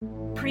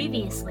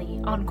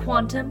Previously on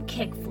Quantum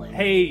Kickflip.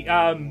 Hey,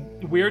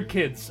 Weird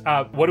Kids,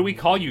 what do we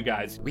call you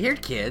guys?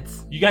 Weird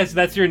Kids? You guys,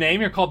 that's your name?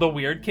 You're called the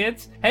Weird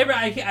Kids? Hey,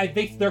 I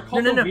think they're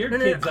called the Weird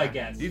Kids, I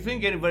guess. Do you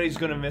think anybody's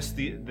gonna miss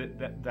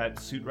that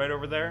suit right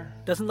over there?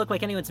 Doesn't look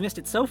like anyone's missed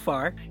it so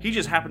far. He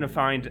just happened to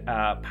find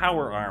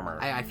power armor.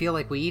 I feel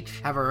like we each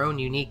have our own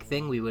unique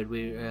thing we would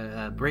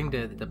bring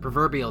to the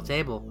proverbial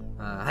table.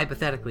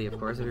 Hypothetically, of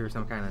course, if we were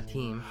some kind of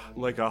team.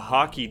 Like a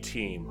hockey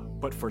team,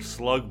 but for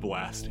slug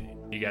blasting.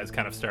 You guys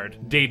kind of start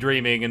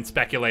daydreaming and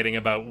speculating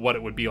about what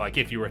it would be like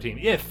if you were a team.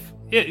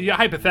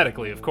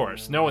 Hypothetically, of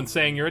course. No one's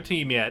saying you're a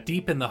team yet.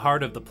 Deep in the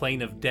heart of the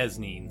plain of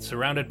Desneen,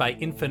 surrounded by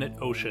infinite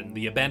ocean,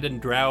 the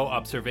abandoned Drow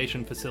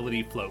observation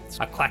facility floats.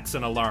 A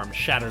klaxon alarm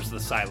shatters the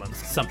silence.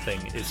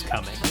 Something is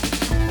coming.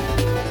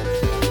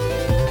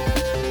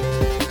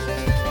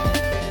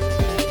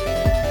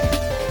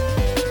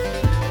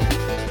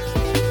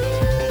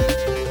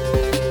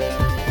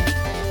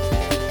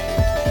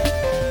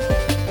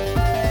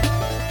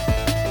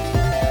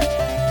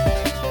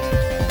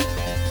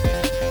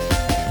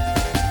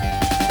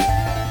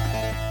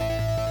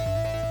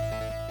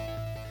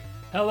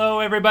 Hello,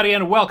 everybody,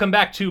 and welcome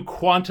back to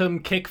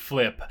Quantum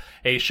Kickflip,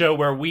 a show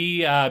where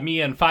me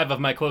and 5 of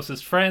my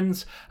closest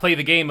friends, play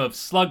the game of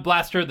Slug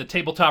Blaster, the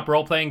tabletop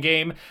role-playing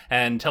game,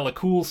 and tell a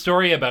cool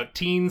story about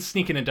teens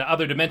sneaking into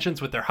other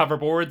dimensions with their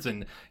hoverboards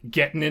and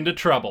getting into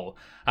trouble.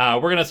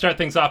 We're going to start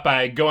things off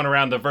by going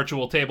around the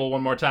virtual table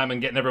one more time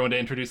and getting everyone to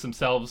introduce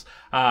themselves.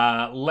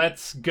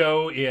 Let's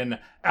go in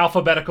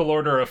alphabetical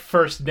order of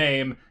first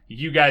name.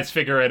 You guys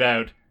figure it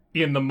out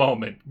in the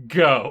moment.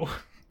 Go.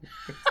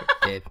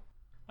 Dave.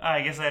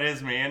 I guess that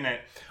is me, isn't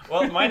it?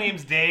 Well, my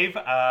name's Dave.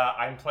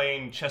 I'm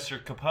playing Chester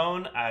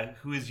Capone,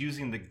 who is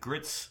using the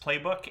Grits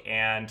playbook,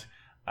 and,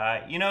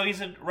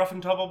 he's a rough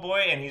and tumble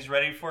boy, and he's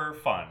ready for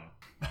fun.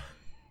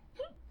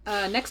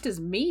 Next is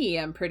me,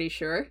 I'm pretty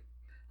sure.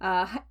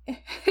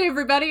 Hey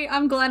everybody,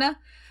 I'm Glenna.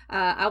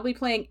 I'll be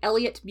playing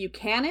Elliot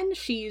Buchanan.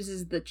 She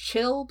uses the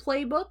Chill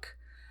playbook.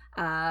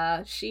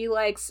 She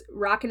likes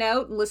rocking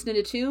out and listening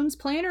to tunes,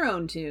 playing her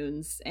own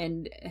tunes,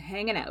 and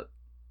hanging out.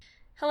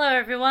 Hello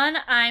everyone,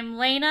 I'm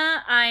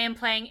Lena. I am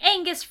playing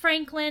Angus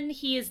Franklin.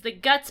 He is the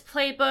Guts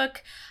playbook.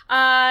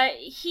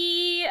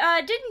 He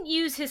didn't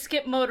use his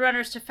skip mode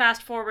runners to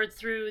fast forward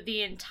through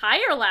the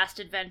entire last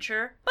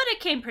adventure, but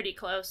it came pretty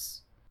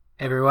close.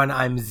 Everyone,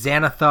 I'm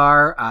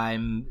Xanathar.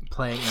 I'm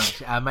playing...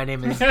 my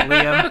name is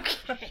Liam.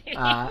 Okay.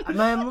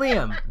 I'm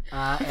Liam.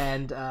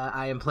 And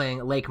I am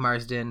playing Lake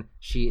Marsden.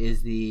 She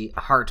is the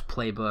Heart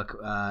playbook,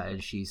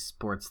 and she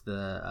sports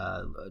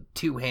the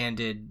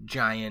two-handed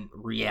giant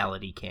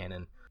reality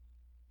cannon.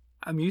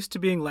 I'm used to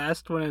being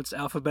last when it's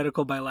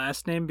alphabetical by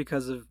last name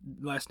because of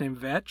last name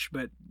Vetch,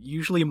 but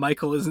usually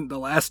Michael isn't the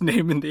last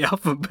name in the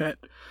alphabet.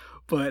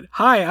 But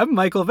hi, I'm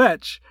Michael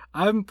Vetch.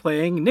 I'm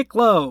playing Nick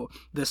Lowe,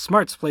 the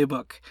Smarts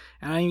playbook,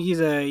 and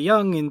he's a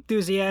young,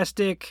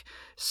 enthusiastic,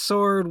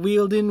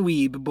 sword-wielding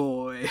weeb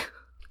boy.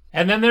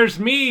 And then there's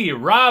me,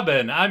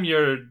 Robin. I'm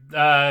your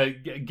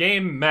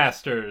game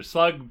master,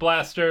 slug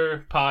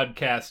blaster,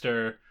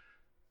 podcaster.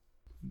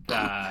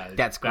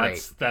 That's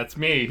great. That's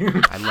me.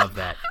 I love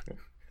that.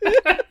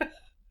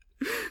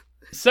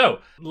 So,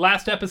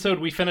 last episode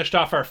we finished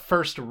off our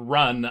first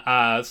run.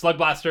 Slug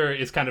Blaster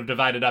is kind of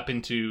divided up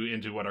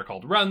into what are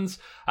called runs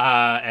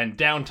and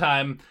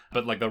downtime,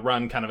 but like the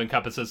run kind of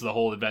encompasses the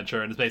whole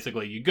adventure, and it's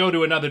basically you go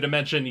to another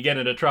dimension, you get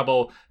into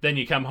trouble, then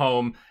you come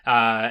home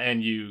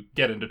and you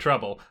get into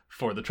trouble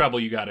for the trouble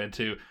you got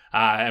into.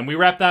 And we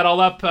wrapped that all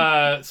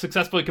up,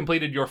 successfully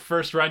completed your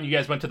first run. You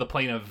guys went to the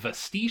plane of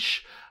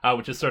Vastiche,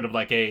 which is sort of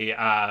like a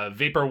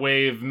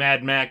vaporwave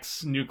Mad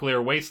Max nuclear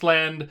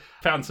wasteland.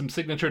 Found some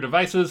signature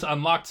devices,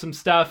 unlocked some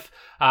stuff,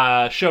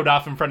 showed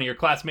off in front of your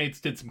classmates,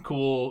 did some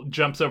cool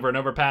jumps over an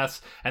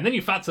overpass, and then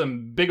you fought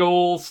some big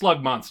ol'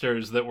 slug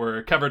monsters that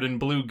were covered in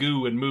blue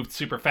goo and moved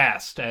super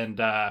fast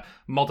and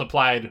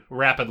multiplied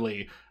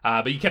rapidly.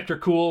 But you kept your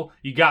cool,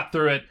 you got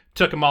through it,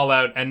 took them all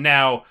out, and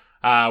now...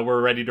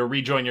 we're ready to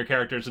rejoin your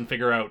characters and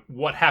figure out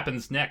what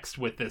happens next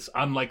with this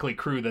unlikely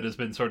crew that has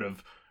been sort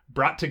of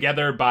brought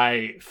together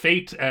by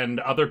fate and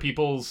other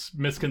people's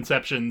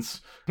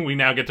misconceptions. We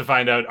now get to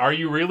find out, are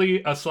you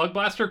really a Slug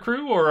Blaster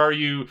crew, or are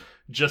you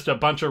just a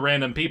bunch of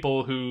random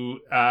people who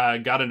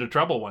got into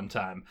trouble one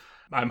time?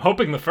 I'm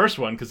hoping the first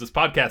one, because this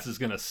podcast is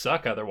going to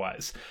suck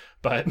otherwise.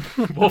 But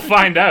we'll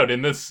find out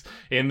in this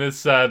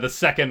the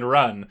second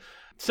run.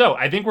 So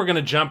I think we're going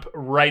to jump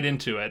right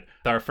into it,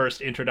 our first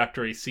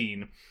introductory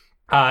scene.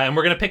 And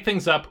we're going to pick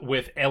things up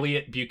with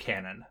Elliot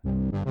Buchanan.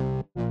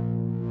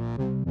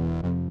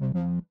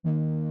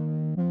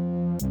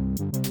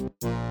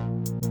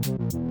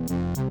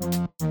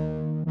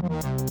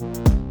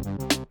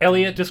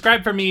 Elliot,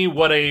 describe for me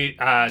what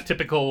a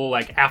typical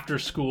like after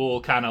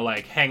school kind of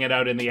like hanging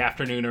out in the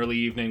afternoon, early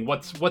evening.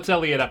 What's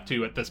Elliot up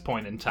to at this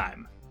point in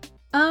time?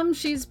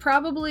 She's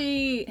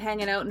probably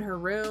hanging out in her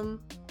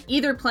room,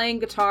 either playing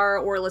guitar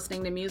or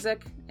listening to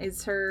music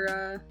is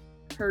her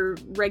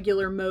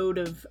regular mode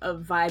of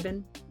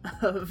vibing,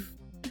 of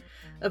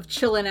of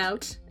chilling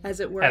out, as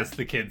it were. As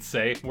the kids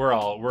say, we're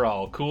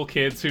all cool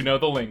kids who know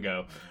the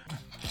lingo.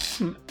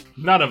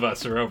 None of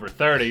us are over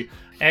 30.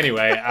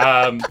 Anyway,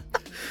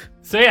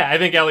 so yeah, I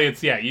think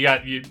Elliot's,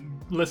 you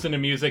listen to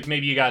music,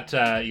 maybe you got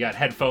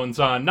headphones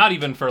on, not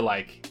even for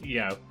like,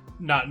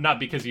 not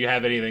because you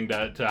have anything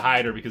to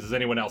hide or because there's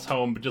anyone else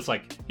home, but just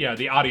like,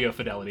 the audio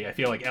fidelity. I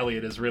feel like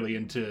Elliot is really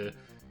into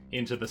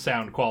the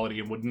sound quality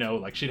and would know,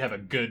 like, she'd have a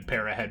good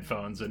pair of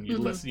headphones and you'd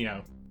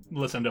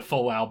listen to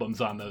full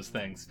albums on those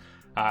things.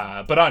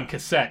 But on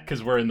cassette,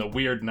 because we're in the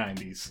weird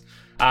 90s.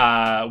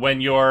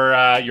 When your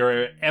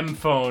M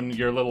phone,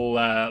 your little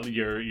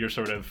your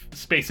sort of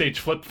space age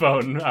flip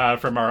phone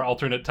from our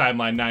alternate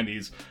timeline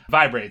 90s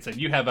vibrates, and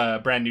you have a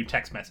brand new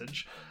text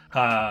message.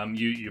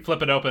 You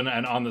flip it open,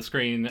 and on the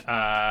screen,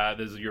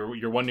 there's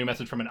your one new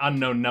message from an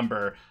unknown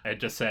number. It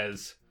just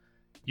says,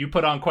 "You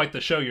put on quite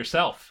the show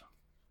yourself.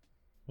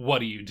 What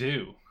do you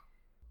do?"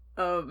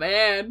 Oh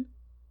man.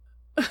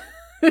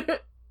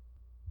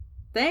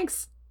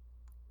 Thanks.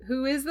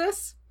 Who is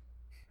this?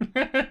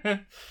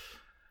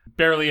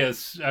 Barely a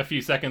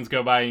few seconds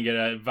go by and you get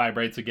it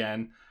vibrates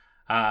again,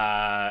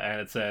 and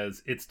it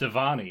says, "It's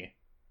Devani,"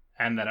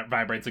 and then it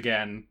vibrates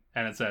again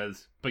and it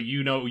says, "But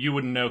you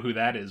wouldn't know who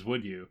that is,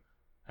 would you?"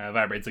 And it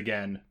vibrates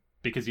again,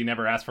 "Because you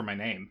never asked for my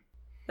name."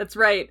 That's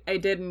right, I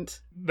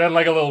didn't. Then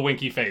like a little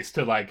winky face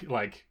to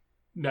like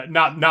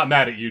not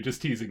mad at you,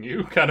 just teasing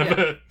you, kind of.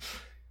 Yeah.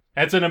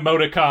 It's an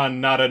emoticon,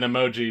 not an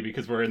emoji,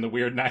 because we're in the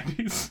weird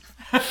 90s.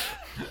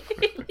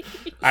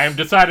 I am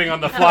deciding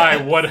on the fly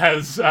what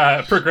has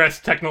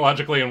progressed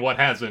technologically and what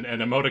hasn't,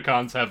 and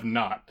emoticons have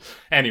not.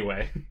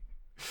 Anyway.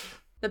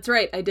 That's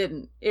right, I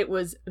didn't. It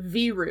was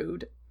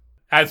V-rude.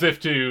 As if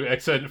to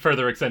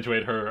further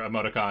accentuate her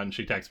emoticon,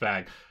 she texts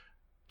back,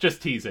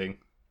 "Just teasing."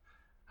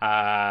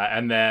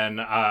 And then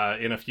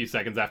in a few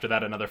seconds after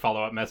that, another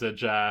follow-up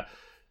message.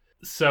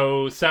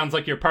 "So, sounds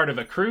like you're part of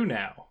a crew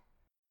now."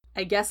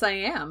 I guess I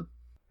am.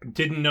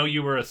 "Didn't know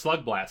you were a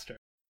slug blaster."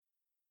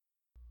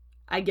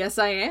 I guess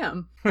I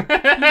am.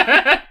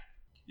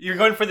 You're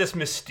going for this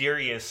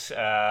mysterious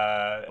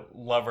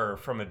lover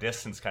from a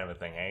distance kind of a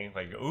thing, eh?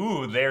 Like,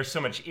 ooh, there's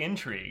so much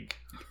intrigue.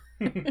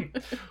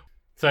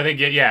 So I think,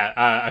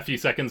 a few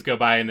seconds go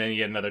by and then you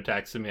get another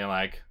text and you're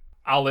like,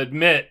 "I'll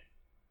admit,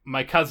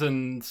 my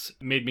cousins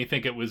made me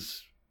think it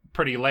was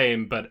pretty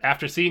lame, but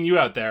after seeing you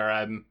out there,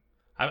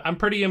 I'm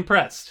pretty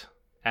impressed."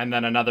 And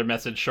then another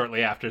message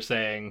shortly after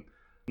saying,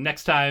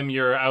 "Next time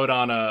you're out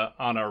on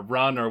a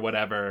run or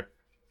whatever,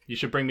 you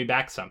should bring me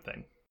back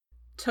something."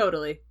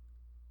 Totally.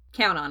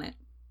 Count on it.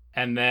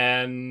 And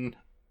then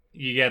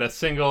you get a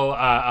single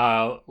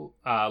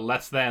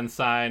less than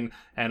sign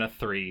and a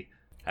 3.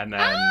 And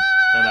then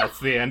that's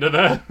the end of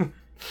the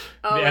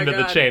end of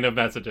the chain of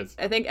messages.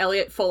 I think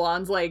Elliot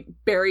full-on's like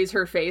buries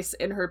her face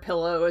in her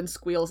pillow and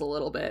squeals a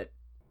little bit.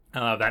 I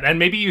love that. And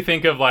maybe you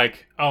think of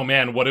like, "Oh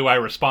man, what do I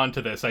respond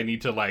to this? I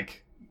need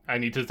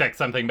to text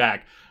something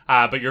back."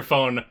 But your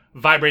phone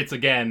vibrates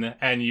again,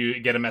 and you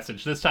get a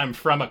message, this time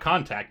from a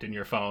contact in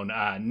your phone,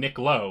 Nick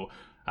Lowe,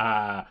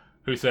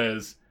 who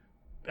says,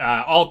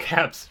 all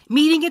caps,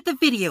 "Meeting at the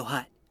Video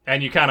Hut."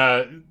 And you kind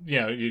of,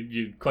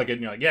 you click it,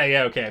 and you're like,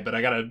 yeah, okay, but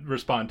I got to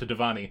respond to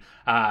Devani.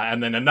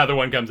 And then another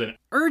one comes in,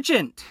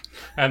 "Urgent."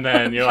 And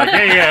then you're like,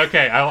 yeah,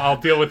 okay, I'll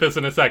deal with this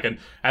in a second.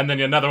 And then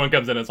another one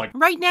comes in, and it's like,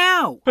 "Right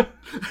now."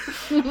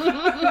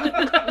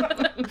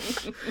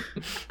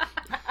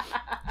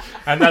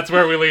 And that's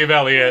where we leave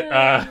Elliot,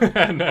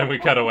 and then we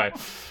cut away.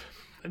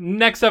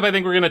 Next up, I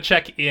think we're going to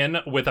check in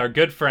with our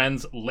good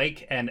friends,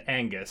 Lake and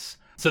Angus.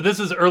 So this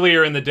is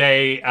earlier in the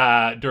day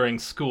during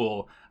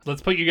school.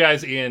 Let's put you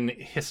guys in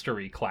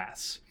history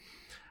class.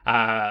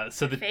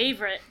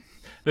 Favorite.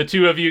 The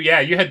two of you,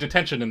 you had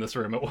detention in this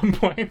room at one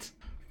point.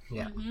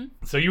 Yeah. Mm-hmm.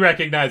 So you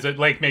recognize it,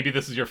 Lake, maybe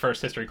this is your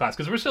first history class,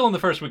 because we're still in the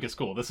first week of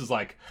school. This is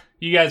like,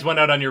 you guys went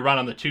out on your run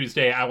on the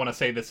Tuesday. I want to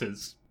say this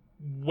is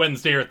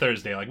Wednesday or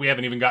Thursday. Like, we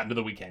haven't even gotten to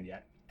the weekend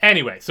yet.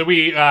 Anyway, so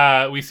we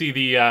see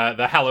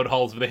the hallowed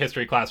halls of the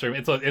history classroom.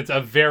 It's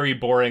a very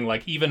boring,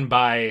 like, even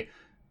by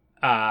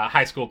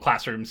high school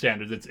classroom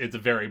standards, it's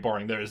very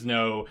boring. There is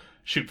no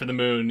shoot for the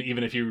moon.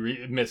 Even if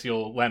you miss,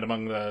 you'll land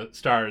among the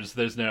stars.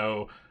 There's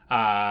no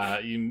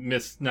you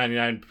miss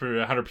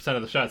 100%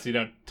 of the shots you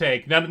don't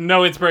take.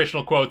 No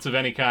inspirational quotes of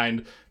any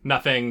kind.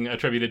 Nothing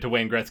attributed to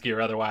Wayne Gretzky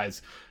or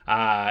otherwise.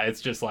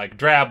 It's just like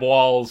drab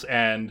walls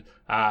and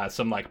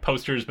some like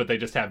posters, but they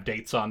just have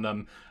dates on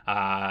them.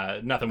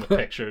 Nothing with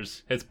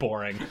pictures. It's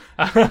boring.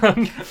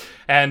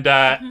 And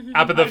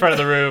up at the front of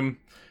the room,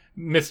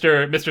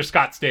 Mr.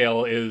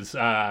 Scottsdale is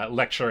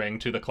lecturing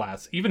to the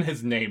class. Even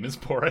his name is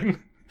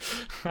boring.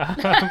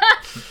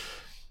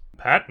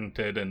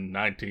 Patented in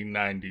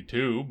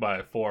 1992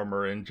 by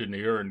former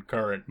engineer and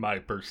current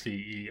MIPER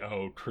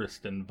CEO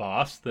Tristan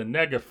Voss, the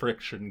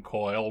Negafriction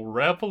coil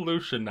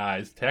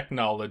revolutionized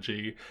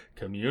technology,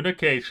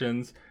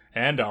 communications,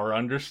 and our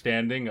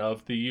understanding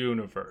of the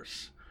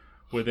universe.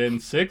 Within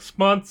 6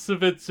 months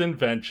of its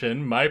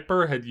invention,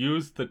 Myper had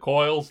used the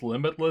coil's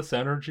limitless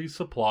energy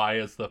supply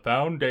as the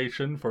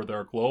foundation for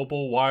their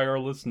global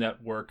wireless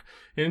network,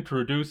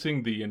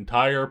 introducing the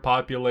entire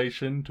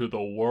population to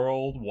the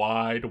World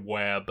Wide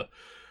Web.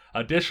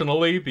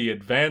 Additionally, the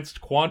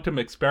advanced quantum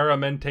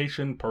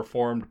experimentation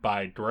performed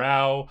by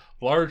Drow,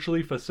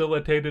 largely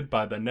facilitated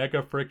by the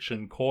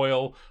nega-friction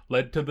coil,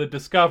 led to the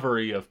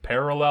discovery of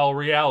parallel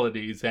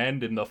realities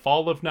and, in the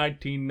fall of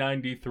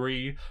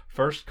 1993,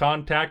 first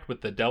contact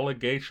with the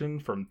delegation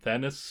from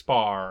Thenis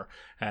Spar.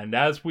 And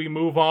as we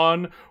move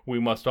on, we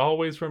must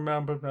always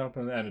remember...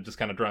 And it just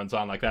kind of drones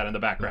on like that in the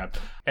background.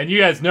 And you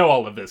guys know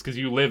all of this because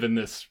you live in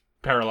this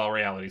parallel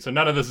reality. So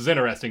none of this is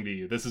interesting to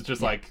you. This is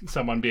just like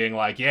someone being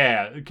like,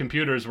 yeah,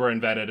 computers were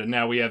invented and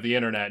now we have the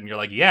internet. And you're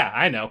like, yeah,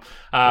 I know.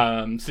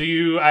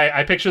 So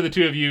I picture the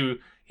two of you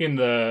in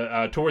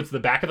the towards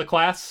the back of the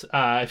class,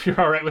 if you're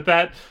all right with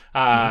that.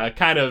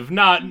 Kind of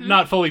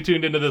not fully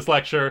tuned into this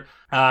lecture.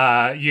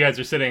 You guys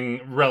are sitting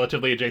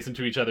relatively adjacent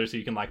to each other so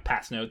you can like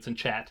pass notes and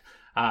chat.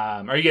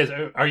 Are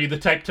you the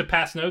type to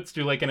pass notes?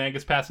 Do Lake and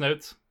Angus pass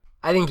notes?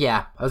 I think,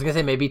 yeah. I was gonna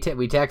say maybe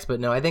we text, but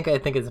no. I think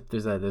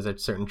there's a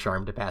certain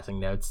charm to passing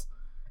notes.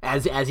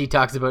 As he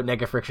talks about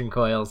nega-friction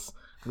coils,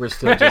 we're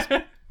still just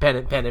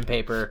pen and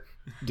paper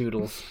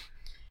doodles.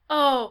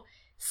 Oh,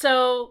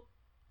 so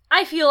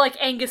I feel like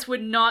Angus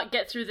would not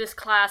get through this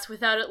class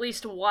without at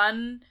least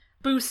one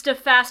boost of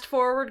fast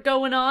forward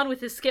going on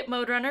with his skip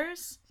mode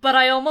runners. But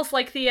I almost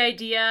like the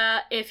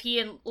idea if he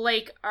and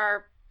Lake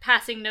are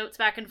passing notes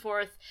back and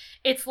forth,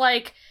 it's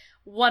like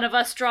one of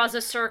us draws a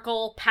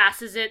circle,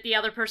 passes it, the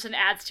other person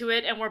adds to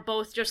it, and we're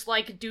both just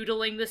like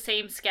doodling the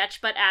same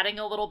sketch but adding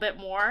a little bit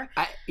more.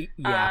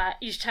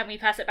 Each time we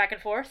pass it back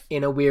and forth.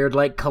 In a weird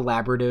like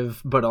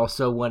collaborative but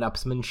also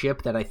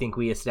one-upsmanship that I think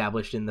we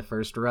established in the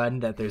first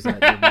run, that there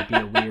might be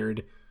a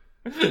weird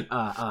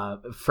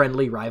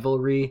friendly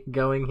rivalry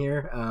going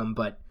here.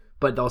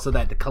 But also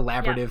that the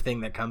collaborative thing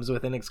that comes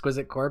with an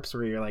Exquisite Corpse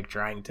where you're like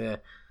trying to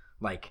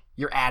like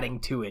you're adding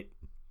to it,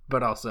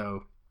 but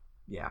also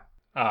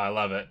Oh, I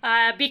love it.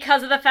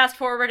 Because of the fast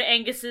forward,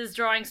 Angus's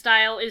drawing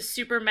style is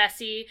super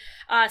messy.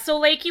 So,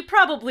 Lake, you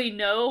probably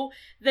know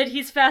that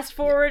he's fast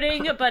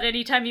forwarding, but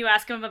anytime you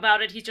ask him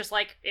about it, he's just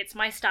like, it's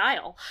my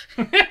style.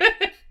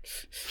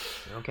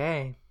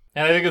 Okay.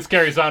 And I think this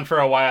carries on for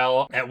a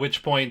while, at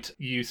which point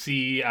you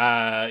see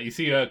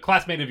a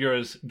classmate of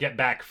yours get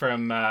back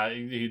from,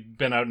 he'd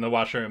been out in the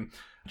washroom,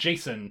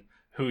 Jason,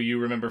 who you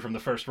remember from the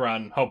first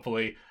run,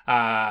 hopefully,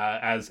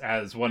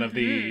 as one of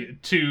the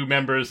two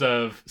members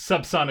of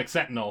Subsonic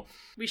Sentinel.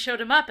 We showed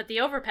him up at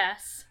the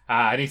overpass.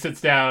 And he sits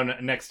down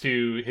next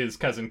to his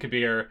cousin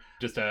Kabir,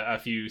 just a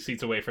few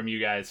seats away from you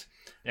guys.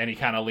 And he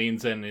kind of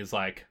leans in and is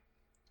like,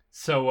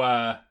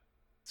 So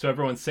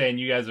everyone's saying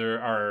you guys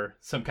are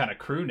some kind of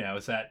crew now.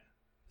 Is that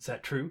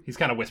true? He's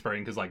kind of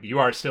whispering because like you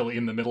are still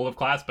in the middle of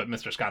class, but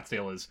Mr.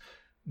 Scottsdale is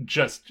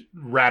just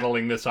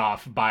rattling this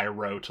off by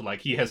rote.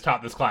 Like he has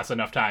taught this class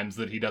enough times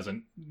that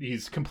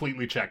he's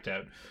completely checked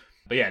out.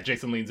 But yeah,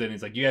 Jason leans in and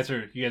he's like, you guys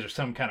are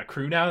some kind of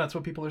crew now? That's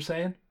what people are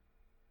saying?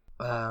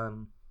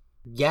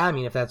 Yeah, I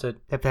mean if that's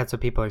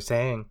what people are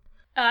saying.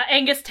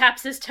 Angus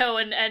taps his toe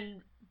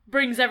and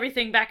brings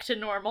everything back to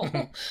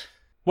normal.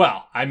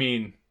 Well, I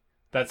mean,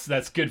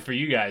 that's good for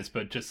you guys,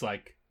 but just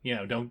like, you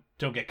know,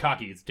 don't get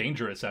cocky. It's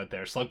dangerous out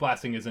there. Slug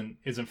blasting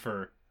isn't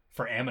for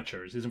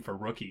amateurs, isn't for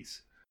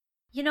rookies.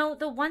 You know,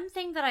 the one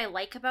thing that I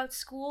like about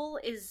school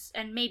is,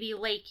 and maybe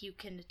Lake, you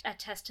can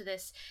attest to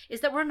this,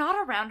 is that we're not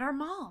around our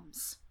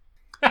moms.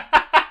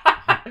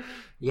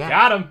 Yeah.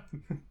 Got him.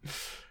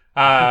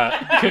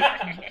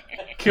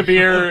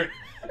 Kabir.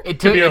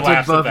 It took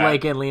laughs both at that.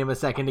 Lake and Liam a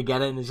second to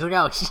get it, and she's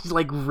like, she's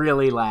like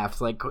really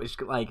laughs. Like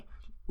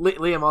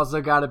Liam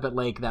also got it, but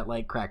Lake, that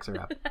like cracks her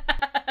up.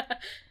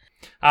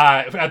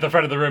 At the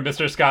front of the room,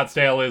 Mr.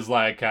 Scottsdale is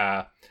like,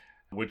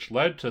 which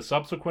led to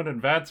subsequent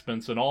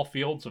advancements in all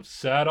fields of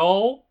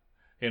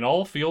in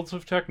all fields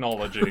of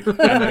technology. And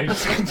then he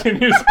just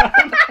continues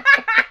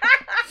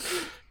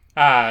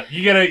on.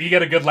 You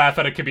get a good laugh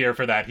out of Kabir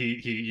for that.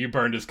 You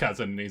burned his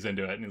cousin and he's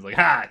into it, and he's like,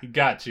 ha, he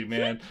got you,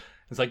 man.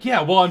 It's like,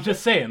 yeah, well, I'm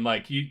just saying,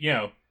 like, you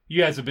know,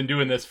 you guys have been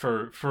doing this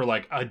for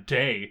like a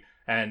day,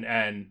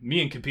 and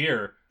me and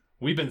Kabir,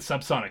 we've been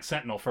Subsonic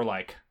Sentinel for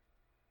like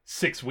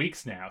 6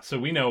 weeks now, so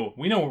we know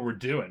what we're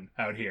doing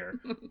out here.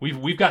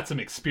 We've got some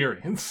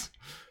experience.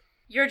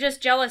 You're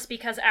just jealous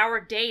because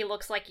our day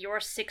looks like your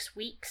 6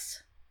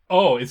 weeks.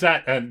 Oh, is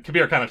that? And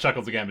Kabir kind of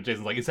chuckles again, but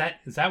Jason's like, is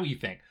that what you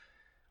think?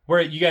 Where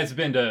you guys have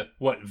been to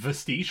what,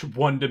 Vestige,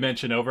 one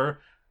dimension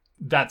over?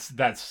 That's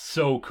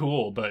so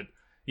cool. But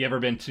you ever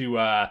been to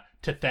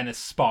Thenis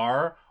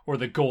Spar or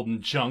the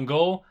Golden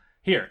Jungle?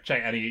 Here,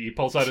 check. And he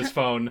pulls out his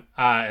phone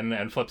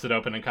and flips it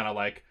open and kind of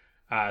like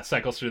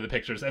cycles through the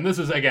pictures. And this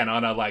is again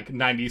on a like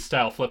 90s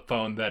style flip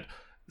phone that,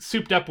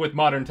 souped up with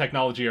modern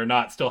technology or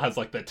not, still has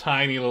like the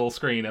tiny little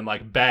screen and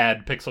like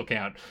bad pixel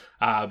count.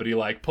 But he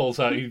like pulls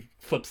out, he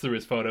flips through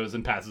his photos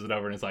and passes it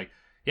over and is like,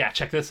 yeah,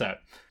 check this out.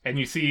 And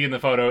you see in the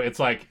photo, it's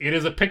like, it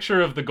is a picture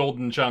of the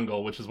Golden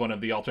Jungle, which is one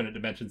of the alternate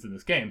dimensions in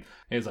this game.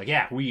 And it's like,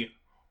 yeah, we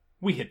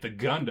we hit the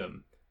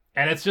Gundam.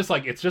 And it's just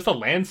a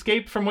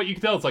landscape from what you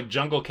can tell. It's like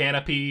jungle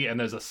canopy, and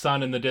there's a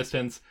sun in the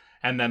distance.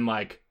 And then,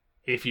 like,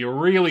 if you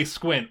really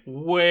squint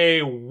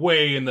way,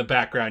 way in the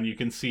background, you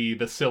can see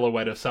the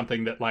silhouette of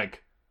something that,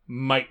 like,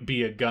 might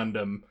be a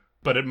Gundam,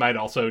 but it might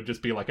also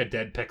just be, like, a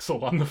dead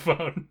pixel on the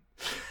phone.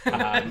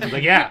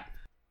 Like, yeah,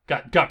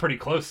 got pretty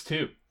close,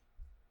 too.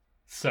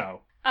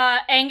 So.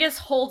 Angus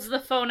holds the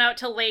phone out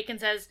to Lake and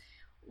says,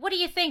 "What do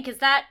you think? Is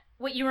that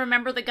what you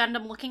remember the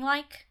Gundam looking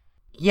like?"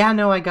 Yeah,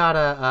 no, I got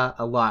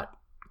a lot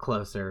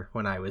closer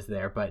when I was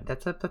there, but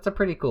that's a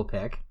pretty cool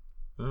pick.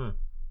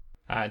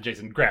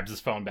 Jason grabs his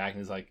phone back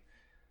and is like,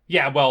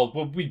 "Yeah, well,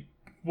 we've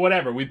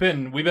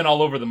been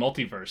all over the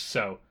multiverse,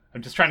 so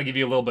I'm just trying to give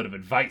you a little bit of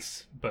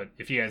advice. But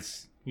if you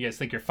guys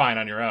think you're fine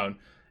on your own."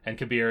 And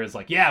Kabir is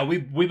like, "Yeah,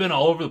 we've been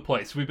all over the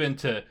place. We've been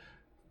to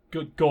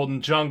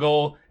Golden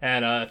Jungle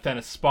and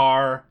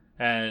Thanaspar,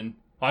 and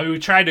we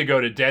tried to go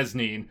to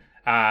Desneen."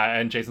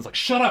 And Jason's like,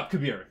 "Shut up,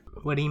 Kabir."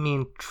 What do you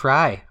mean,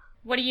 try?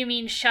 What do you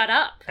mean, shut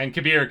up? And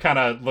Kabir kind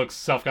of looks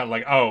self-conscious,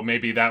 like, "Oh,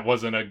 maybe that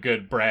wasn't a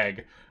good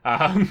brag."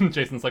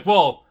 Jason's like,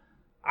 "Well,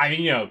 I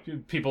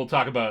mean, people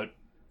talk about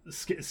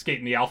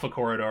skating the Alpha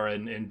Corridor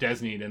in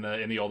Desneen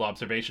in the old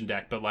observation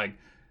deck, but like,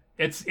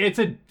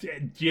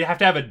 you have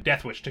to have a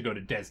death wish to go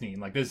to Desneen.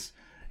 Like this,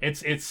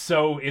 it's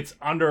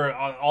under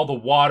all the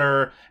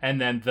water, and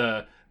then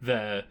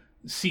the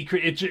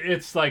secret.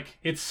 It's like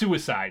it's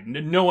suicide.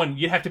 No one.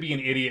 You have to be an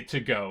idiot to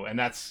go, and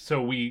that's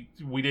so we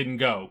didn't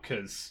go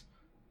because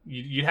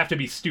you'd have to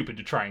be stupid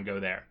to try and go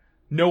there.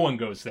 No one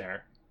goes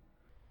there."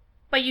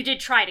 But you did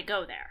try to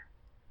go there.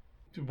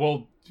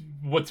 "Well,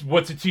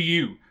 what's it to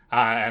you?"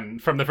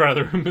 And from the front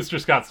of the room, Mr.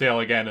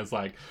 Scottsdale again is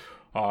like,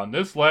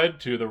 "This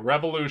led to the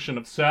revolution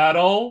of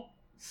Saddle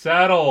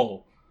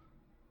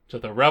to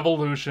the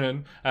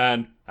revolution,"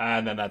 and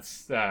then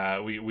that's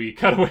we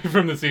cut away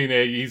from the scene.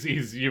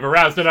 You've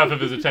aroused enough of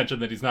his attention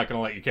that he's not going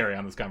to let you carry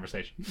on this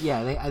conversation.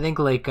 Yeah, I think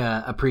Lake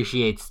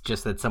appreciates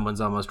just that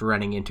someone's almost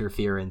running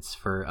interference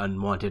for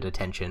unwanted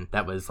attention.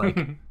 That was like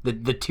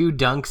the two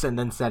dunks and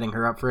then setting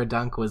her up for a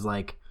dunk was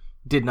like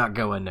did not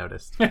go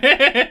unnoticed.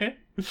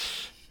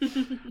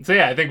 So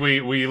yeah, I think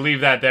we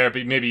leave that there,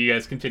 but maybe you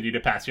guys continue to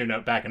pass your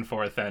note back and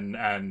forth,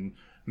 and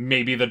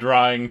maybe the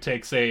drawing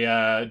takes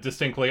a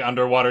distinctly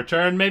underwater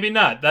turn, maybe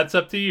not. That's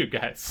up to you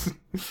guys.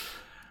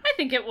 I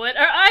think it would.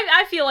 Or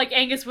I feel like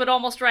Angus would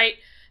almost write,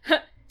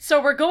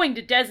 "So we're going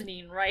to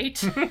Desneen, right?"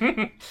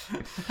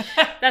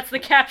 That's the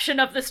caption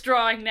of this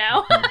drawing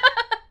now.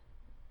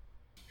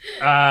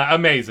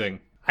 Amazing.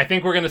 I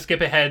think we're going to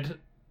skip ahead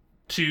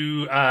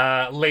to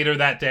later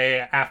that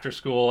day after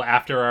school,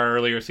 after our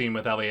earlier scene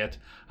with Elliot,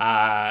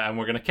 and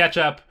we're going to catch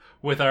up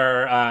with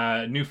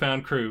our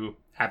newfound crew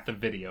at the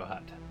Video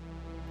Hut.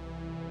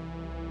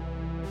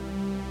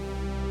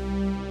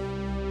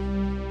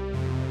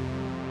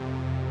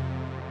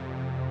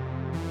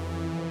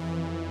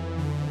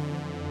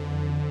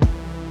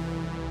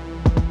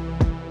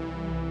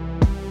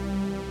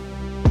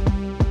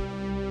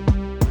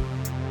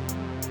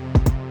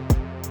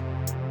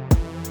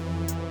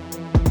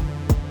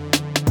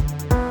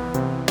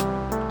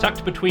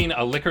 Tucked between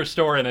a liquor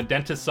store and a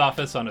dentist's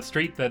office on a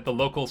street that the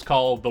locals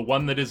call the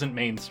one that isn't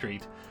Main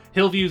Street,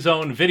 Hillview's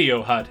own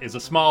Video Hut is a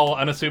small,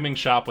 unassuming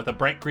shop with a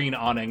bright green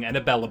awning and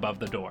a bell above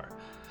the door.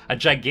 A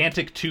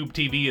gigantic tube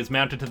TV is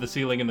mounted to the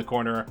ceiling in the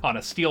corner on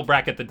a steel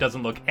bracket that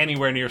doesn't look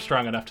anywhere near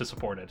strong enough to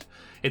support it.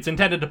 It's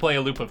intended to play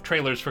a loop of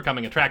trailers for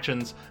coming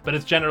attractions, but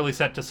it's generally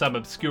set to some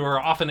obscure,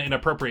 often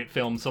inappropriate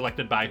film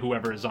selected by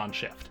whoever is on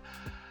shift.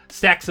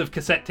 Stacks of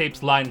cassette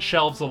tapes line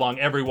shelves along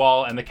every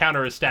wall, and the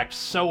counter is stacked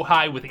so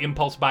high with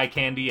impulse buy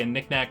candy and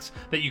knickknacks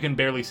that you can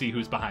barely see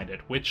who's behind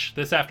it, which,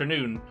 this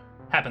afternoon,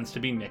 happens to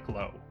be Nick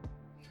Lowe.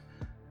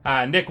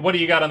 Nick, what do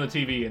you got on the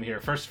TV in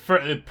here? First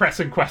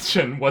pressing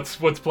question, what's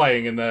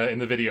playing in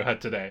the Video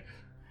Hut today?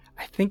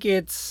 I think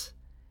it's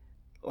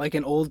like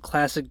an old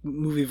classic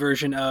movie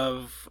version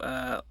of,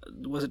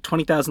 was it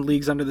 20,000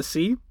 Leagues Under the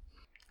Sea?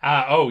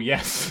 Oh,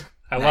 yes.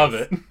 I love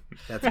it.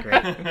 That's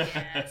great.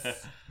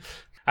 Yes.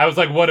 I was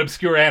like, what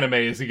obscure anime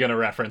is he going to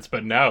reference?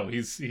 But no,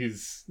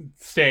 he's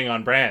staying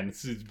on brand.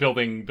 He's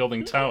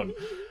building tone.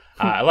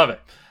 I love it.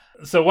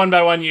 So one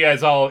by one,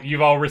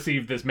 you've all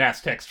received this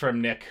mass text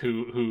from Nick,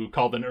 who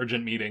called an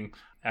urgent meeting,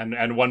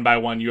 and one by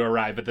one you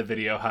arrive at the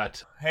Video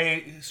Hut.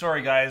 Hey,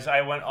 sorry guys,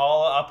 I went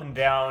all up and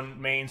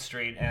down Main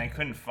Street and I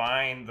couldn't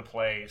find the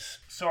place.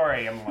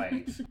 Sorry, I'm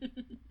late.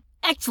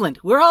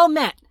 Excellent, we're all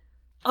met.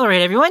 All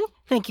right, everyone,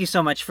 thank you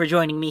so much for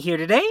joining me here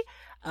today.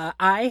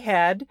 I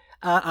had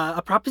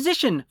a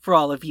proposition for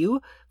all of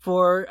you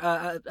for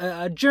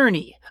a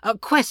journey, a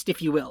quest,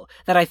 if you will,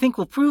 that I think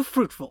will prove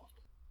fruitful.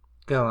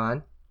 Go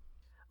on.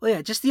 Well,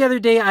 yeah, just the other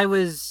day I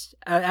was,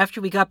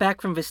 after we got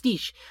back from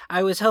Vestige,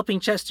 I was helping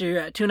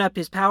Chester tune up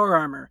his power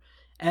armor.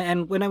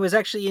 And when I was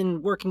actually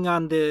working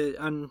on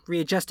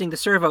readjusting the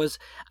servos,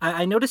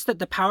 I noticed that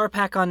the power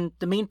pack on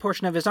the main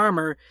portion of his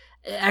armor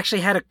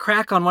actually had a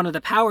crack on one of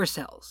the power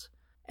cells.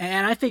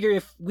 And I figure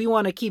if we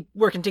want to keep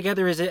working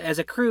together as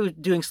a crew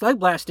doing slug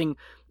blasting,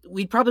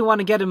 we'd probably want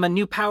to get him a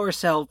new power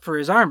cell for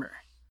his armor.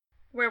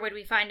 Where would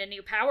we find a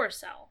new power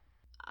cell?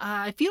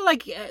 I feel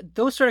like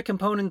those sort of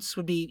components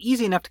would be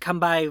easy enough to come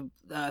by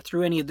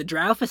through any of the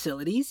drow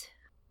facilities.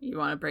 You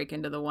want to break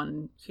into the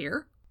one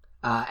here?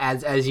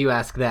 As you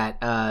ask that,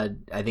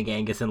 I think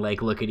Angus and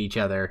Lake look at each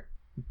other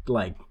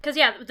like... Because,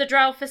 the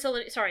drow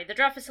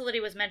facility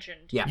was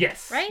mentioned. Yeah.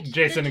 Yes. Right?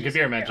 Jason and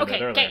Kabir mentioned it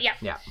earlier. Okay, yeah.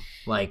 Yeah.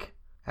 Like,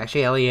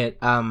 actually, Elliot,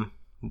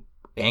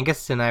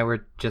 Angus and I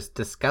were just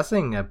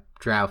discussing a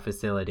drow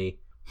facility.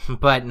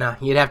 But no,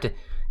 you'd have to...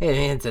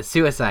 It's a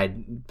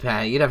suicide.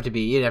 You'd have to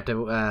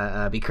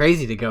be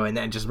crazy to go in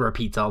and just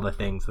repeats all the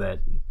things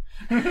that...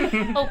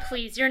 Oh,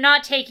 please, you're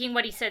not taking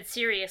what he said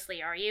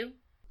seriously, are you?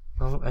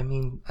 Well, I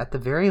mean, at the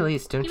very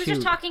least, He was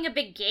just talking a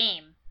big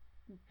game.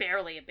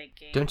 Barely a big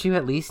game. Don't you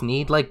at least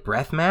need, like,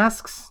 breath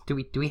masks?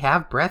 Do we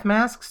have breath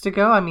masks to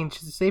go? I mean,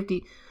 just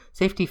safety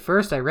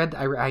first.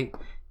 I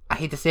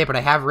hate to say it, but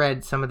I have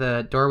read some of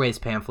the Doorways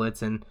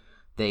pamphlets, and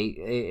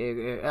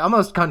they,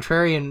 almost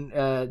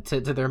contrarian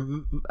to their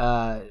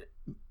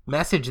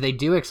message, they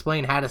do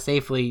explain how to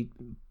safely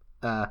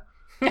pop.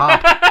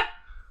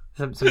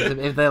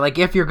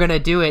 If you're gonna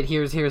do it,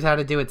 here's how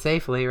to do it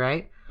safely,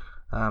 right?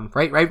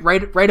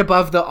 Right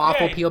above the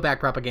awful peel back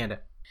propaganda.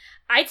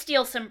 I'd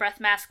steal some breath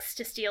masks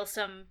to steal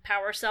some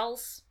power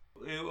cells.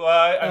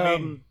 I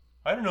mean,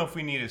 I don't know if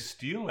we need to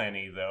steal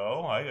any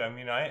though.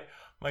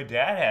 My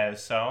dad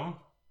has some.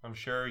 I'm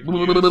sure.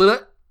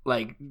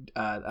 Like,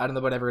 I don't know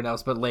about everyone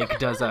else, but Lake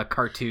does a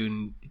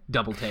cartoon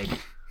double take.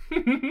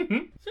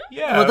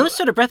 Yeah. Well, those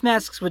sort of breath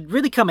masks would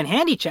really come in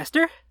handy,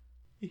 Chester.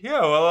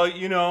 Yeah,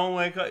 well,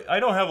 like, I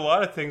don't have a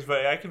lot of things,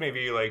 but I could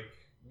maybe, like,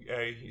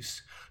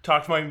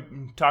 talk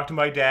to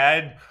my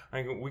dad.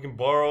 We can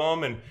borrow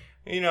them, and,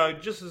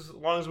 just as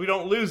long as we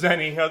don't lose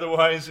any.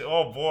 Otherwise,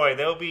 oh boy,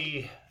 there'll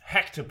be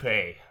heck to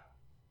pay.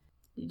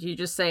 Did you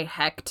just say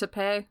heck to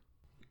pay?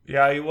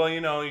 Yeah, well,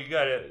 you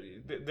gotta...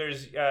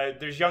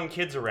 There's young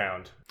kids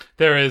around.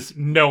 There is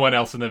no one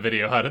else in the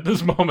video hut at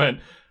this moment.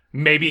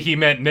 Maybe he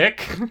meant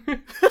Nick,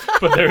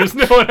 but there is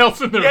no one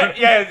else in the room.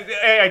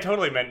 Yeah, I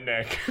totally meant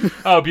Nick.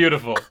 Oh,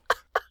 beautiful.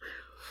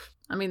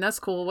 I mean, that's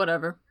cool,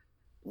 whatever.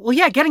 Well,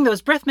 yeah, getting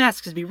those breath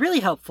masks would be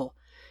really helpful.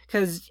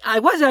 Because I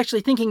was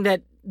actually thinking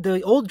that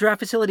the old draft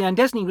facility on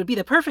Destiny would be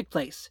the perfect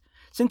place.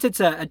 Since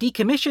it's a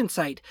decommissioned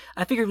site,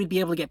 I figured we'd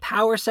be able to get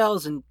power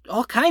cells and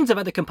all kinds of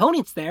other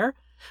components there.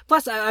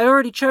 Plus, I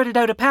already charted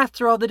out a path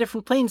through all the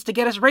different planes to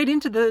get us right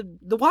into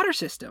the water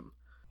system.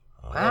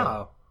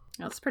 Wow.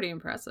 That's pretty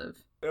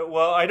impressive.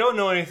 Well, I don't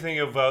know anything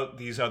about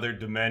these other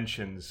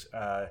dimensions.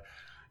 Where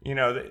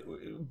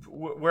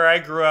I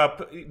grew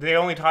up, they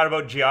only taught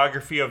about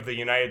geography of the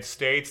United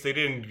States. They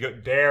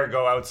didn't dare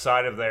go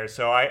outside of there.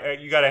 So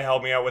you got to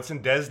help me out. What's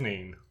in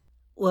Desneen?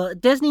 Well,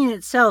 Desneen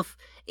itself,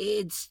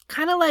 it's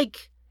kind of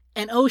like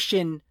an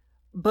ocean,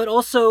 but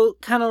also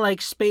kind of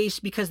like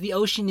space because the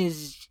ocean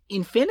is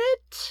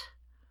infinite.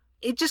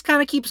 It just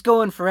kind of keeps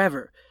going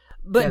forever.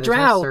 But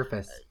Drow no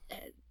surface.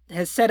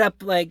 Has set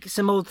up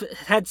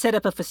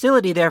a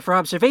facility there for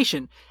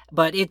observation,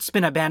 but it's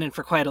been abandoned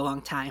for quite a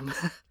long time.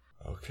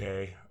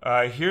 Okay.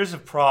 Here's a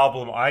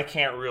problem. I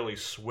can't really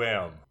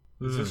swim.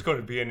 Is this going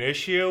to be an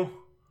issue?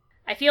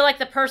 I feel like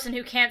the person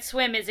who can't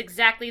swim is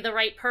exactly the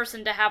right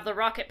person to have the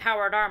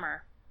rocket-powered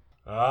armor.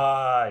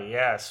 Ah,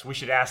 yes. We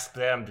should ask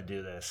them to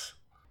do this.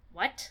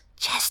 What?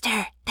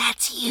 Chester,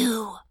 that's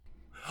you.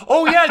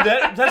 Oh,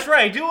 yeah, that's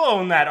right. I do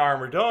own that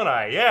armor, don't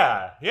I?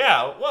 Yeah.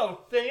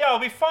 Well, then, I'll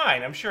be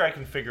fine. I'm sure I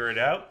can figure it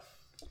out.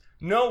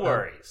 No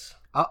worries.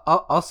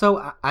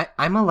 Also,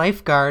 I'm a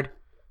lifeguard,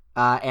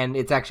 and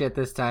it's actually at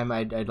this time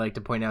I'd like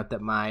to point out that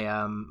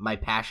my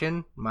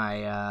passion,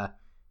 my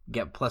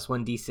get plus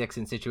 1d6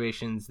 in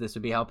situations this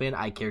would be helping.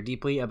 I care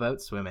deeply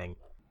about swimming.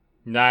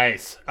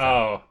 Nice.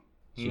 Oh,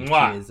 she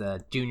is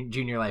a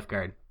junior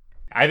lifeguard.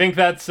 I think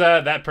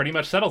that pretty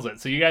much settles it.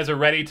 So you guys are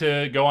ready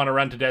to go on a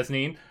run to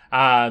Desneen.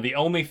 The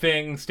only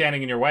thing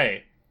standing in your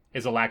way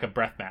is a lack of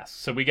breath masks.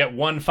 So we get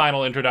one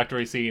final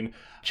introductory scene.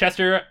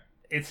 Chester,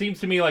 it seems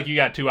to me like you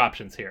got two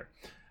options here.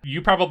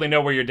 You probably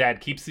know where your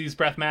dad keeps these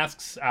breath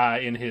masks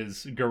in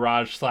his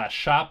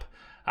garage/shop.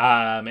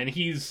 And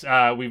he's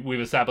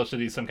we've established that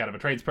he's some kind of a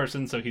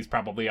tradesperson, so he's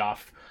probably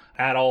off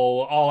at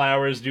all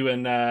hours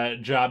doing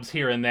jobs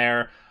here and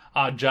there,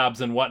 odd jobs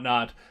and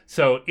whatnot.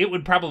 So it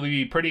would probably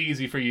be pretty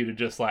easy for you to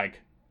just like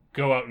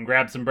go out and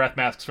grab some breath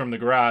masks from the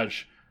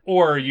garage,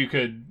 or you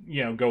could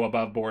go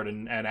above board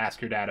and ask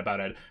your dad about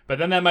it. But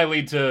then that might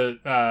lead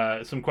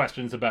to some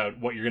questions about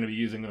what you're going to be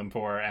using them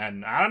for,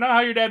 and I don't know how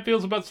your dad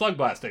feels about slug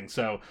blasting.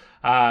 So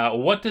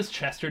what does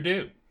Chester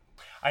do?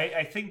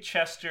 I think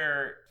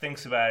Chester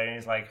thinks about it and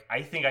he's like,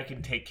 I think I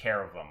can take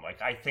care of them.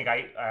 Like, I think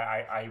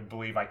I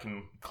believe I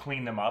can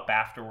clean them up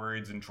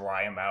afterwards and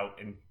dry them out,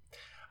 and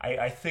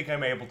I think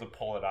I'm able to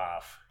pull it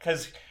off.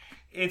 Because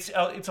it's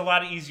a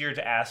lot easier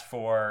to ask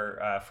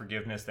for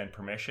forgiveness than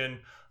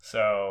permission.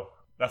 So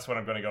that's what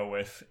I'm going to go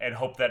with, and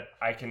hope that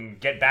I can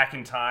get back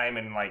in time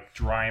and like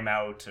dry them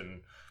out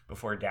and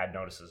before Dad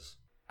notices.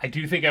 I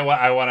do think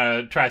I want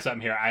to try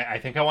something here. I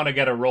think I want to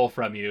get a roll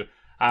from you.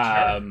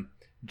 Sure.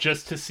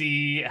 just to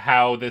see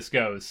how this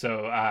goes.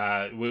 So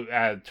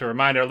to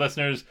remind our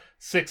listeners,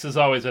 6 is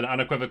always an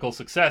unequivocal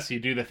success. You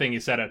do the thing you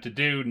set out to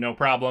do, no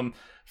problem.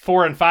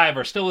 4 and 5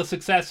 are still a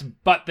success,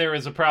 but there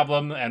is a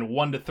problem. And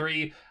 1 to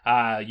 3,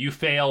 you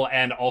fail,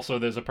 and also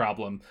there's a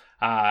problem.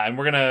 And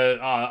we're going to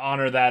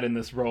honor that in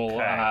this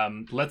roll.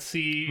 Okay. Let's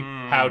see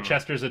how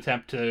Chester's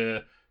attempt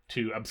to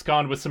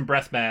abscond with some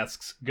breath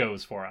masks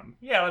goes for him.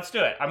 Yeah, let's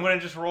do it. I'm going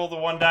to just roll the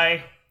 1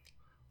 die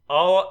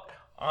all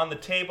on the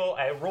table.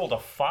 I rolled a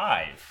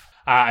 5.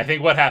 I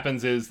think what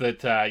happens is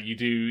that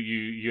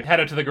you head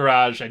out to the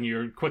garage and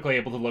you're quickly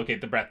able to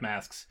locate the breath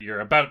masks. You're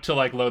about to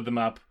load them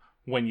up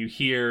when you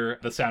hear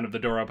the sound of the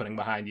door opening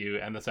behind you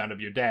and the sound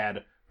of your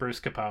dad, Bruce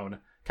Capone,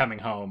 coming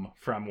home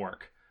from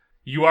work.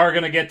 You are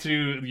going to get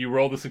to, you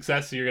roll the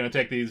success, so you're going to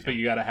take these, but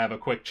you got to have a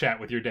quick chat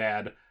with your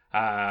dad.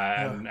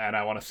 And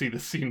I want to see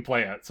this scene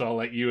play out, so I'll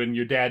let you and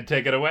your dad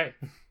take it away.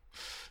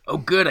 Oh,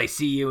 good. I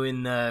see you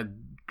in the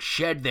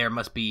shed there.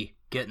 Must be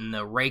getting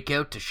the rake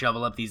out to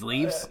shovel up these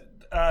leaves.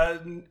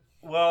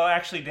 Well,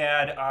 actually,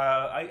 Dad,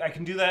 I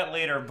can do that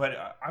later,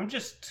 but I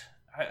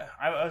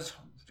was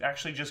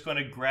actually just going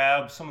to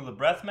grab some of the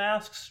breath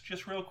masks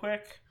just real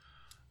quick.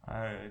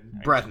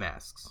 Breath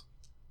masks.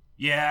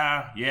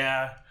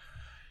 Yeah.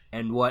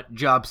 And what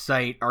job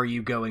site are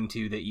you going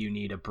to that you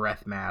need a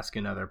breath mask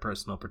and other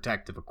personal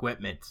protective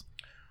equipment?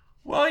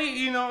 Well,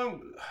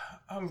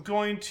 I'm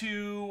going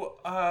to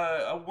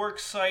a work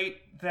site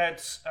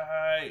that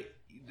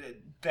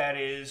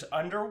is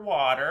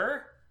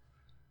underwater,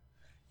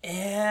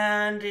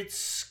 and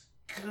it's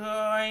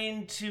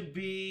going to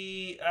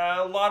be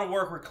a lot of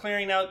work. We're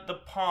clearing out the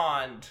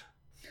pond.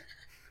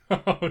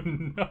 Oh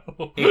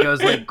no! It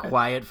goes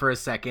quiet for a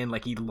second,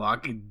 he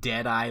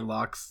dead eye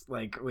locks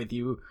with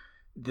you.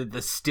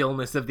 The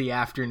stillness of the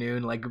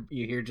afternoon,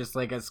 you hear just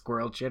a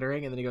squirrel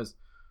chittering, and then he goes,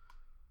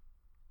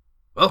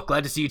 "Well,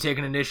 glad to see you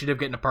taking initiative,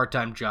 getting a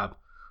part-time job.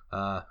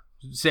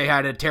 Say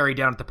hi to Terry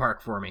down at the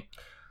park for me."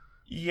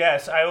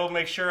 Yes, I will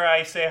make sure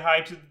I say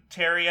hi to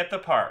Terry at the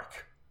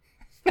park.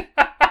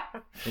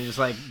 He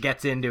just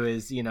gets into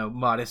his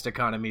modest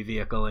economy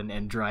vehicle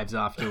and drives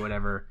off to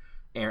whatever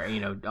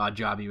odd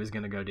job he was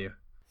gonna go do.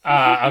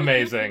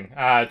 Amazing.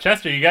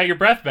 Chester, you got your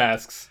breath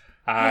masks.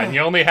 And you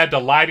only had to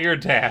lie to your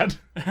dad.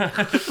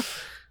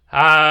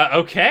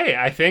 Okay,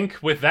 I think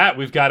with that,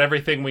 we've got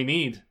everything we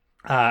need.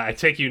 I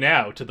take you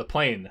now to the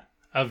plane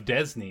of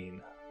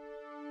Desneen.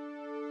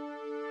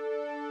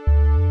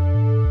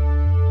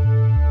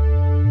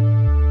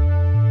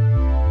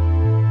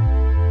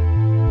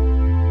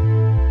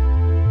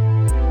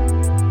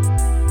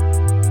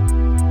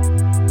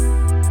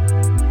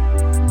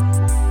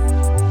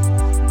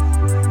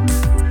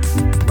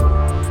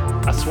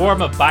 A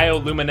swarm of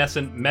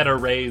bioluminescent meta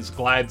rays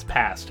glides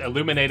past,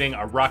 illuminating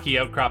a rocky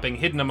outcropping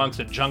hidden amongst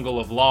a jungle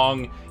of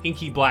long,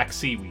 inky black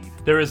seaweed.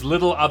 There is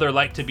little other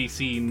light to be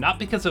seen, not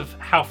because of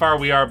how far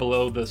we are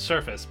below the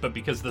surface, but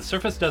because the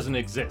surface doesn't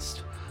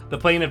exist. The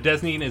plane of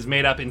Desneen is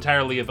made up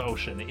entirely of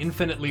ocean,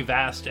 infinitely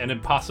vast and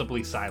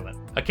impossibly silent.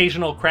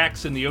 Occasional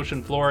cracks in the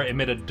ocean floor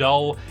emit a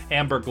dull,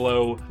 amber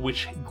glow,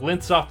 which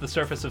glints off the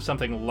surface of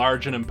something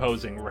large and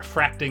imposing,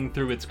 refracting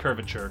through its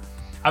curvature.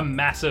 A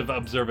massive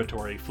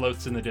observatory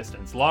floats in the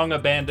distance, long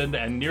abandoned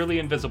and nearly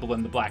invisible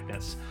in the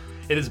blackness.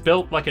 It is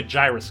built like a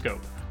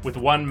gyroscope, with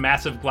one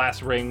massive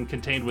glass ring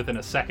contained within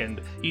a second,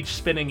 each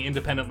spinning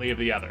independently of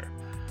the other.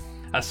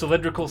 A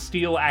cylindrical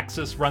steel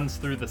axis runs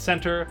through the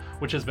center,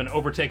 which has been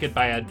overtaken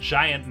by a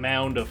giant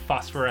mound of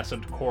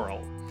phosphorescent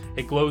coral.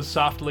 It glows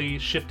softly,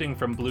 shifting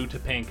from blue to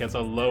pink as a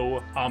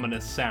low,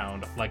 ominous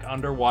sound, like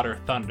underwater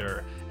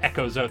thunder,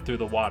 echoes out through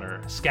the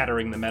water,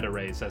 scattering the meta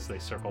rays as they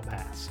circle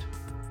past.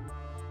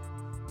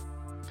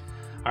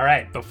 All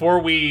right, before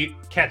we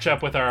catch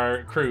up with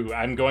our crew,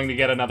 I'm going to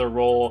get another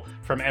roll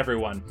from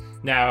everyone.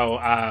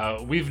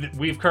 Now,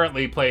 we've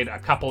currently played a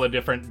couple of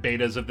different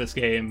betas of this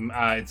game.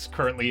 It's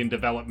currently in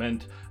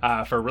development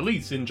for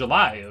release in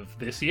July of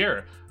this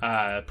year.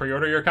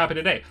 Pre-order your copy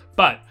today.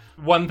 But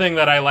one thing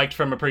that I liked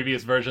from a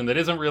previous version that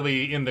isn't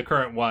really in the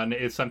current one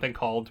is something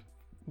called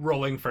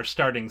rolling for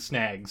starting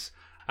snags.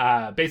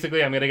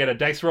 Basically, I'm going to get a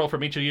dice roll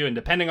from each of you, and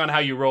depending on how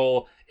you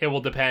roll, it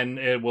will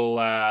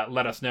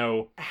let us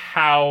know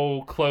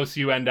how close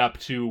you end up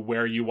to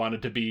where you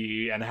wanted to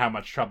be and how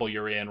much trouble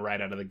you're in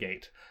right out of the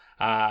gate.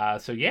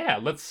 So yeah,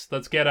 let's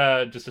get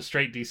just a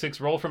straight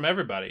D6 roll from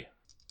everybody.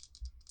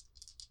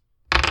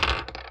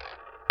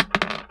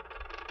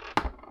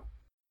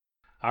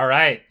 All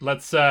right,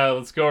 let's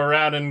go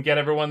around and get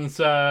everyone's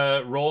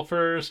roll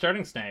for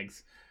starting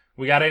snags.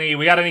 We got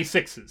any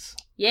sixes?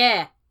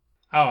 Yeah.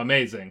 Oh,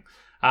 amazing.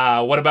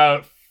 What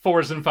about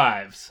 4s and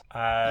 5s?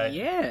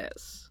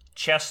 Yes.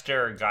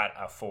 Chester got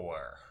a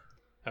 4.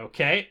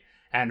 Okay.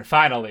 And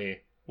finally,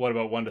 what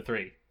about 1 to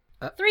 3?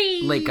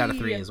 3. Lake got a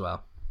 3 as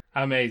well.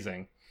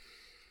 Amazing.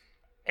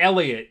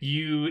 Elliot,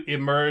 you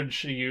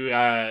emerge. You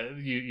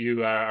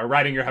are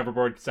riding your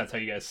hoverboard because that's how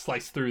you guys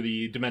slice through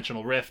the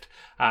dimensional rift,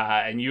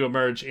 and you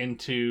emerge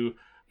into.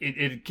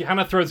 It kind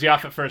of throws you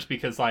off at first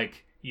because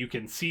you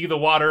can see the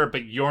water,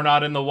 but you're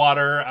not in the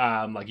water.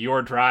 Like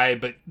you're dry,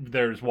 but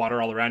there's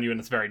water all around you, and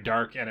it's very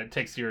dark. And it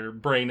takes your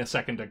brain a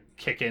second to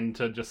kick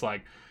into just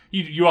like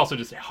you also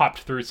just hopped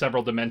through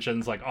several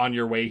dimensions. Like on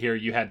your way here,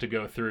 you had to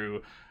go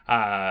through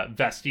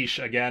Vestige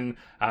again,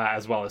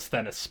 as well as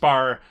Thenis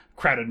Spar,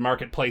 crowded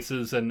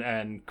marketplaces,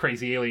 and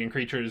crazy alien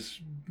creatures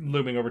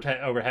looming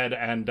overhead,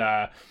 and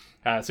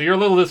so you're a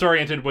little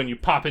disoriented when you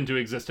pop into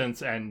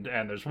existence, and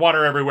there's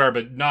water everywhere,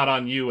 but not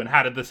on you. And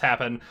how did this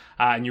happen?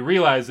 And you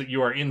realize that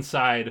you are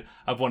inside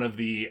of one of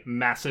the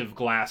massive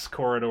glass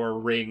corridor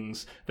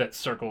rings that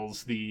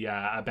circles the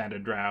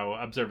abandoned Drow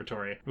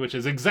Observatory, which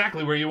is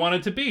exactly where you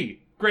wanted to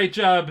be. Great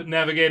job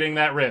navigating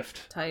that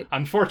rift. Tight.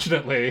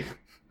 Unfortunately,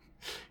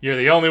 you're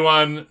the only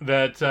one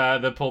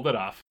that pulled it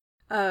off.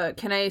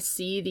 Can I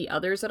see the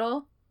others at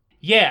all?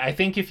 Yeah, I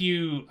think if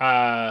you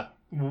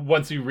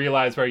once you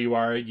realize where you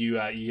are, you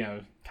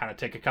kind of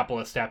take a couple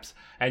of steps,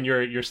 and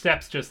your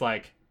steps just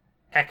like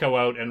echo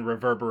out and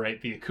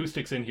reverberate. The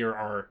acoustics in here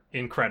are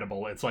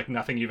incredible. It's like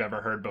nothing you've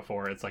ever heard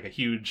before. It's like a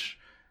huge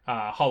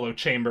hollow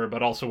chamber,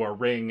 but also a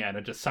ring, and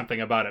it just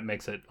something about it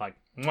makes it like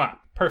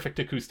perfect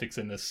acoustics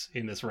in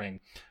this ring.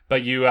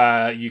 But you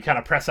kind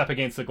of press up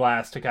against the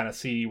glass to kind of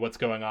see what's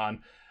going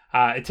on.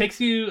 It takes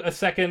you a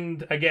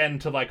second again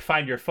to like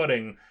find your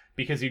footing,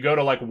 because you go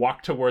to like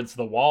walk towards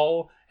the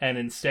wall, and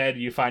instead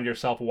you find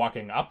yourself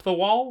walking up the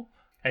wall,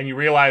 and you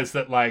realize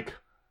that like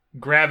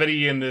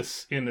gravity in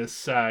this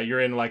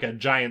you're in like a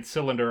giant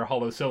cylinder, a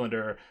hollow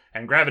cylinder,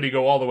 and gravity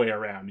go all the way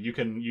around. You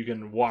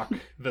can walk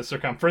the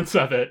circumference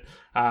of it.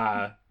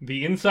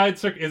 The inside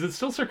is it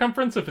still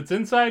circumference if it's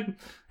inside?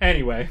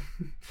 Anyway,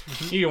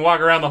 you can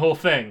walk around the whole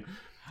thing.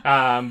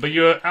 But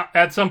you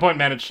at some point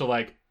manage to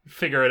like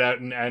figure it out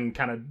and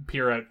kind of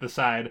peer out the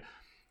side.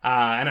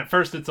 And at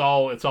first it's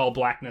all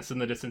blackness in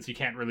the distance. You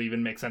can't really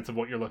even make sense of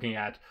what you're looking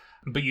at.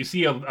 But you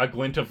see a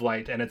glint of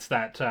light, and it's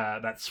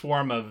that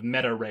swarm of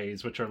meta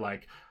rays, which are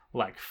like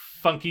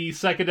funky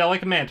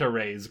psychedelic manta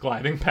rays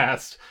gliding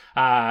past.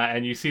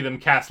 And you see them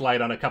cast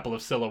light on a couple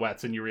of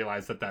silhouettes, and you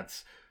realize that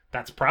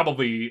that's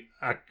probably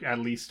at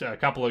least a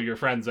couple of your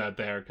friends out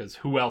there, because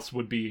who else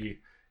would be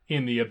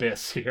in the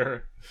abyss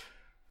here?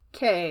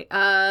 Okay,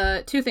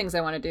 2 things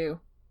I want to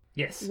do.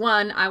 Yes.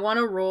 1, I want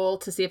to roll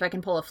to see if I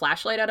can pull a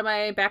flashlight out of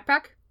my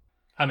backpack.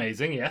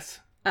 Amazing,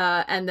 yes.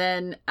 And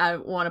then I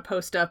want to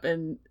post up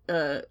and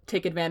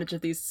take advantage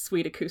of these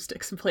sweet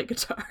acoustics and play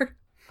guitar.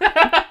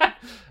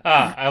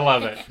 I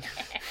love it.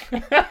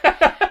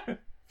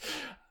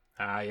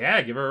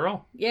 Yeah, give her a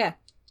roll. Yeah.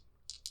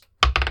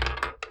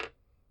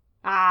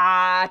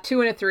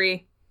 2 and a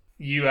 3.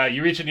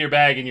 You reach into your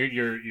bag and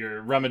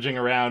you're rummaging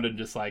around, and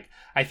just like,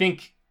 I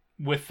think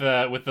with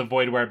the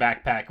Voidware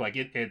backpack, like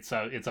it's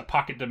a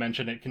pocket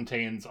dimension. It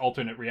contains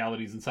alternate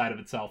realities inside of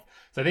itself.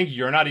 So I think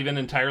you're not even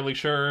entirely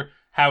sure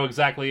how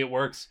exactly it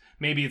works.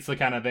 Maybe it's the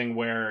kind of thing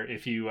where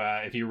if you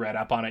read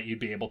up on it, you'd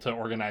be able to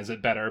organize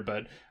it better.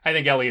 But I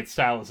think Elliot's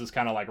style is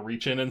kind of like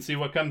reach in and see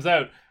what comes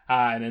out.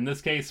 And in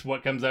this case,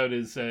 what comes out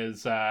is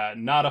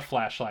not a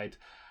flashlight.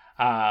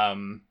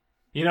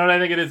 You know what I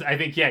think it is? I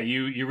think, yeah,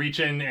 you reach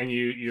in and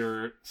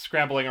you're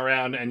scrambling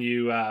around, and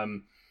you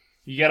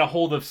get a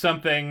hold of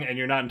something, and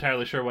you're not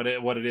entirely sure what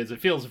it is. It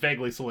feels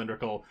vaguely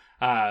cylindrical.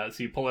 So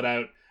you pull it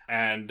out,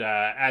 and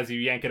as you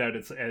yank it out,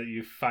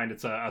 you find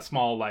it's a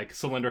small like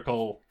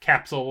cylindrical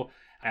capsule,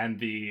 and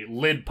the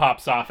lid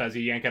pops off as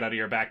you yank it out of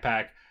your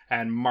backpack,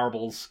 and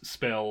marbles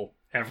spill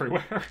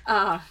everywhere.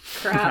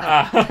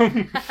 Crap.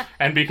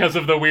 And because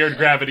of the weird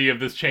gravity of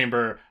this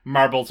chamber,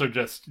 marbles are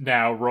just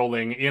now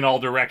rolling in all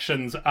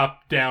directions,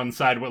 up, down,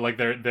 sideways, like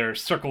they're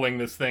circling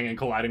this thing and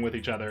colliding with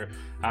each other.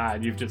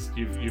 And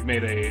you've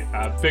made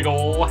a big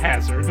ol'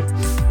 hazard.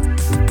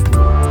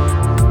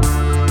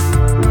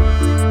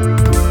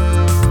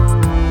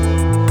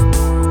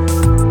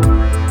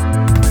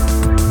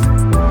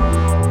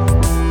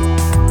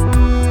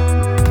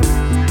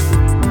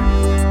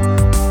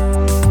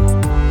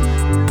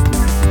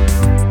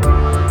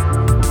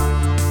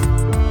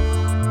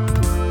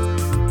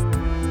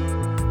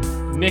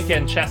 Nick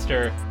and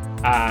Chester,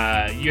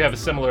 you have a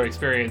similar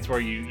experience where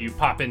you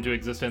pop into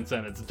existence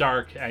and it's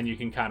dark, and you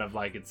can kind of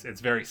like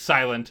it's very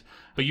silent,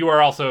 but you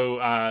are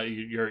also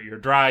you're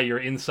dry, you're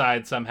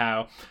inside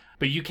somehow,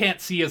 but you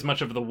can't see as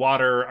much of the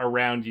water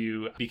around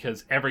you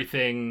because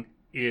everything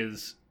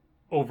is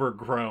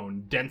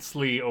overgrown,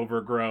 densely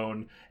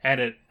overgrown, and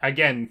it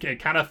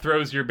kind of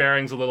throws your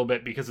bearings a little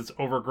bit because it's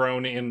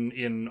overgrown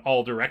in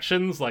all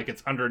directions, like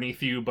it's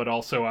underneath you but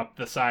also up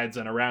the sides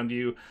and around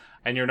you.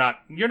 And you're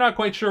not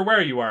quite sure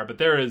where you are, but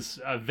there is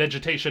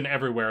vegetation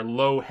everywhere,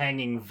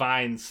 low-hanging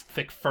vines,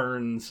 thick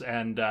ferns,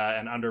 and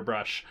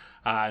underbrush,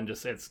 and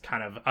just it's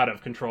kind of out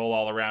of control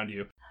all around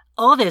you.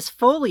 All this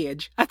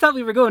foliage. I thought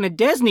we were going to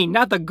Disney,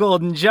 not the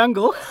Golden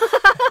Jungle.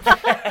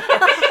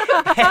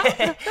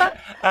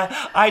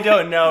 I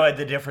don't know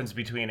the difference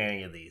between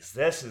any of these.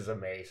 This is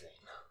amazing.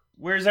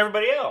 Where's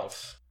everybody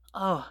else?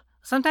 Oh,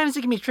 sometimes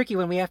it can be tricky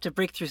when we have to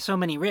break through so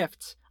many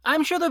rifts.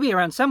 I'm sure they'll be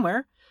around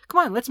somewhere.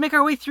 Come on, let's make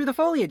our way through the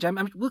foliage.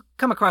 We'll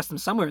come across them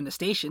somewhere in the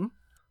station.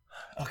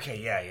 Okay,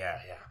 yeah.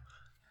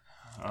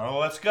 oh,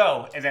 let's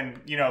go. And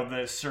then,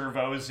 the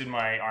servos in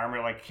my armor,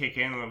 like, kick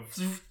in.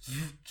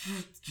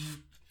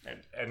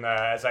 And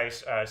as I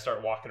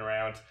start walking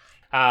around.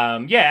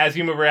 As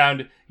you move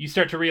around, you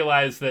start to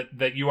realize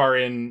that you are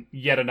in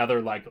yet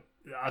another, like,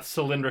 a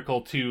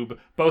cylindrical tube.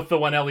 Both the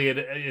one Elliot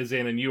is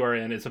in and you are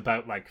in is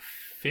about, like,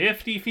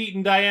 50 feet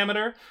in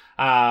diameter.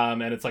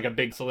 And it's like a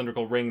big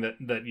cylindrical ring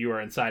that you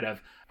are inside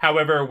of.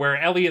 However, where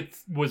Elliot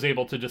was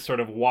able to just sort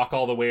of walk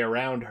all the way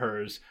around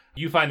hers,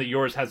 you find that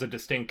yours has a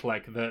distinct,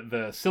 like,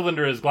 the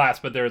cylinder is glass,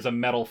 but there is a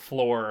metal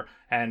floor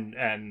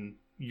and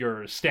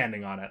you're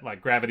standing on it.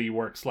 Like, gravity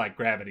works like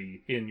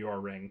gravity in your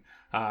ring,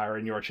 or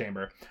in your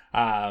chamber.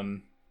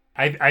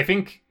 I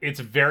think it's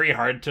very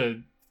hard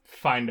to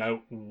find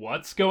out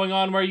what's going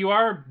on where you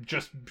are,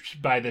 just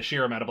by the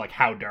sheer amount of, like,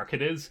 how dark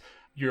it is.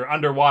 You're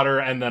underwater,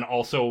 and then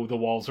also the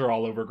walls are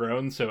all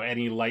overgrown, so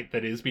any light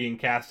that is being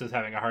cast is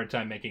having a hard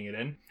time making it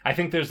in. I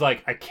think there's,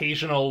 like,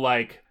 occasional,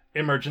 like,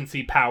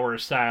 emergency power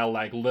style,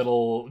 like,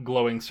 little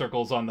glowing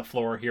circles on the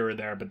floor here or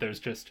there, but there's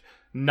just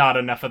not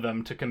enough of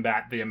them to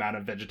combat the amount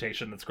of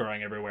vegetation that's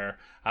growing everywhere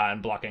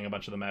and blocking a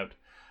bunch of them out.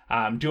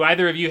 Do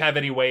either of you have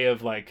any way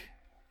of, like,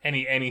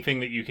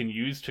 anything that you can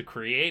use to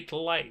create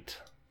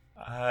light?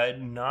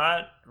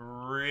 Not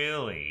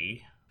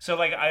really. So,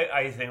 like,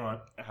 I think,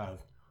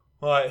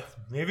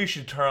 maybe I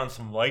should turn on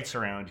some lights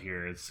around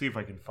here and see if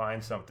I can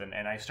find something.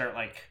 And I start,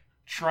 like,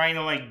 trying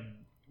to, like,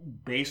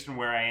 based on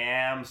where I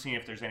am, seeing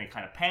if there's any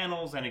kind of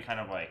panels, any kind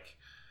of, like,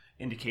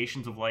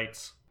 indications of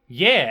lights.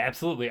 Yeah,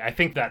 absolutely. I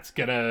think that's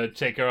gonna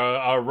take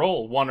a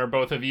roll. One or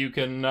both of you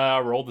can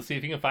roll to see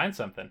if you can find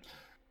something.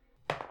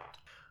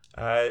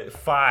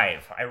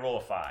 5. I roll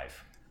a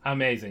 5.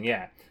 Amazing,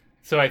 yeah.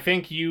 So I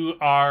think you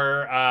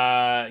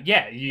are,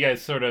 you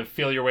guys sort of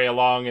feel your way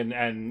along,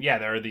 and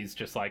there are these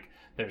just, like,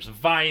 there's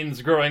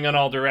vines growing in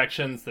all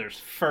directions, there's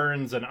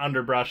ferns and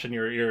underbrush, and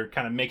you're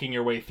kind of making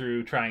your way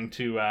through, trying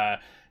to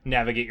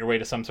navigate your way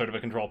to some sort of a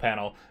control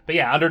panel. But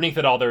yeah, underneath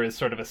it all, there is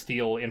sort of a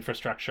steel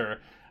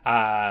infrastructure,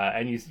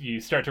 and you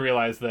start to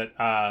realize that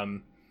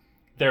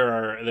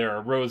there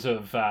are rows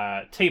of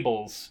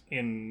tables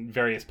in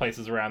various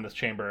places around this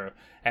chamber,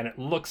 and it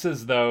looks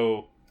as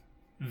though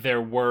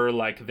there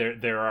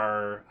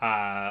are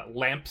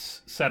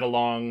lamps set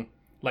along,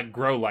 like,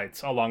 grow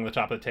lights along the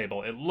top of the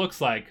table. It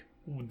looks like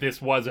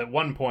this was at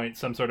one point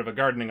some sort of a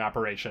gardening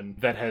operation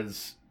that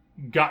has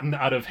gotten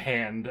out of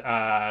hand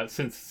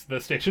since the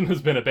station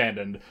has been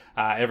abandoned.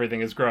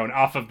 Everything has grown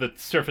off of the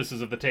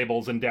surfaces of the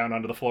tables and down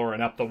onto the floor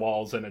and up the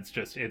walls, and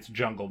it's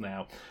jungle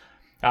now.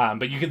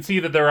 But you can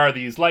see that there are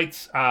these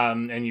lights,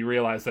 and you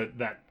realize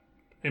that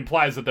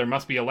implies that there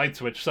must be a light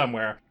switch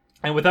somewhere.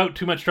 And without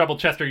too much trouble,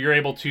 Chester, you're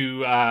able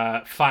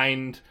to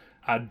find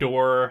a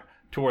door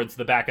towards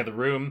the back of the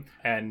room,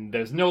 and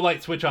there's no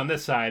light switch on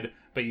this side,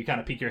 but you kind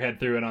of peek your head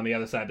through, and on the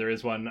other side there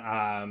is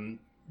one.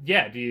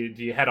 Do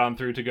you head on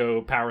through to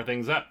go power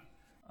things up?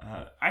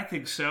 I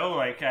think so.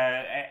 Like,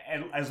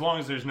 as long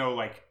as there's no,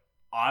 like,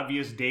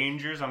 obvious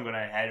dangers, I'm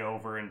gonna head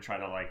over and try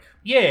to, like,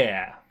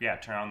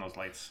 turn on those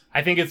lights.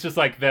 I think it's just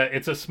like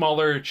it's a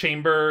smaller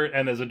chamber,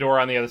 and there's a door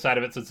on the other side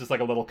of it, so it's just like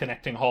a little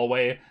connecting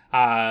hallway,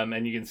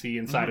 and you can see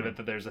inside of it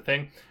that there's a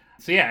thing.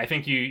 So yeah, I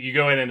think you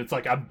go in, and it's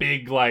like a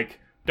big, like,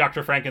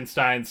 Dr.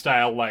 Frankenstein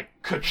style, like,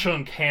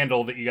 ka-chunk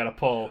handle that you gotta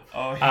pull.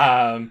 Oh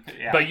yeah.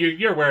 But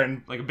you're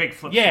wearing, like, a big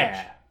flip switch.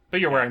 But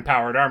you're wearing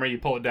powered armor, you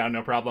pull it down,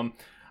 no problem.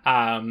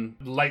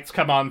 Lights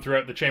come on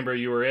throughout the chamber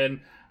you were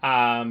in,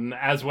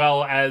 as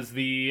well as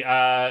the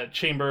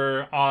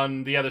chamber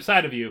on the other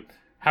side of you.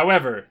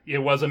 However, it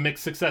was a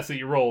mixed success that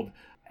you rolled.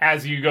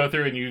 As you go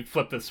through and you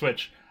flip the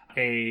switch,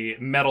 a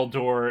metal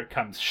door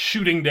comes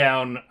shooting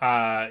down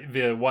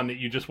the one that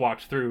you just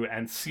walked through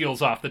and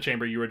seals off the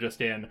chamber you were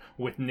just in,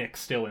 with Nick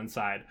still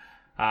inside.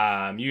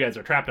 You guys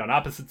are trapped on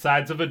opposite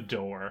sides of a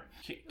door.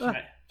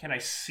 Can I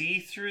see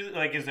through?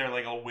 Like, is there,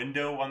 like, a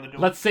window on the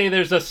door? Let's say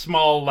there's a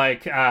small,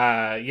 like,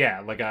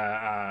 like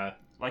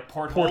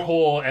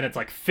porthole, and it's,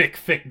 like,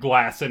 thick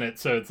glass in it,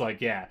 so it's,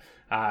 like,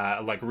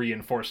 like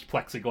reinforced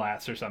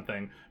plexiglass or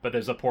something, but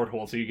there's a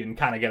porthole, so you can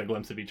kind of get a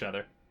glimpse of each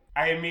other.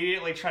 I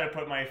immediately try to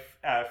put my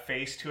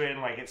face to it,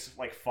 and, like, it's,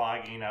 like,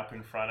 fogging up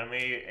in front of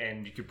me,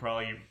 and you could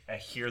probably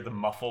hear the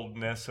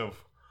muffledness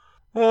of,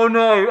 "Oh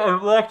no,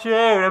 I've locked you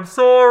out, I'm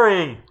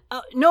sorry!"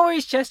 No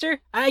worries, Chester.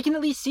 I can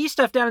at least see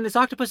stuff down in this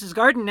octopus's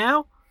garden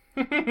now.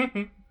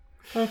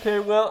 Okay,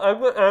 well,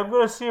 I'm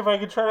gonna see if I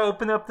can try to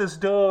open up this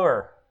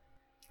door.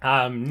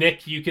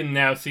 Nick, you can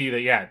now see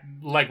that,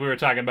 like we were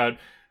talking about,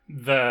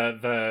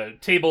 the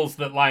tables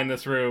that line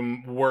this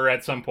room were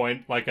at some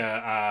point like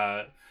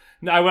I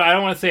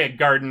don't want to say a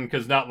garden,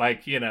 because not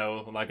like,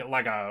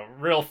 like a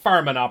real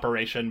farming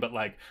operation, but,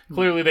 like,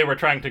 clearly they were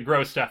trying to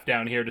grow stuff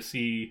down here to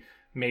see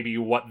maybe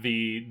what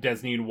the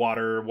Desneen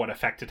water, what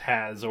effect it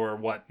has, or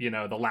what,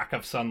 the lack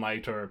of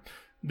sunlight, or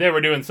they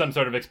were doing some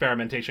sort of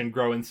experimentation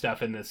growing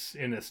stuff in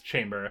this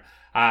chamber,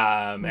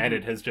 and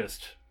it has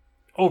just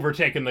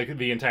overtaken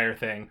the entire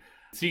thing.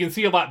 So you can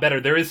see a lot better.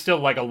 There is still,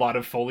 like, a lot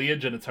of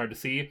foliage, and it's hard to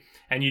see,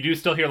 and you do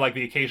still hear, like,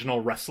 the occasional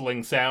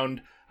rustling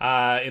sound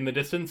in the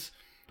distance.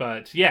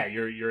 But yeah,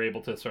 you're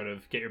able to sort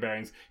of get your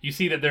bearings. You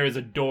see that there is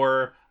a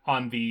door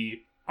on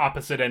the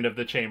opposite end of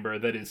the chamber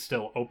that is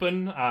still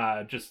open.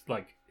 Just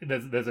like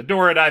there's a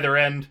door at either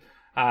end,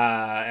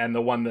 and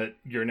the one that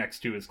you're next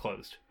to is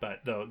closed, but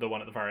the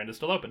one at the far end is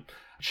still open.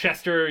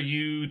 Chester,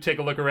 you take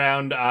a look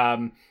around,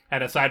 and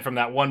aside from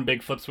that one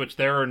big flip switch,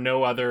 there are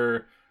no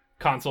other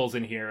consoles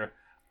in here.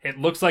 It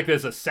looks like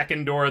there's a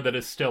second door that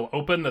is still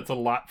open that's a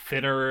lot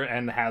thinner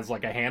and has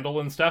like a handle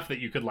and stuff that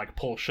you could like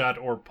pull shut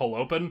or pull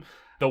open.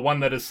 The one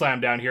that is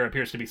slammed down here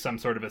appears to be some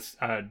sort of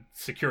a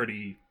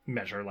security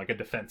measure, like a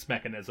defense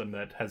mechanism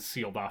that has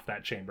sealed off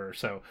that chamber.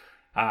 So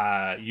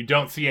you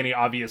don't see any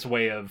obvious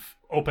way of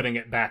opening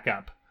it back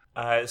up.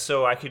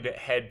 So I could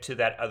head to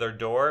that other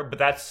door, but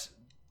that's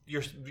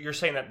you're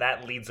saying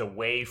that leads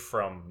away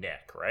from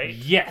Nick, right?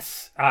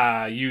 Yes.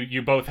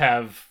 You both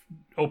have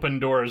open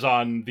doors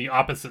on the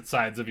opposite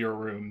sides of your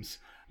rooms.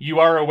 You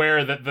are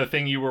aware that the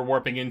thing you were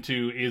warping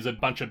into is a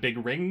bunch of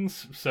big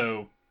rings,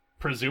 so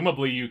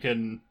presumably you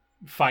can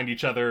find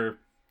each other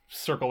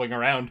circling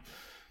around,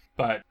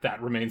 but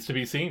that remains to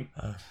be seen.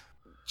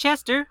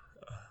 Chester,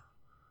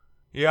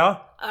 Yeah?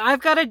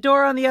 I've got a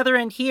door on the other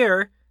end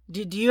here.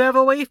 Do you have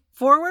a way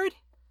forward?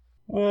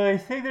 Well, I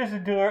think there's a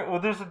door. Well,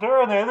 there's a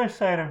door on the other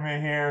side of me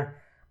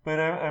here, but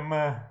I'm.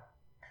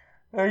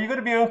 Are you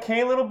gonna be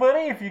okay, little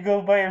buddy, if you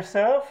go by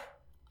yourself?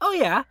 Oh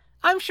yeah,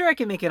 I'm sure I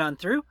can make it on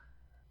through.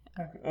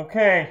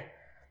 Okay.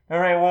 All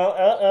right. Well,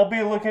 I'll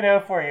be looking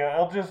out for you.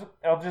 I'll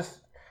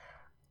just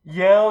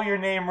yell your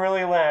name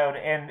really loud,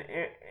 and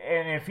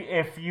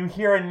if you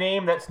hear a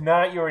name that's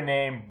not your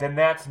name, then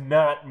that's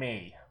not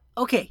me.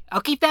 Okay,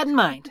 I'll keep that in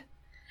mind.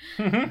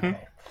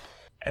 Okay.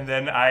 And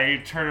then I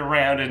turn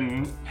around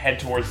and head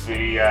towards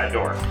the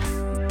door.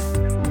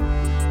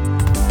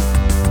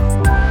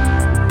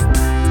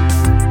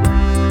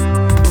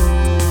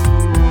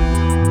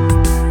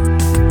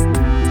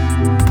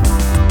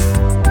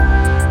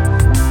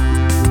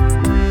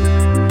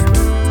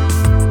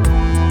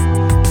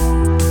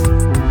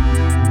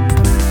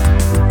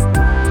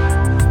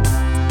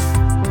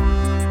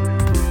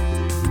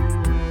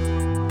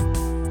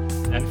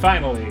 And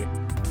finally,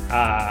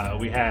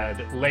 we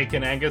had Lake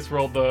and Angus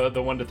rolled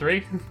the 1 to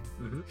 3.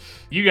 Mm-hmm.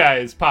 You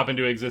guys pop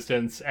into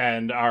existence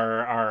and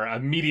are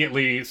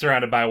immediately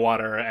surrounded by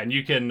water, and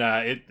you can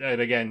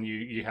and again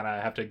you kind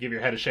of have to give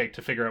your head a shake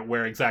to figure out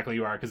where exactly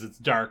you are because it's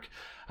dark.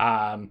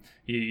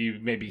 You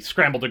maybe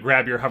scramble to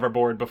grab your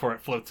hoverboard before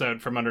it floats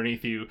out from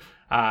underneath you,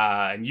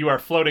 and you are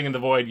floating in the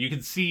void. You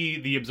can see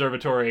the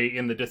observatory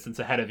in the distance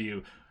ahead of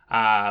you,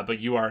 but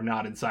you are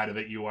not inside of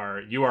it. You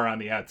are on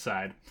the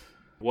outside.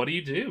 What do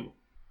you do?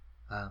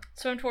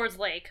 Swim towards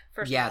Lake,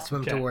 first Yeah, of all.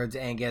 swim Okay. towards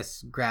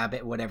Angus, grab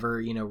it,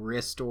 whatever,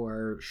 wrist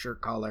or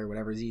shirt collar,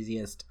 whatever's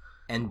easiest,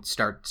 and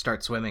start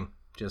swimming.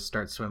 Just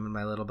start swimming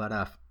my little butt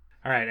off.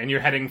 All right, and you're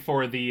heading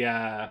for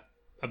the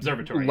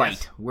observatory. Light.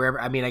 Yes?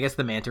 Wherever, I mean, I guess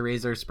the manta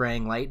rays are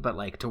spraying light, but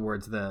like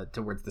towards the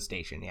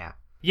station, yeah.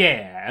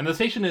 Yeah, and the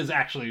station is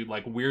actually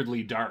like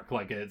weirdly dark.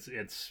 Like it's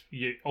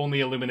only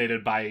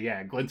illuminated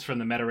by glints from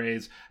the meta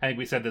rays. I think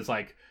we said there's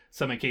like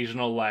some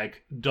occasional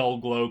like dull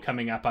glow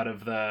coming up out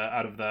of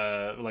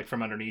the like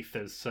from underneath.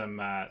 There's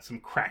some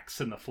cracks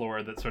in the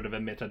floor that sort of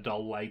emit a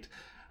dull light.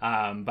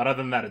 But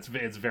other than that, it's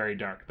very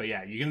dark. But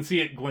yeah, you can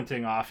see it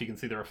glinting off. You can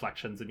see the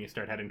reflections, and you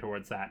start heading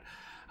towards that.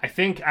 I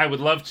think I would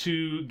love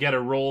to get a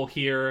roll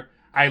here.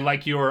 I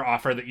like your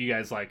offer that you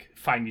guys like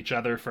find each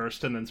other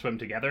first and then swim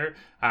together.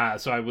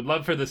 So I would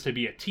love for this to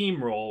be a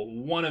team roll.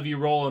 One of you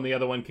roll and the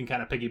other one can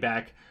kind of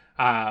piggyback.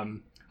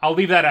 I'll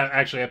leave that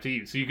actually up to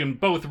you. So you can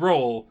both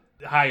roll,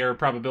 higher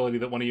probability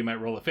that one of you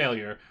might roll a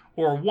failure,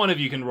 or one of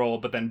you can roll,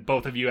 but then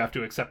both of you have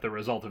to accept the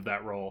result of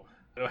that roll.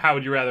 How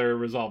would you rather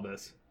resolve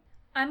this?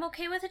 I'm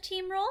okay with a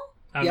team roll.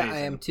 Amazing. Yeah, I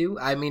am too.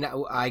 I mean,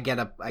 I get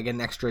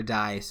an extra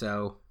die,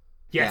 so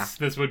Yes,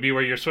 this would be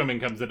where your swimming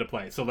comes into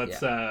play. So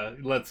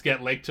let's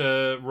get Lake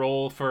to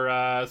roll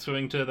for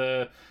swimming to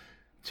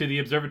the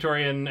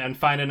observatory and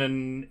finding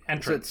an so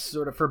entrance. it's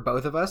sort of for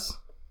both of us.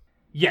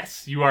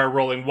 Yes, you are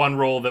rolling one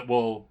roll that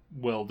will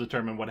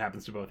determine what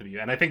happens to both of you.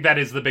 And I think that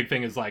is the big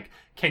thing is like,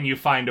 can you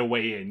find a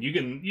way in? You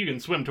can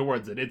swim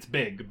towards it. It's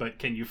big, but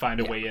can you find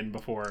a way in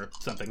before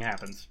something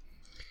happens?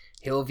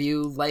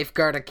 Hillview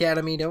Lifeguard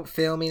Academy, don't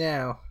fail me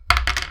now.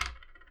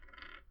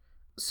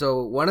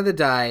 So one of the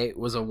die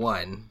was a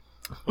 1,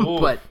 Ooh.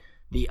 but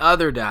the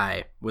other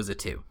die was a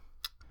 2.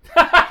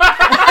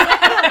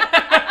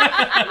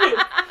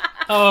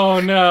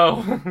 Oh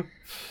no.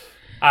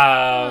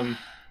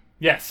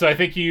 Yes, so I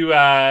think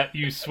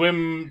you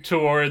swim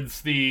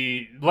towards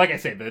like I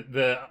say,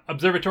 the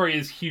observatory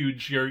is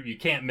huge. You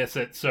can't miss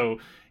it. So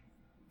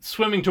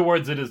swimming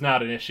towards it is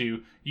not an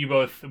issue.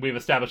 We've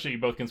established that you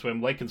both can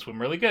swim. Lake can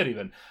swim really good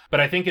even. But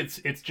I think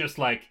it's just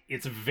like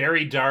it's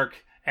very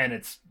dark and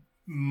it's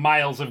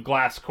miles of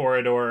glass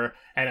corridor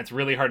and it's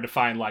really hard to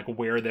find like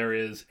where there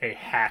is a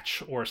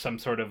hatch or some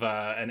sort of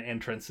an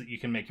entrance that you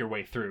can make your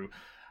way through.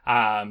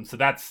 So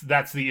that's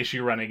the issue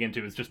you're running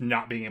into is just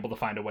not being able to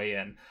find a way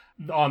in.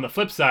 On the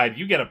flip side,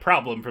 you get a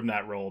problem from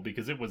that roll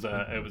because it was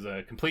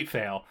a complete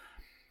fail.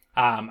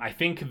 I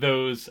think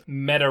those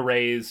meta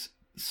rays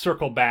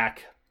circle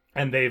back,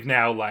 and they've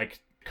now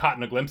like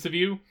caught a glimpse of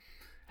you.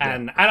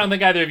 And I don't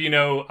think either of you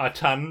know a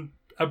ton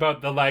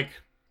about the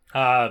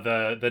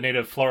the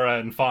native flora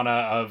and fauna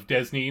of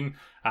Desneen.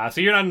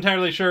 So you're not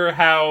entirely sure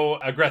how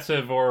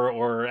aggressive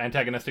or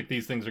antagonistic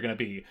these things are going to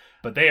be.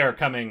 But they are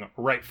coming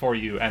right for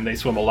you, and they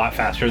swim a lot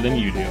faster than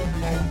you do.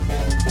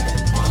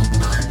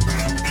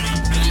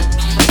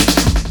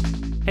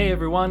 Hey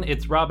everyone,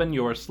 it's Robin,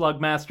 your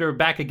Slugmaster,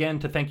 back again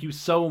to thank you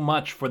so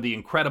much for the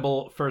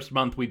incredible first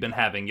month we've been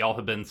having. Y'all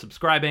have been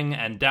subscribing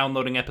and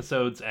downloading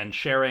episodes and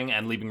sharing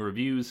and leaving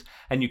reviews,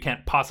 and you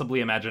can't possibly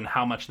imagine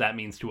how much that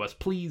means to us.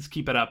 Please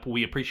keep it up.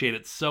 We appreciate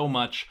it so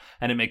much,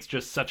 and it makes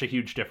just such a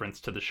huge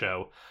difference to the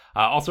show.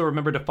 Also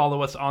remember to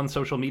follow us on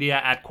social media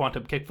at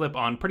Quantum Kickflip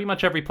on pretty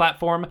much every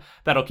platform.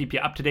 That'll keep you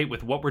up to date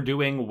with what we're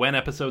doing, when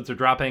episodes are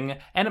dropping,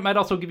 and it might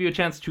also give you a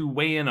chance to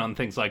weigh in on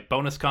things like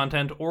bonus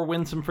content or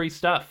win some free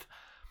stuff.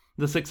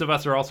 The six of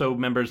us are also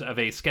members of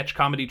a sketch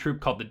comedy troupe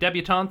called The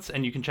Debutantes,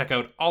 and you can check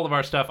out all of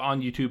our stuff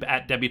on YouTube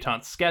at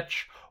Debutantes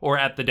Sketch or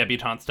at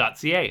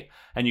thedebutantes.ca.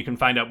 And you can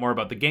find out more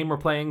about the game we're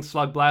playing,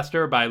 Slug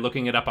Blaster, by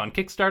looking it up on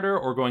Kickstarter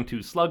or going to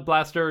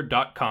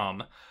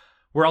slugblaster.com.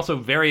 We're also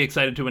very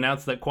excited to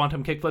announce that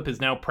Quantum Kickflip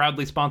is now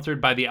proudly sponsored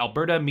by the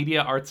Alberta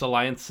Media Arts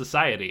Alliance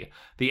Society.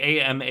 The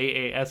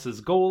AMAAS's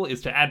goal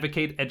is to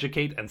advocate,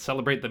 educate, and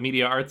celebrate the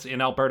media arts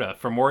in Alberta.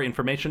 For more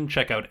information,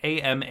 check out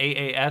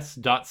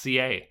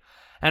amaas.ca.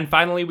 And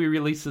finally, we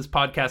release this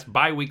podcast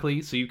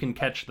bi-weekly, so you can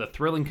catch the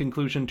thrilling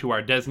conclusion to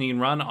our Desneen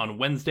run on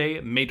Wednesday,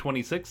 May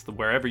 26th,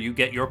 wherever you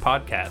get your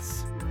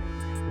podcasts.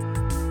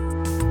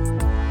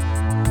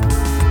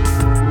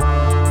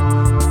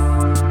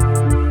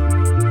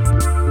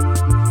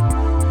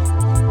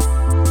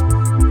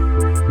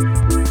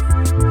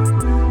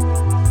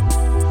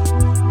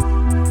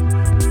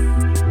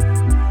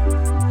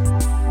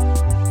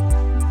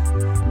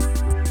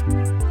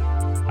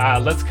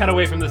 Let's cut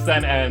away from this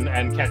then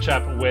and catch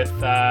up with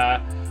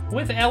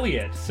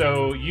Elliot.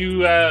 So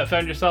you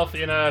found yourself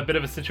in a bit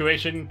of a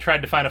situation,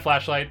 tried to find a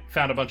flashlight,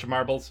 found a bunch of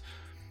marbles.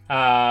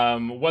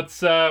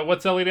 What's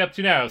Elliot up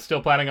to now?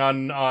 Still planning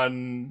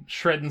on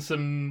shredding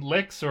some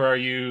licks, or are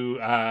you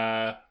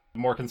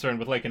more concerned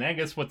with Lake and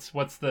Angus? What's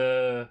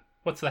the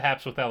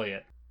haps with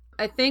Elliot?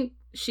 I think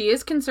she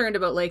is concerned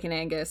about Lake and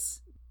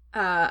Angus.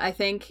 I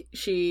think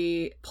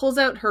she pulls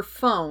out her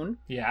phone.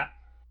 Yeah.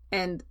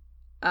 And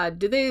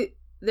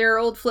they're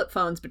old flip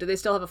phones, but do they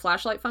still have a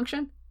flashlight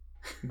function?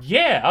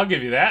 Yeah, I'll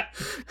give you that.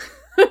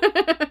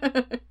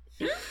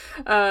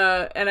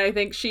 And I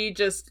think she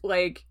just,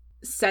 like,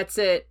 sets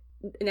it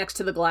next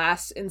to the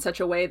glass in such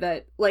a way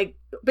that, like,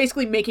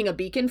 basically making a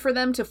beacon for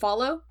them to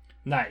follow.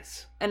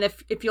 Nice. And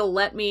if you'll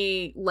let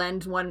me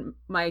lend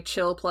my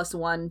chill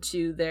 +1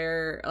 to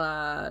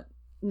their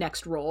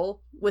next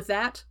roll with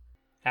that.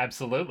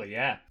 Absolutely,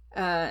 yeah.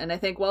 And I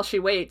think while she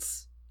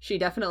waits, she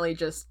definitely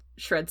just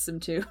shreds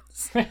some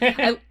tunes.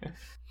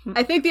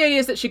 I think the idea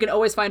is that she can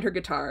always find her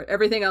guitar.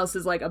 Everything else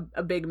is like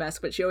a big mess,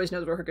 but she always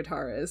knows where her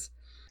guitar is.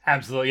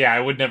 Absolutely, yeah. I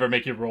would never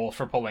make you roll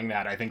for pulling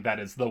that. I think that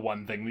is the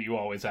one thing that you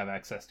always have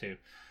access to.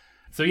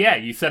 So yeah,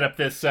 you set up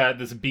this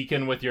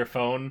beacon with your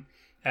phone,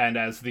 and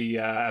as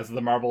the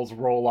marbles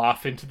roll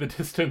off into the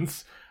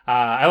distance,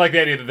 I like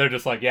the idea that they're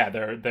just like, yeah,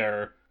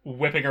 they're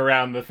whipping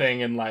around the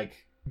thing and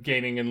like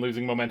gaining and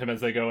losing momentum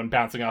as they go and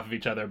bouncing off of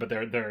each other, but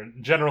they're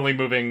generally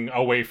moving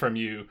away from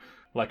you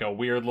like a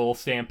weird little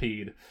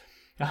stampede.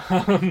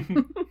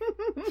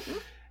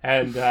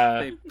 And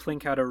they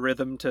plink out a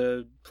rhythm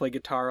to play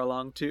guitar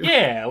along to.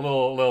 Yeah, a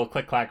little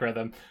click clack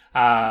rhythm.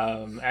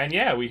 And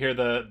yeah, we hear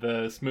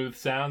the smooth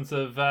sounds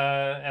of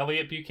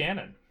Elliot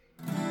Buchanan.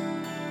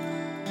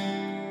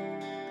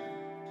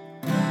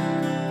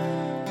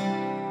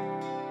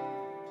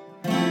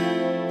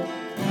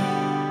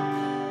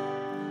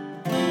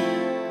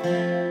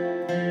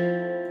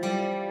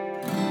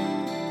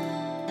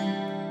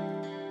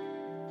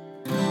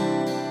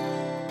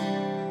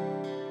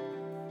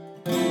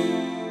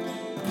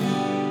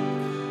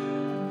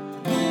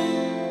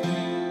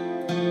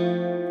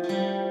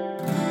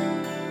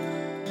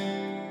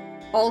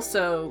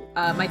 Also,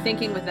 my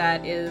thinking with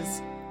that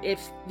is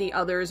if the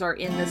others are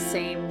in the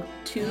same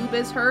tube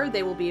as her,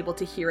 they will be able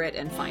to hear it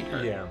and find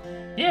her.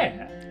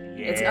 Yeah.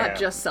 It's not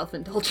just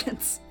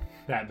self-indulgence.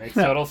 That makes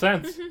total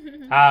sense.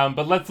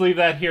 But let's leave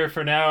that here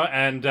for now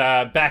and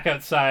back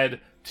outside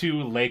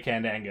to Lake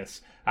and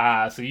Angus.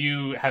 So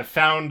you have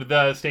found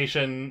the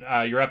station.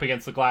 You're up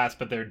against the glass,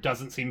 but there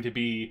doesn't seem to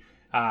be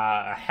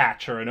a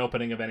hatch or an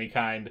opening of any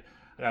kind.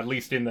 At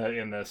least in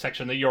the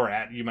section that you're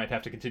at. You might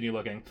have to continue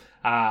looking.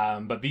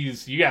 But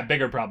you got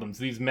bigger problems.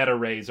 These meta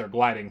rays are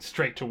gliding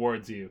straight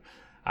towards you.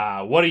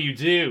 What do you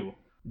do?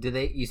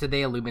 You said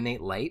they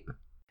illuminate light?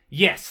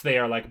 Yes, they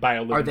are like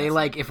bioluminescent. Are they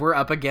like, if we're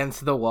up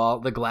against the wall,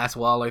 the glass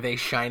wall, are they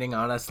shining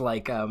on us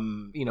like,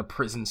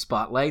 prison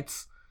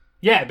spotlights?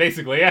 Yeah,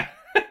 basically, yeah.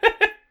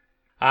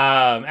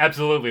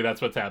 Absolutely,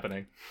 that's what's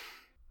happening.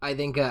 I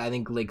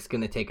think Lake's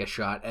gonna take a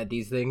shot at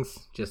these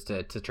things just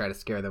to try to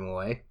scare them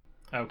away.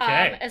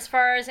 Okay. As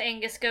far as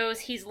Angus goes,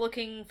 he's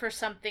looking for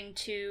something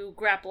to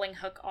grappling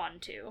hook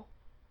onto.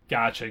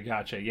 Gotcha.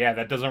 Yeah,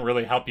 that doesn't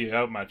really help you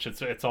out much.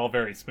 It's all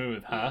very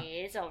smooth, huh?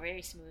 Yeah, it's all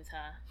very smooth,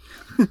 huh?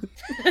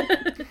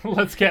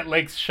 Let's get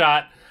Lake's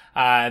shot,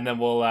 and then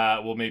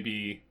we'll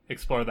maybe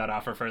explore that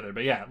offer further.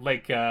 But yeah,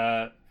 Lake,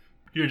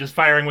 you're just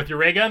firing with your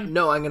ray gun?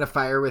 No, I'm gonna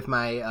fire with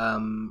my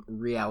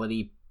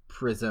reality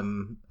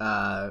prism.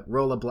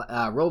 Roll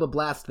to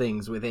blast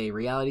things with a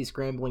reality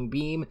scrambling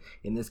beam.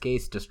 In this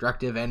case,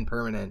 destructive and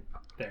permanent.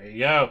 There you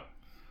go.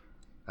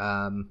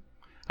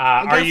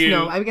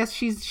 I guess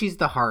she's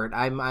the heart.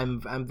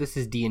 I'm. This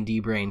is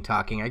D&D brain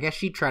talking. I guess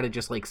she'd try to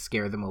just like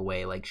scare them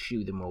away, like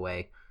shoo them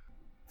away.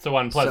 So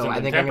unpleasant. So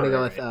I think I'm gonna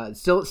go with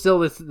still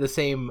the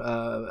same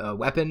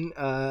weapon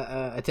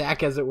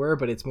attack as it were,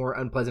 but it's more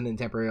unpleasant and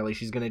temporarily.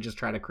 She's gonna just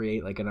try to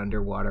create like an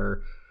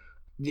underwater,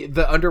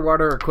 the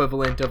underwater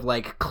equivalent of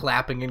like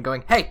clapping and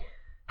going hey,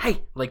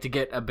 like to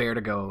get a bear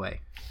to go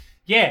away.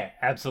 Yeah,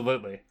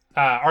 absolutely.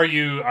 Are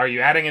you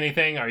adding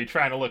anything? Are you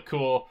trying to look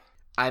cool?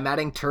 I'm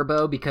adding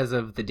turbo because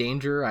of the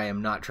danger. I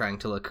am not trying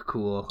to look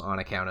cool on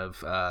account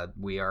of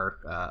we are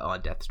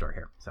on death's door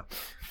here. So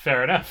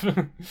fair enough.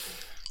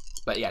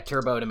 But yeah,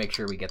 turbo to make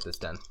sure we get this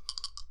done.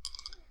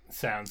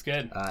 Sounds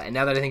good. And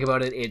now that I think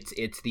about it,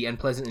 it's the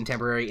unpleasant and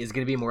temporary is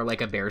going to be more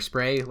like a bear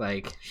spray.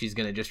 Like she's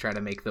going to just try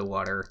to make the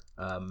water,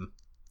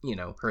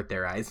 hurt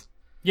their eyes.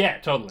 Yeah,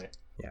 totally.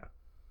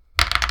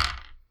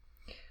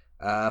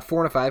 Yeah.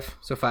 4 and a 5,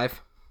 so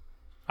 5.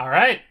 All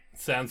right,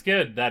 sounds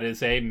good. That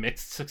is a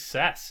mixed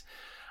success.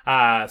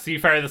 So you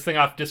fire this thing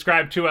off.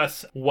 Describe to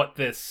us what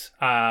this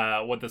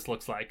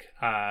looks like.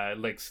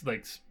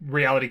 Lake's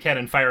reality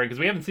cannon firing, because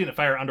we haven't seen it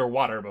fire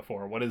underwater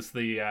before. What does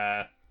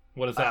that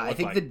look like? I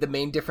think the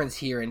main difference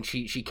here, and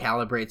she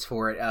calibrates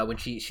for it when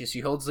she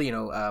holds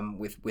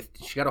with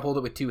she got to hold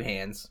it with 2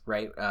 hands,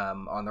 right,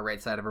 on the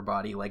right side of her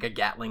body, like a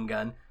Gatling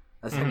gun,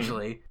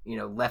 essentially.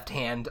 Mm-hmm. Left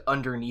hand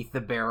underneath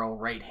the barrel,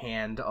 right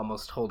hand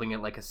almost holding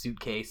it like a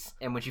suitcase.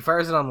 And when she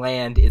fires it on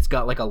land, it's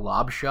got like a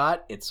lob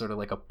shot. It's sort of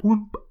like a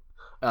boom.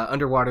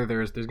 Underwater,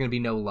 there's going to be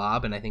no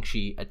lob, and I think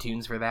she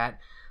attunes for that,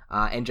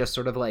 and just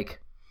sort of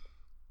like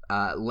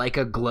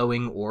a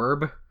glowing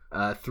orb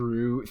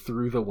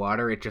through the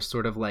water. It just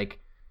sort of like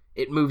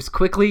it moves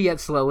quickly yet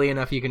slowly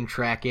enough you can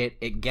track it.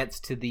 It gets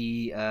to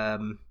the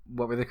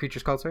what were the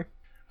creatures called, sir?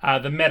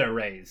 The meta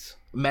rays.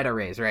 Meta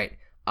rays, right?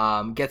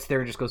 Gets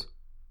there and just goes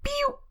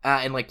pew,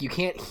 and like you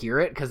can't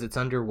hear it because it's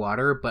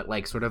underwater, but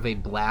like sort of a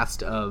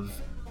blast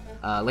of.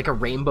 Like a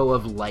rainbow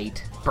of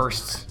light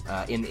bursts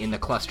in the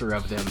cluster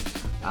of them,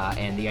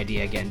 and the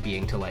idea again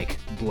being to like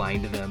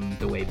blind them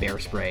the way bear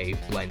spray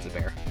blinds a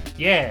bear.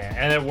 Yeah,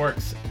 and it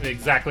works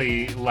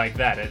exactly like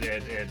that.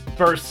 It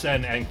bursts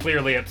and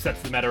clearly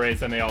upsets the meta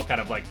rays, and they all kind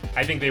of like,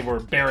 I think they were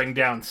bearing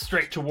down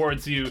straight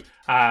towards you,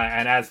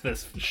 and as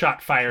this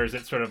shot fires,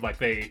 it's sort of like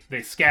they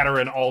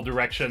scatter in all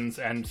directions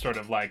and sort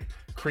of like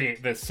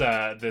create this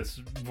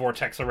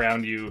vortex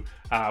around you,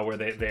 where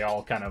they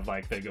all kind of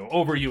like they go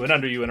over you and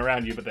under you and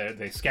around you, but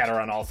they scatter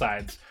on all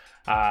sides,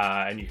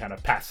 and you kind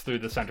of pass through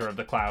the center of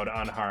the cloud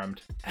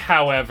unharmed.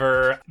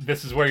 However,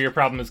 this is where your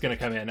problem is going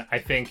to come in. I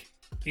think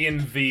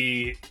in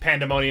the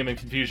pandemonium and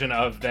confusion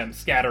of them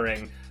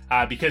scattering,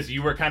 because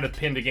you were kind of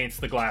pinned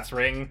against the glass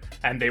ring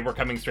and they were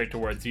coming straight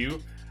towards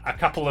you, a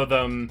couple of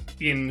them,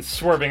 in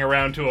swerving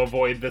around to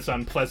avoid this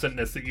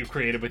unpleasantness that you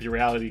created with your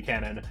reality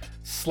cannon,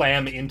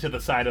 slam into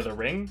the side of the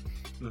ring.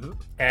 Mm-hmm.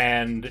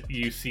 And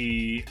you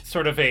see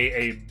sort of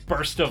a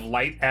burst of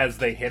light as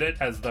they hit it,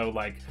 as though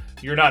like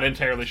you're not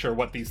entirely sure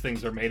what these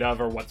things are made of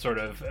or what sort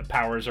of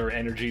powers or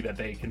energy that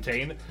they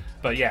contain.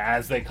 But yeah,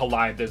 as they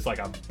collide, there's like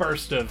a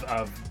burst of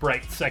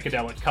bright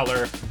psychedelic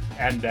color,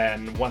 and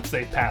then once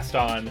they've passed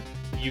on,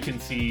 you can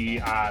see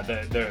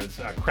there's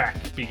a crack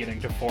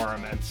beginning to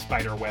form and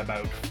spider web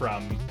out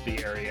from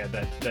the area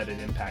that it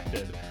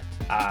impacted.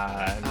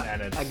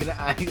 And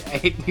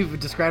it's... you've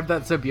described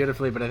that so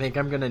beautifully, but I think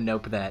I'm going to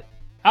nope that.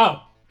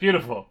 Oh,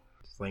 beautiful.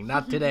 Just like,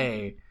 not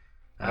today.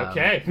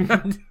 Okay.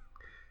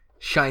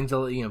 Shines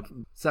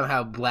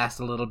somehow blasts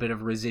a little bit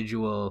of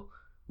residual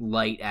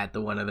light at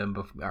the one of them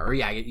before, or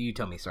yeah, you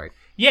tell me, sorry.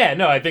 Yeah,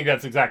 no, I think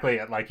that's exactly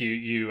it. Like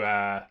you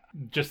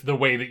just the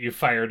way that you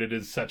fired it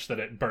is such that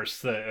it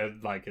bursts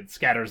like it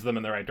scatters them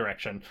in the right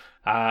direction.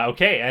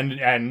 Okay, and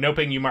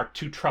noping, you marked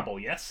 2 trouble,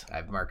 yes?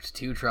 I've marked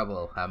 2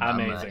 trouble.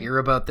 Amazing. I'm hear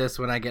about this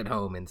when I get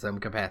home in some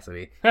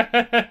capacity.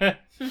 Then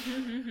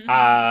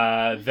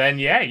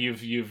yeah,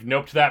 you've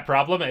noped that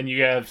problem and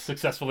you have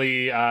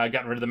successfully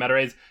gotten rid of the meta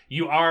rays.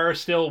 You are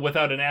still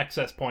without an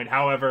access point.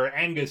 However,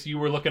 Angus, you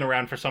were looking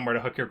around for somewhere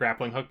to hook your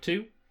grappling hook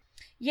to?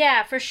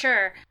 Yeah, for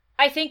sure.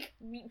 I think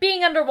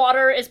being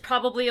underwater is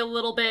probably a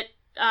little bit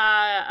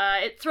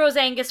it throws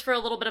Angus for a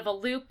little bit of a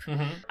loop.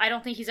 Mm-hmm. I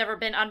don't think he's ever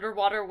been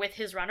underwater with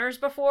his runners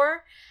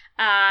before.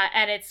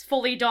 And it's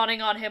fully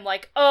dawning on him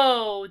like,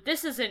 oh,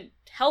 this isn't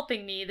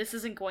helping me. This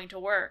isn't going to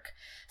work.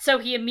 So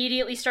he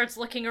immediately starts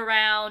looking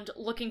around,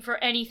 looking for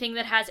anything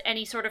that has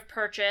any sort of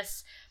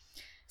purchase,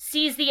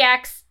 sees the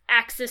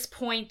axis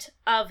point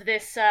of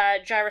this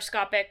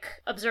gyroscopic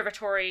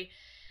observatory,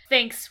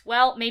 thinks,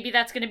 well, maybe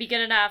that's going to be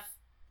good enough,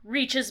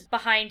 reaches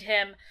behind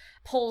him,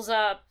 pulls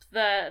up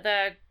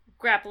the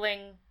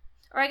grappling,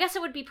 or I guess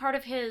it would be part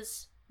of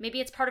his,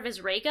 maybe it's part of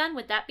his ray gun.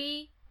 Would that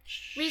be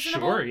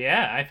reasonable? Sure,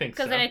 yeah, I think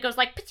so. Because then it goes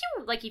like,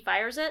 "Pew," like he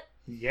fires it.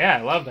 Yeah,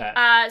 I love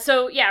that.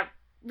 So yeah,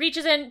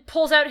 reaches in,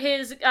 pulls out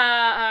his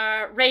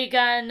ray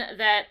gun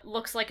that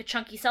looks like a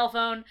chunky cell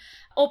phone,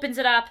 opens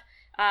it up,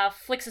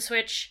 flicks a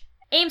switch,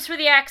 aims for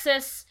the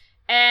axis,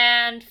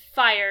 and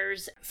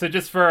fires. So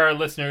just for our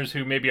listeners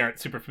who maybe aren't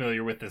super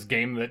familiar with this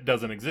game that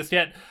doesn't exist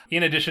yet,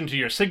 in addition to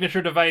your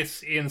signature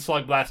device in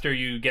Slug Blaster,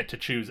 you get to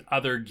choose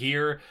other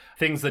gear,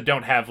 things that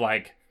don't have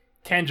like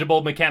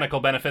tangible mechanical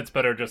benefits,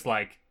 but are just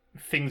like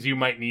things you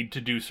might need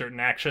to do certain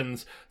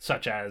actions,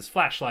 such as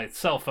flashlights,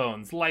 cell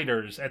phones,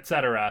 lighters,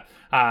 etc.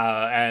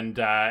 And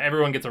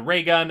everyone gets a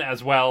ray gun,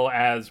 as well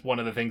as one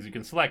of the things you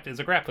can select is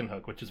a grappling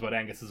hook, which is what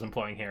Angus is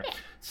employing here.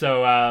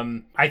 So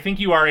I think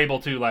you are able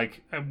to,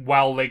 like,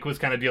 while Lake was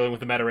kind of dealing with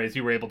the meta rays,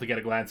 you were able to get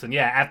a glance. And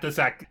yeah, at this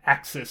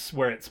axis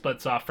where it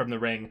splits off from the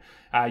ring,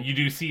 you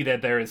do see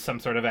that there is some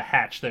sort of a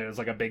hatch. There's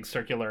like a big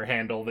circular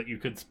handle that you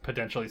could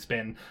potentially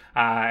spin,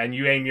 and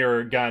you aim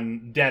your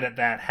gun dead at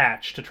that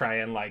hatch to try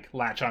and like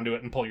latch onto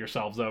it and pull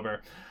yourselves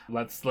over.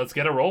 Let's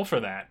get a roll for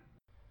that.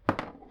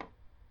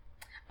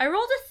 I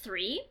rolled a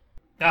 3.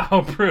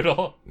 Oh,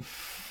 brutal!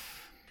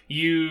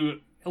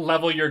 You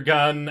level your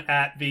gun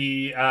at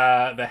the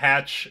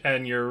hatch,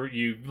 and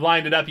you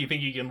lined it up. You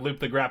think you can loop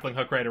the grappling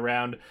hook right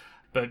around,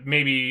 but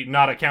maybe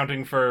not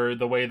accounting for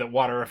the way that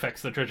water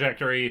affects the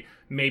trajectory,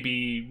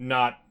 maybe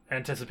not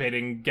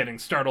anticipating getting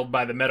startled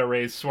by the meta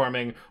rays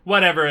swarming.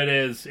 Whatever it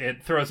is,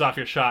 it throws off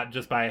your shot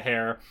just by a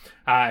hair,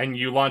 and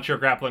you launch your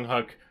grappling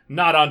hook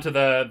not onto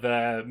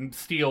the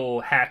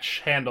steel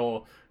hatch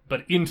handle,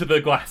 but into the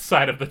glass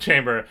side of the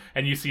chamber,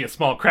 and you see a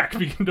small crack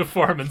begin to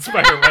form and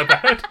spiderweb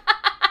out.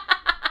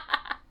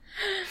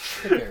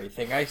 The very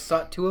thing I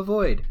sought to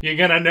avoid. You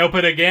gonna nope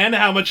it again?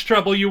 How much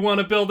trouble you want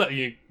to build up?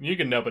 You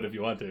can nope it if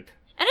you want to. And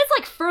it's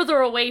like further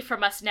away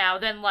from us now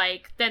than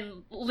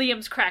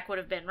Liam's crack would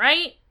have been,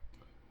 right?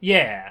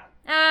 Yeah.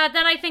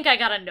 Then I think I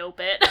gotta nope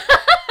it.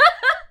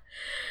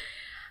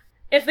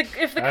 If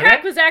the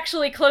crack was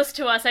actually close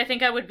to us, I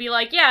think I would be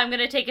like, yeah, I'm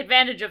gonna take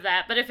advantage of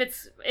that. But if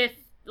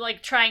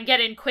like try and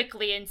get in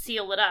quickly and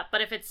seal it up.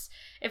 But if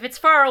it's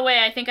far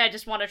away, I think I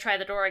just want to try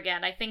the door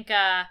again. I think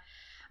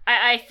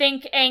I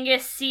think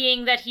Angus,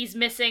 seeing that he's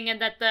missing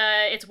and that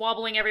it's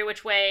wobbling every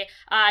which way,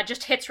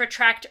 just hits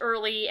retract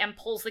early and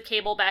pulls the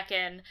cable back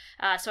in.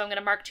 So I'm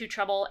gonna mark 2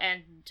 trouble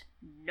and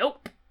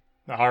nope.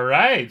 All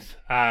right.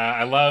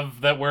 I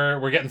love that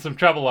we're getting some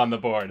trouble on the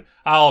board.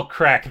 I'll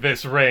crack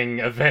this ring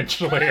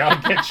eventually.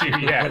 I'll get you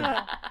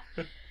yet.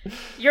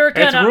 You're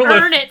gonna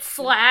earn it,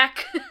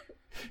 Slack.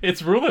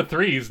 It's rule of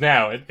 3s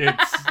now.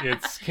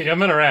 It's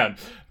coming around.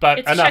 But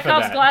it's enough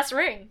Chekhov's of that. glass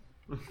ring.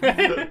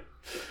 You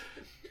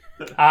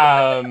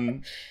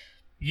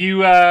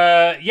you've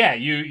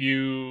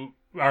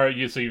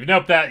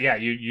noped that. Yeah,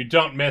 you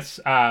don't miss.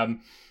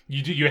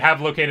 You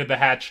have located the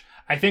hatch.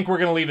 I think we're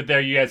gonna leave it there.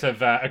 You guys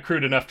have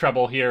accrued enough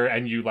trouble here,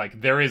 and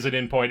there is an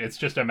endpoint. It's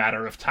just a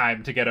matter of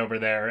time to get over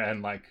there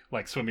and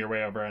like swim your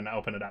way over and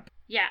open it up.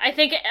 Yeah, I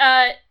think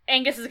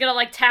Angus is gonna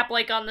like tap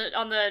like on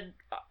the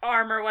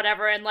arm or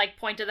whatever and like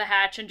point to the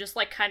hatch and just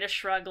like kind of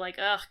shrug like,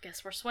 ugh,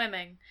 guess we're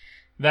swimming.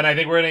 Then I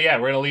think we're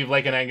gonna leave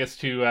Lake and Angus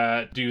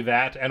to do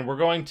that, and we're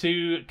going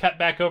to cut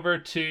back over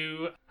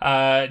to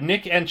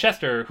Nick and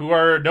Chester, who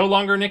are no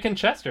longer Nick and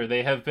Chester.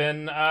 They have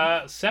been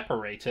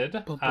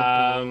separated.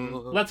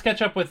 Let's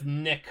catch up with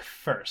Nick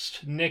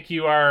first. Nick,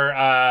 you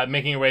are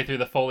making your way through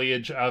the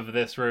foliage of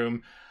this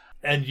room,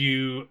 and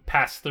you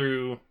pass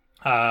through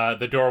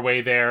the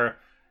doorway there.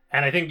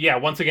 And I think,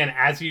 once again,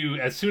 as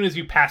soon as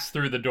you pass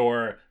through the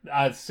door,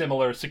 a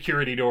similar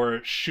security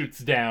door shoots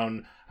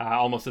down,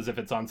 almost as if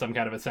it's on some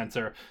kind of a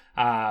sensor,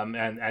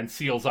 and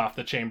seals off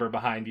the chamber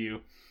behind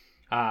you.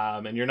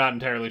 And you're not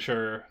entirely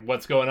sure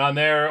what's going on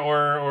there,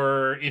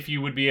 or if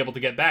you would be able to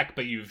get back,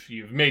 but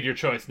you've made your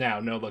choice now,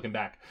 no looking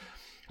back.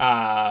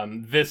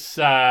 There's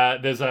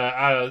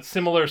a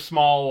similar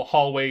small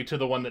hallway to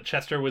the one that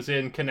Chester was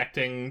in,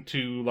 connecting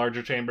to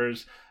larger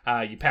chambers.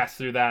 You pass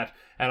through that,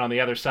 and on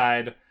the other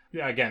side,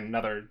 again,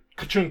 another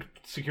ka-chunk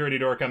security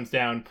door comes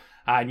down,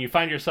 and you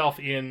find yourself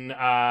in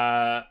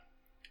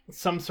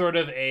some sort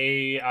of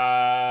a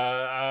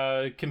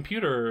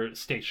computer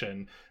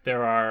station.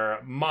 There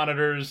are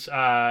monitors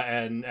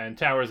and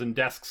towers and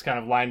desks kind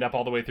of lined up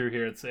all the way through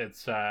here.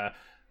 It's a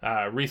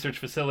research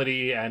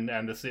facility,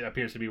 and this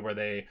appears to be where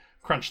they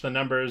crunch the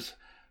numbers,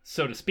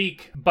 so to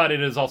speak. But it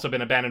has also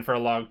been abandoned for a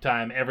long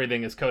time.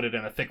 Everything is coated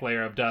in a thick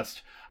layer of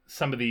dust.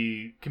 Some of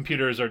the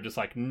computers are just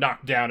like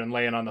knocked down and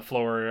laying on the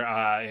floor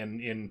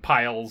in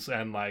piles,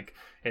 and like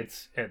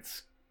it's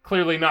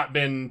clearly not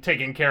been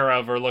taken care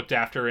of or looked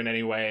after in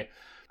any way.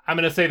 I'm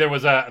gonna say there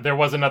was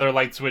another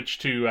light switch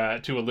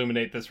to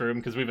illuminate this room,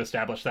 because we've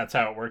established that's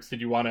how it works.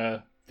 Did you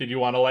wanna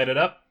light it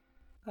up?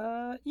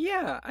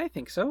 Yeah, I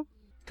think so.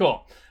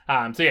 Cool.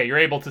 So yeah, you're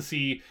able to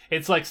see.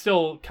 It's like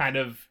still kind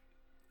of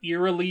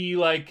eerily,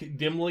 like,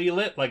 dimly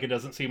lit. Like, it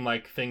doesn't seem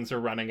like things are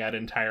running at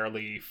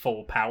entirely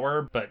full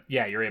power, but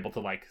yeah, you're able to,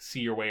 like,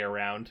 see your way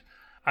around.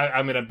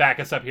 I'm going to back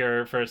us up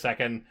here for a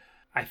second.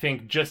 I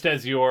think just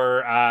as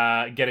you're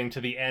getting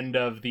to the end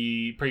of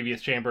the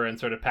previous chamber and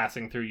sort of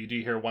passing through, you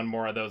do hear one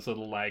more of those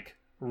little, like,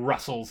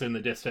 rustles in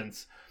the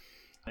distance.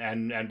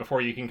 And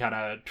before you can kind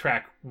of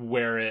track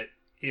where it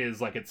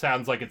is, like, it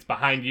sounds like it's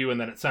behind you,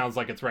 and then it sounds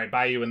like it's right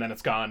by you, and then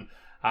it's gone.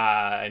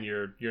 And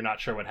you're not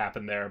sure what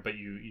happened there, but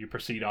you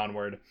proceed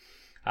onward,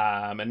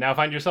 and now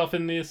find yourself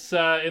in this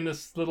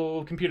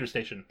little computer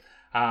station.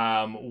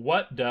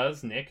 What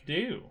does Nick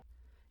do?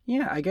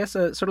 Yeah, I guess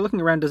sort of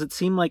looking around, does it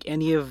seem like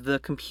any of the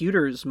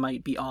computers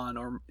might be on,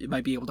 or it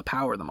might be able to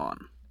power them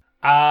on?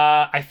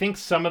 I think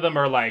some of them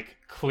are, like,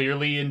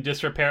 clearly in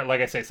disrepair.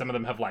 Like I say, some of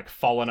them have, like,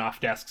 fallen off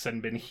desks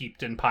and been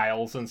heaped in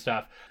piles and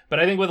stuff. But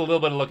I think with a little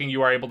bit of looking,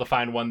 you are able to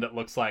find one that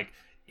looks like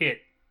it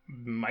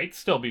might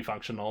still be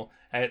functional.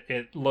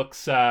 It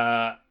looks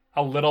a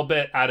little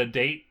bit out of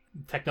date.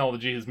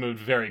 Technology has moved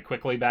very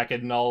quickly back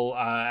in Null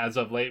as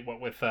of late, what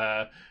with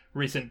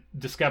recent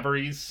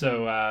discoveries.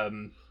 So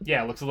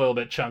yeah, it looks a little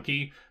bit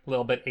chunky, a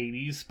little bit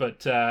 80s,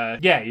 but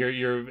yeah,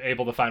 you're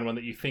able to find one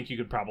that you think you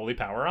could probably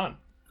power on.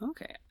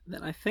 Okay,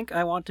 then I think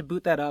I want to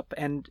boot that up,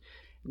 and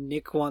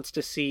Nick wants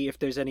to see if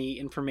there's any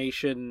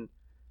information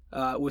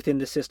within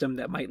the system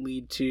that might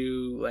lead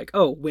to, like,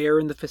 oh, where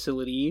in the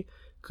facility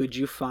could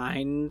you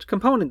find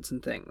components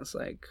and things,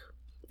 like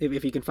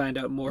if you can find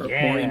out more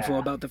info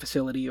about the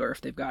facility, or if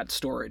they've got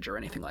storage or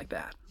anything like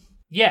that.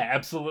 Yeah,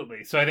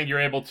 absolutely. So I think you're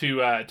able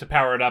to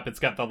power it up. It's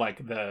got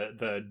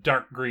the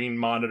dark green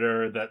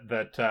monitor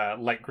that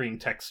light green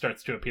text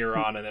starts to appear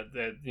on, and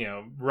it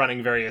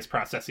running various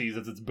processes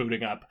as it's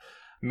booting up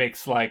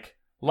makes like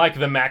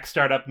the Mac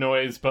startup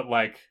noise, but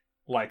like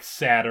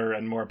sadder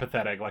and more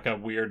pathetic, like a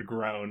weird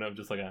groan of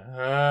just like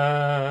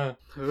a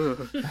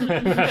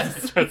as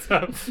it starts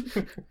up.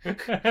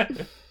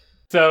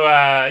 So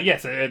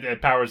yes,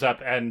 it powers up,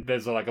 and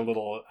there's like a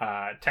little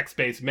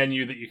text-based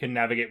menu that you can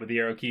navigate with the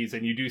arrow keys,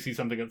 and you do see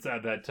something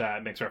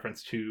that makes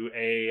reference to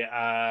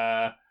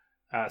a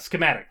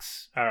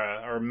schematics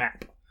or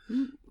map.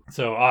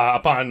 So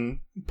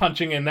upon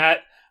punching in that,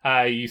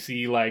 you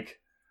see like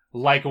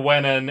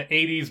when an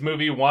 80s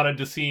movie wanted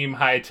to seem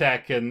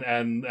high-tech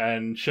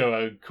and show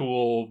a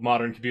cool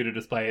modern computer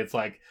display, it's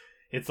like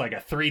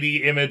a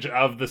 3D image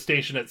of the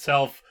station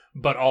itself,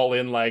 but all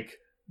in like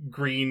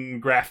green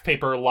graph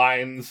paper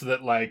lines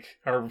that like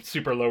are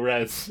super low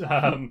res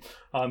on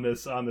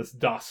this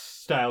DOS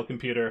style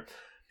computer.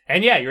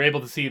 And yeah, you're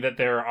able to see that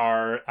there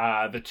are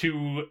the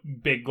two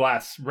big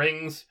glass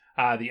rings,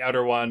 the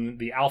outer one,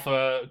 the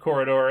Alpha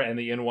corridor, and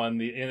the inner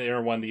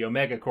one, the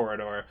Omega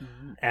corridor.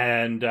 Mm-hmm.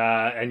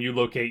 And you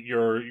locate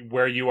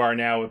where you are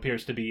now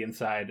appears to be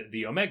inside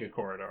the Omega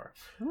corridor.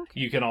 Okay.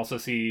 You can also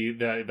see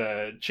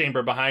the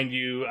chamber behind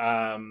you,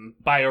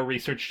 bio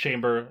research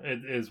chamber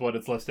is what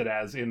it's listed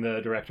as in the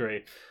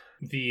directory.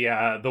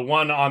 The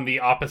one on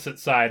the opposite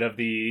side of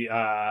the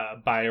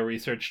bio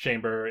research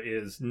chamber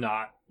is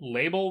not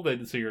labeled,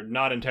 so you're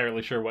not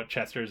entirely sure what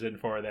Chester's in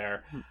for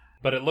there.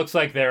 But it looks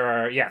like there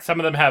are, some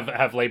of them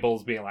have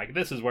labels being like,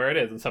 this is where it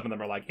is, and some of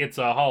them are like, it's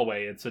a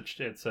hallway, it's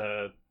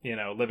a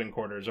living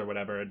quarters or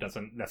whatever. It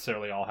doesn't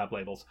necessarily all have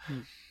labels.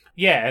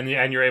 Yeah,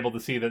 and you're able to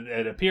see that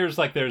it appears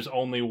like there's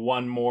only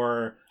one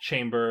more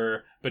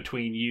chamber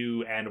between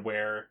you and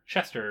where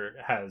Chester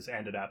has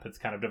ended up. It's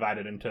kind of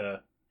divided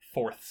into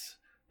fourths,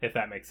 if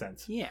that makes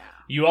sense. Yeah.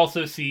 You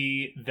also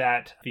see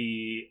that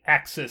the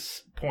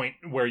axis point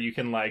where you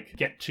can like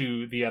get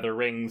to the other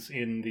rings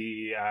in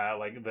the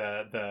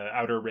the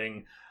outer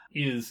ring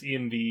is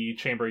in the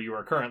chamber you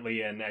are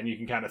currently in, and you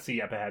can kind of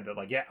see up ahead that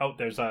like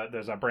there's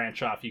a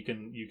branch off. You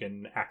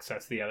can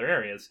access the other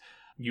areas.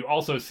 You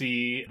also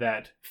see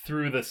that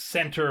through the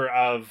center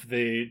of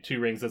the two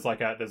rings there's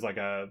like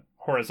a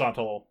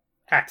horizontal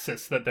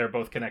axis that they're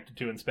both connected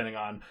to and spinning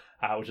on,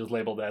 which is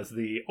labeled as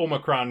the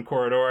Omicron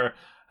corridor.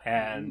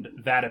 And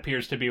that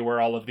appears to be where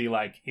all of the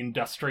like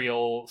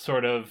industrial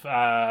sort of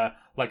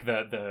like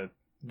the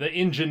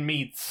engine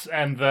meats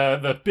and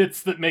the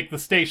bits that make the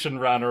station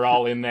run are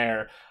all in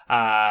there,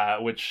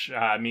 which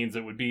means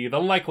it would be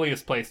the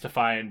likeliest place to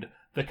find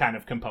the kind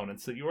of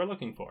components that you are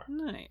looking for.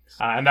 Nice.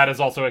 And that is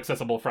also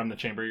accessible from the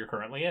chamber you're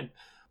currently in.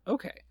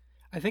 Okay.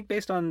 I think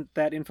based on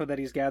that info that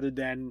he's gathered,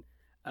 then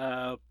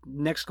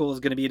next goal is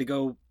going to be to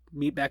go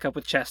meet back up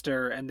with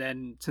Chester, and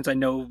then since I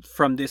know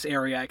from this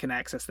area I can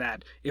access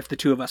that, if the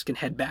two of us can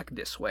head back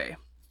this way.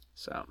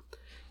 So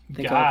I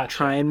think I'll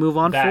try and move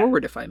on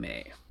forward, if I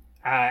may.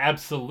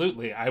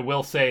 Absolutely. I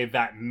will say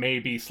that may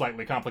be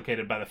slightly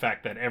complicated by the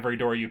fact that every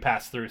door you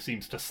pass through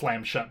seems to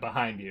slam shut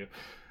behind you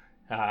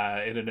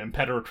in an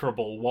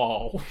impenetrable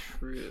wall.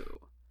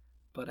 True.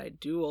 But I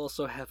do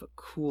also have a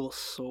cool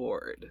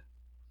sword.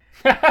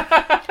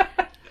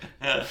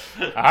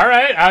 All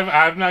right,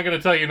 I'm not going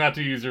to tell you not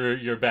to use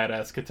your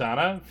badass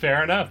katana.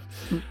 Fair enough.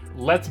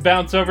 Let's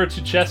bounce over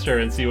to Chester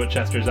and see what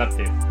Chester's up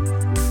to.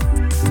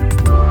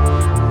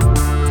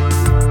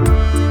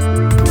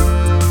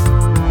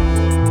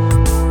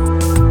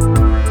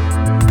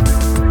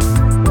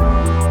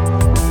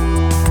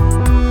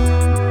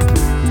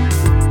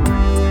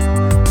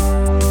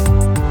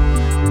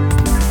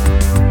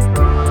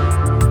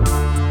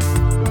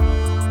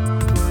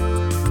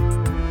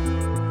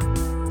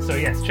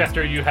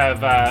 Chester, you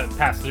have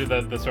passed through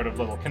the sort of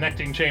little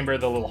connecting chamber,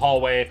 the little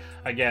hallway.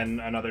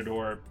 Again, another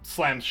door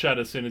slams shut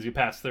as soon as you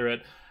pass through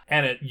it.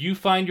 And you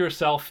find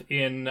yourself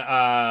in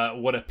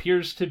what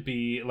appears to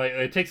be, like,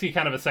 it takes you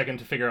kind of a second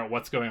to figure out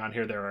what's going on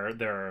here.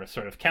 There are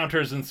sort of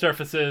counters and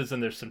surfaces,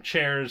 and there's some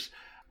chairs.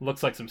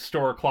 Looks like some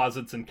store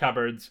closets and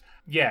cupboards.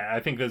 Yeah, I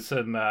think there's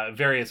some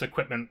various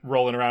equipment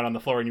rolling around on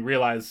the floor, and you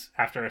realize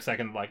after a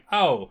second, like,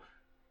 oh,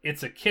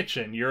 it's a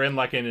kitchen. You're in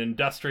like an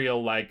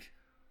industrial, like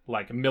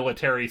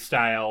military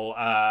style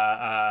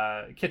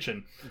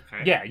kitchen.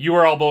 Okay. Yeah, you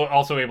are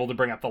also able to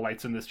bring up the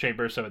lights in this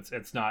chamber, so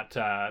it's not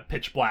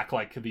pitch black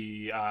like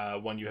the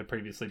one you had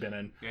previously been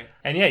in. Okay.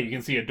 And yeah, you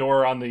can see a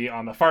door on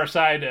the far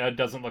side. It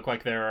doesn't look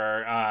like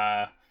there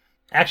are.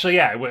 Actually,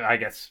 yeah, I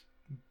guess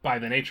by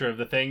the nature of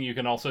the thing, you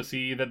can also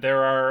see that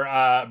there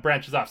are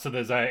branches off. So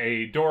there's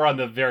a door on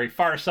the very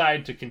far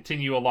side to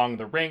continue along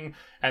the ring,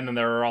 and then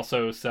there are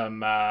also some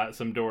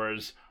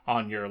doors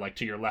on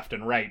to your left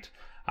and right.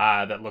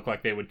 That look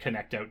like they would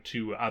connect out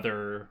to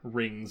other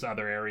rings,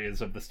 other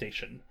areas of the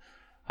station.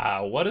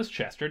 What does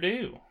Chester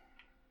do?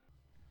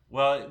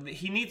 Well,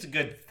 he needs a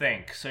good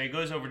think. So he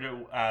goes over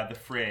to the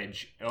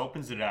fridge,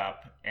 opens it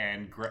up,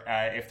 and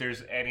if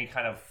there's any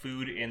kind of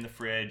food in the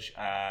fridge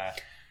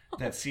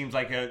that seems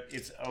like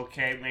it's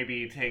okay,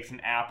 maybe he takes an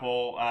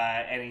apple,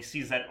 and he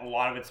sees that a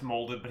lot of it's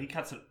molded, but he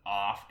cuts it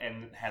off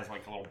and has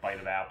like a little bite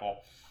of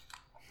apple.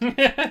 All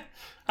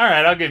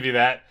right, I'll give you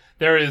that.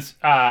 There is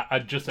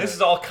This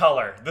is all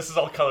color. This is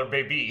all color,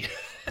 baby.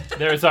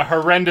 There's a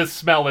horrendous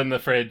smell in the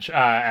fridge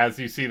as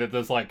you see that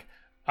there's like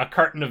a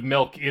carton of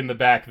milk in the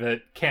back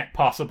that can't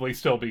possibly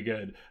still be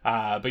good.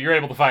 But you're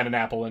able to find an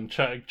apple and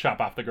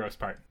chop off the gross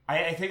part.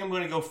 I think I'm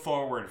going to go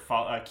forward,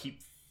 keep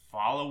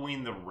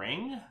following the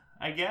ring,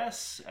 I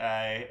guess.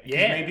 Yeah.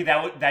 Maybe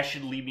that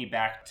should lead me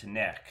back to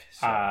Nick.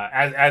 So.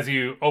 As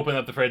you open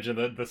up the fridge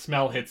and the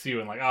smell hits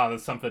you and like, oh,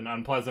 there's something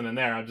unpleasant in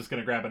there. I'm just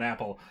going to grab an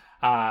apple.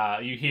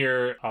 You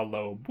hear a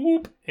low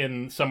boop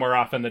somewhere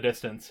off in the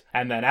distance.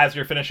 And then as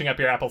you're finishing up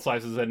your apple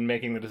slices and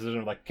making the decision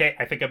of like, okay,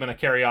 I think I'm going to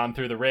carry on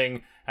through the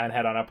ring and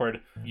head on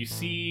upward, you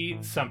see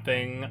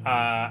something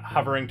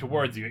hovering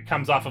towards you. It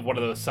comes off of one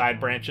of those side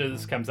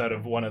branches, comes out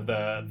of one of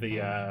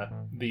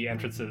the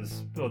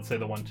entrances, let's say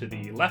the one to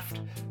the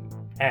left.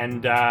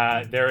 And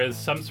there is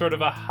some sort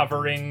of a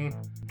hovering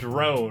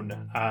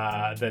drone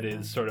that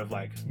is sort of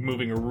like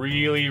moving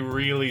really,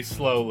 really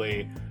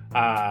slowly,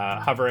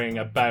 hovering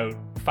about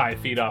 5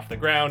 feet off the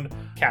ground,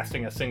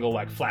 casting a single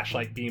like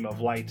flashlight beam of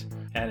light.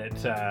 And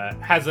it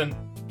hasn't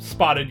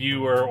spotted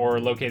you or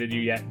located you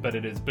yet, but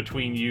it is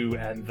between you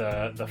and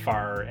the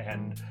far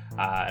end,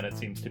 and it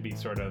seems to be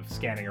sort of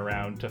scanning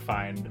around to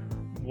find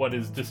what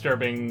is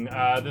disturbing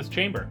this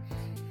chamber.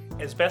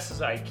 As best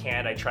as I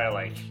can, I try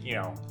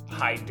to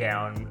hide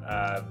down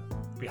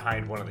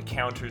behind one of the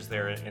counters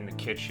there in the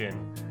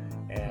kitchen,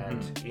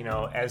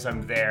 and as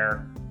I'm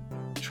there,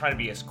 trying to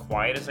be as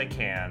quiet as I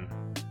can.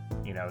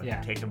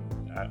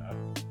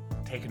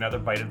 Take another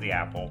bite of the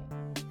apple,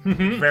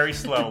 very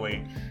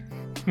slowly,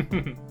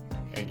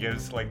 and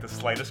gives like the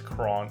slightest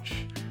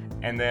crunch,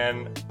 and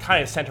then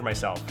kind of center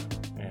myself,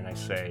 and I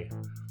say,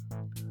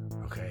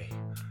 "Okay,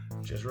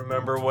 just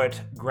remember what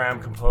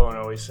Graham Capone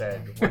always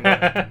said: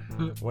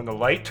 when the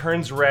light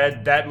turns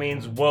red, that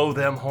means whoa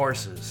them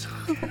horses."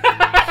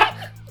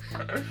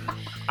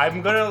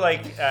 I'm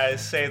gonna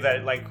say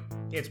that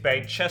it's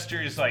by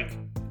Chester's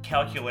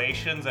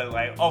calculations that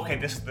okay,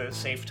 this is the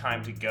safe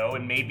time to go,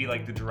 and maybe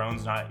the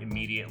drone's not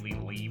immediately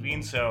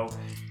leaving, so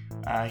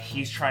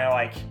he's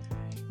trying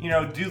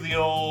to do the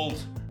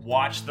old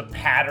watch the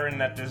pattern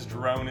that this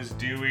drone is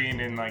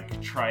doing and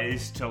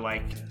tries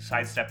to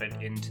sidestep it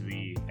into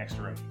the next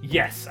room.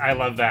 Yes, I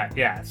love that.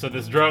 Yeah, so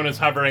this drone is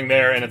hovering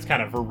there and it's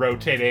kind of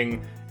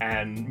rotating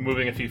and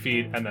moving a few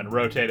feet and then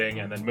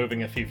rotating and then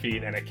moving a few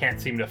feet, and it can't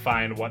seem to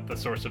find what the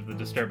source of the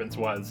disturbance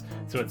was,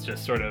 so it's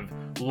just sort of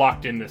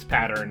locked in this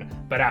pattern.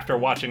 But after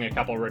watching a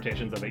couple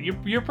rotations of it,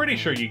 you're pretty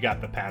sure you got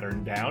the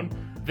pattern down.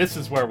 This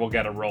is where we'll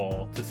get a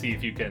roll to see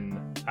if you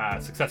can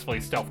successfully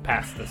stealth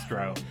past this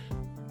drone.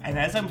 And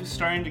as I'm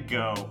starting to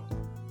go,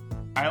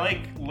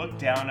 I look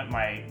down at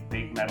my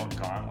big metal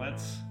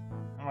gauntlets.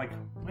 I'm like,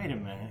 wait a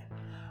minute,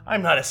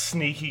 I'm not a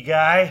sneaky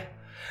guy.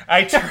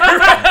 I turn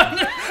around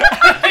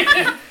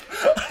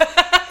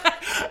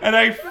and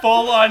I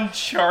full on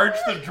charge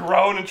the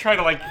drone and try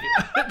to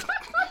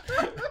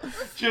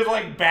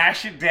just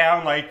bash it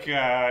down like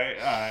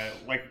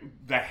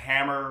the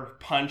hammer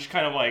punch,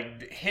 kind of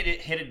hit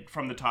it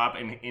from the top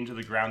and into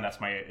the ground.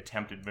 That's my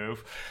attempted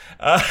move.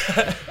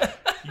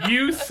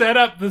 You set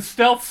up the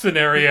stealth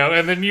scenario,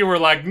 and then you were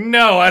like,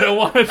 no, I don't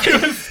want to do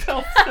a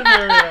stealth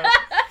scenario.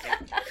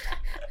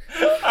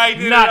 I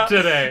did not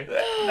today.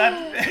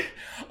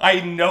 I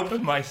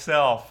noped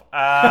myself.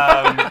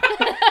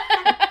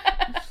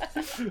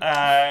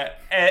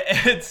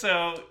 And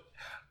so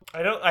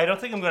I don't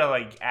think I'm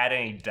gonna add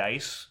any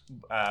dice,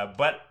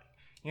 but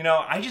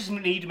I just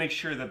need to make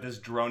sure that this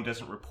drone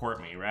doesn't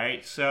report me,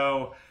 right?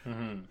 So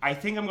I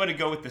think I'm going to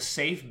go with the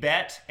safe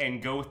bet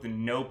and go with the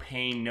no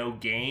pain, no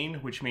gain,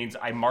 which means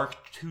I mark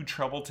 2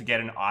 trouble to get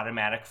an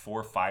automatic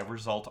 4/5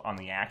 result on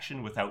the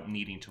action without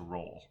needing to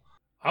roll.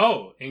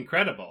 Oh,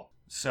 incredible.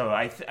 So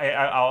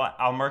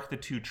I'll mark the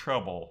 2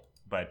 trouble,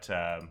 but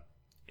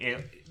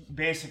it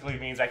basically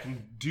means I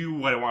can do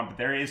what I want, but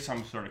there is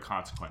some sort of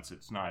consequence.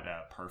 It's not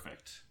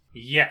perfect.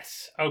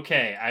 Yes.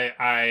 Okay.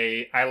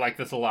 I like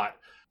this a lot.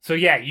 So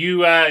yeah,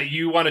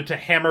 you wanted to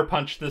hammer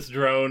punch this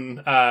drone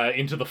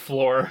into the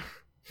floor.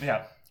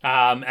 Yeah.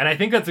 And I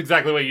think that's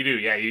exactly what you do.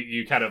 Yeah,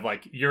 you kind of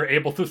like, you're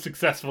able to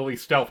successfully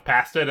stealth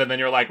past it, and then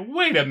you're like,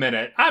 wait a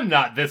minute, I'm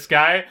not this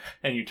guy.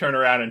 And you turn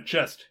around and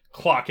just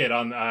clock it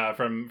on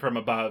from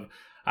above,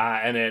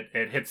 and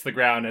it hits the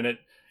ground, and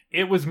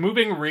it was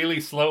moving really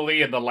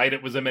slowly, and the light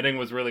it was emitting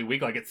was really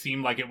weak. Like, it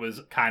seemed like it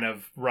was kind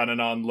of running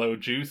on low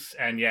juice,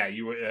 and yeah,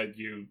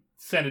 you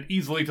send it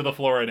easily to the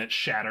floor, and it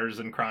shatters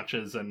and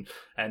crunches and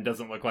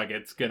doesn't look like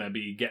it's gonna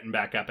be getting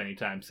back up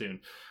anytime soon.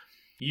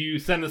 You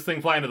send this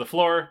thing flying to the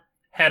floor,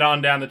 head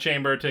on down the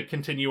chamber to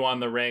continue on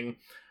the ring.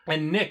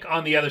 And Nick,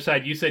 on the other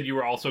side, you said you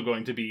were also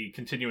going to be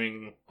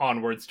continuing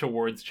onwards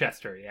towards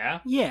Chester, yeah?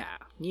 Yeah.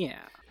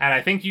 And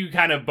I think you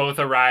kind of both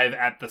arrive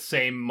at the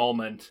same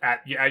moment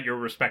at your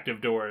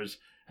respective doors,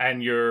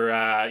 and you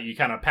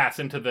kind of pass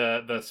into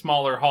the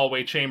smaller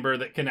hallway chamber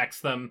that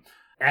connects them.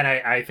 And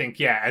I think,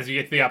 yeah, as you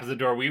get to the opposite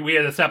door, we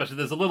had established that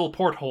there's a little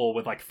porthole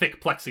with like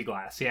thick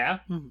plexiglass, yeah?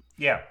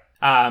 Yeah.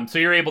 So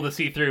you're able to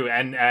see through,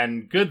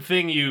 and good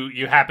thing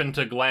you happen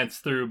to glance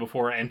through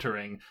before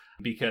entering,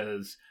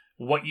 because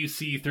what you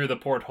see through the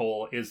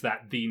porthole is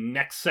that the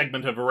next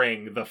segment of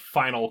ring, the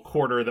final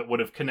quarter that would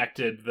have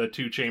connected the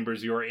 2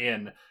 chambers you're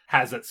in,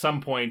 has at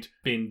some point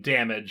been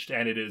damaged,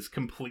 and it is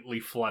completely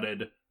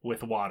flooded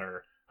with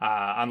water.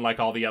 Unlike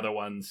all the other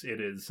ones,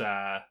 it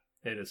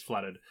is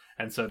flooded.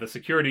 And so the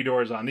security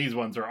doors on these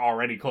ones are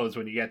already closed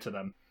when you get to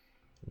them.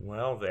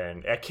 Well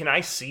then, can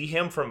I see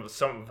him from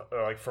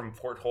from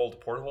porthole to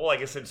porthole? I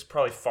guess it's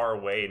probably far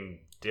away and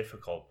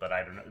difficult, but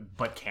I don't know.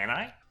 But can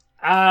I?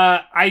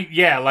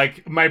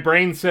 Like, my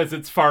brain says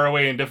it's far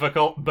away and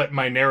difficult, but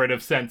my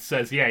narrative sense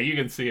says, yeah, you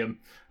can see him.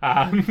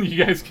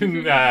 You guys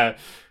can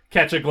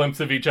catch a glimpse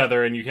of each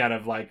other, and you kind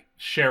of like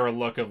share a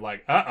look of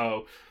like, uh-oh.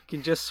 You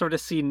can just sort of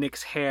see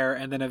Nick's hair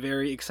and then a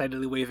very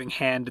excitedly waving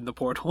hand in the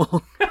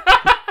porthole.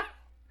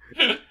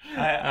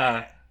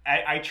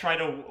 I try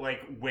to like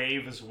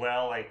wave as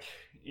well, like,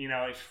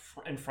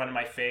 in front of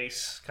my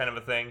face, kind of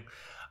a thing.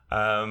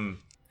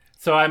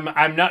 So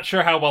I'm not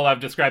sure how well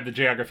I've described the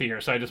geography here,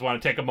 so I just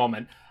want to take a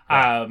moment.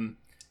 Yeah.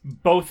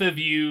 Both of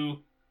you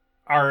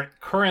are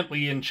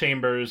currently in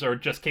chambers, or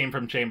just came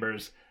from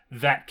chambers,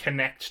 that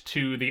connect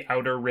to the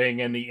outer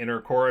ring and the inner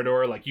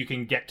corridor. Like, you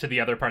can get to the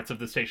other parts of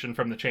the station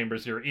from the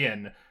chambers you're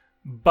in,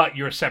 but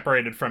you're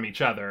separated from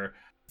each other.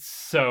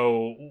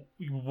 So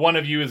one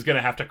of you is going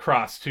to have to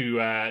cross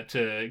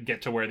to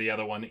get to where the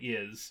other one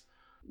is.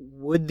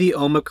 Would the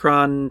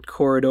Omicron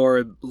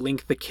corridor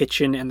link the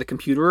kitchen and the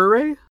computer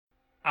array?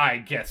 I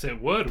guess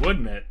it would,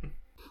 wouldn't it?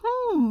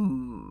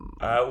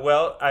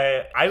 Well,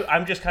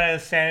 I'm just kind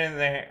of standing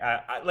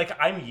there,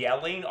 I'm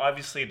yelling.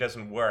 Obviously, it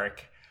doesn't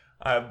work,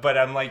 but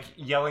I'm like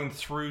yelling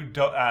through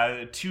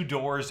 2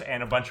 doors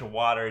and a bunch of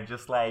water,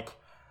 just like,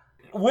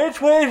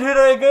 which way should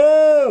I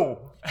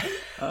go?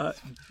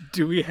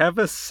 Do we have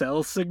a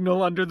cell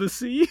signal under the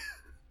sea?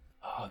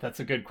 Oh, that's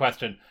a good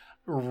question.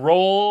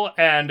 Roll,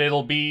 and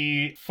it'll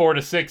be 4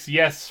 to 6,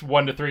 yes.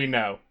 1 to 3,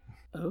 no.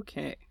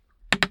 Okay.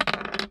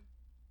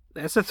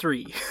 That's a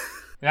 3.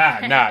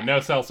 No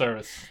cell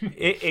service.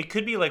 It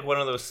could be like one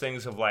of those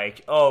things of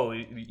like, oh,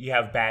 you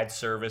have bad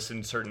service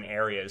in certain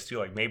areas too.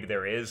 Like, maybe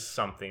there is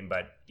something,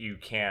 but you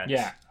can't.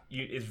 Yeah.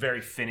 It's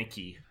very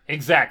finicky.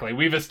 Exactly.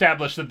 We've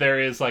established that there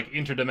is like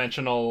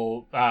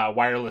interdimensional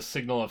wireless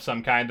signal of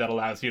some kind that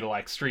allows you to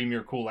like stream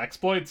your cool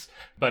exploits.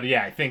 But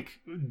yeah, I think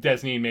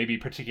Desney may be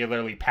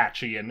particularly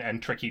patchy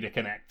and tricky to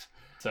connect.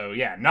 So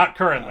yeah, not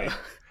currently.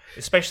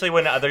 Especially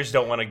when others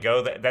don't want to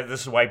go.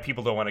 This is why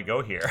people don't want to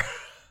go here.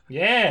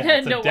 Yeah,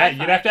 you'd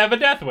have to have a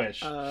death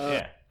wish.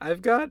 Yeah.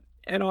 I've got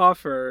an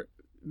offer.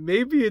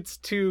 Maybe it's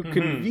too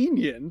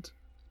convenient,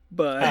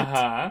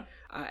 but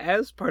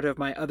as part of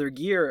my other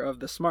gear of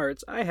the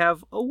smarts, I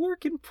have a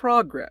work in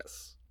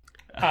progress.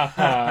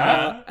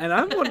 And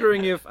I'm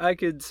wondering if I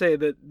could say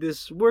that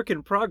this work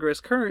in progress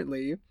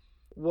currently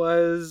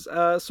was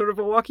sort of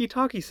a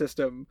walkie-talkie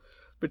system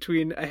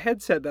between a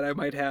headset that I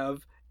might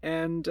have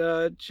and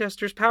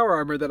Chester's power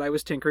armor that I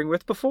was tinkering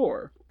with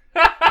before.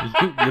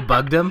 You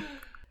bugged him?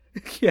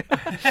 Yeah.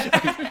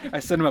 I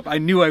set him up. I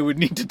knew I would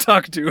need to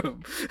talk to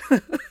him.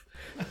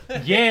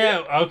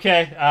 Yeah,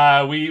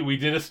 okay. We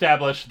did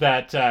establish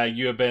that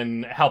you have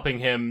been helping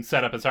him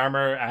set up his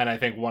armor, and I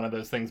think one of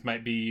those things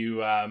might be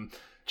you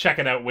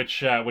checking out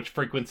which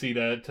frequency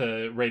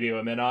to radio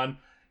him in on.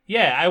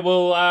 Yeah, I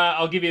will.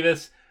 I'll give you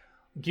this.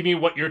 Give me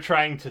what you're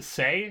trying to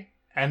say,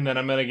 and then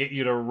I'm going to get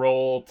you to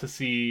roll to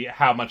see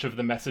how much of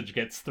the message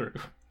gets through.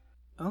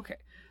 Okay.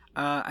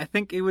 I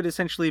think it would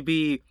essentially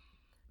be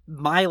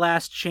my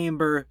last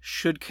chamber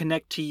should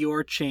connect to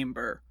your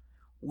chamber.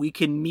 We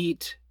can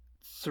meet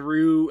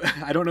through,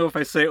 I don't know if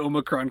I say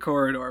Omicron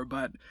corridor,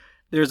 but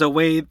there's a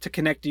way to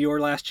connect your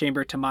last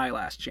chamber to my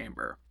last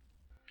chamber.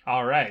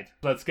 All right,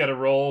 let's get a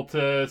roll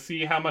to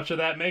see how much of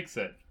that makes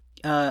it.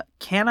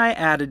 Can I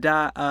add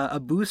a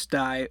boost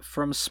die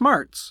from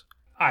smarts?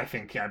 I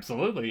think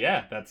absolutely,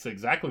 yeah. That's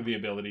exactly the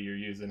ability you're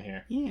using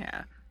here.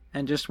 Yeah.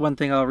 And just one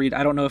thing I'll read.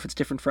 I don't know if it's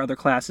different for other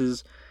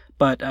classes,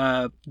 but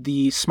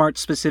the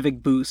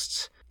smart-specific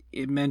boosts,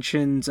 it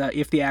mentions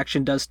if the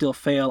action does still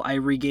fail, I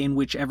regain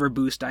whichever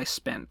boost I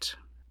spent.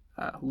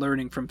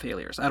 Learning from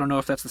failures. I don't know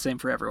if that's the same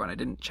for everyone. I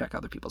didn't check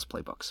other people's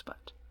playbooks,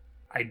 but...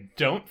 I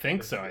don't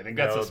think so. I think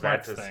that's a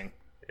smarts thing.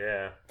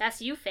 Yeah.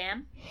 That's you,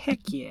 fam. Heck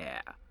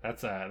yeah.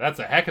 That's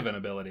a heck of an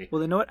ability.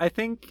 Well, you know what? I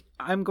think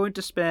I'm going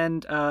to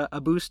spend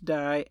a boost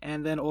die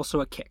and then also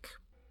a kick.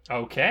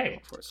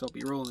 Okay. So I'll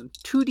be rolling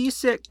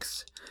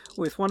 2d6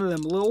 with one of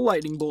them little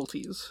lightning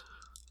bolties.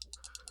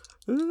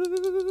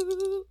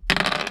 Ooh,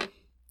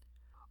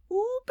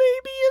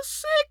 baby, a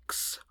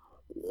 6!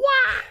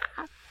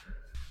 Wow!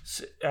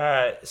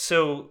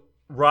 So,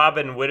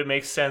 Robin, would it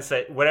make sense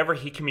that whatever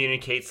he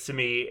communicates to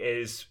me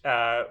is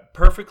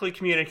perfectly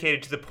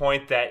communicated to the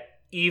point that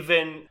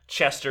even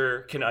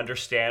Chester can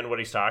understand what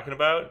he's talking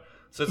about?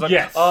 So it's like,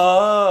 yes.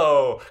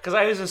 Oh, because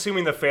I was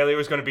assuming the failure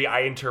was going to be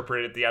I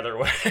interpret it the other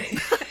way.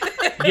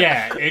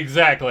 Yeah,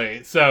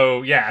 exactly.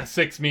 So, yeah,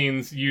 6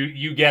 means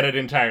you get it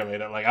entirely.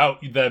 That like, oh,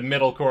 the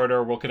middle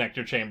corridor will connect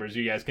your chambers.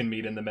 You guys can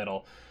meet in the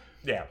middle.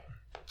 Yeah.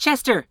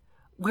 Chester,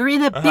 we're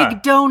in a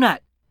big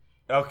donut.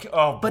 Okay.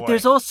 Oh, boy. But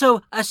there's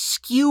also a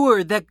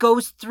skewer that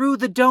goes through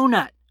the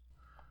donut.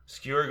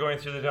 Skewer going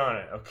through the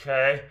donut.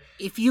 Okay.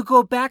 If you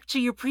go back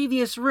to your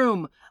previous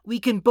room, we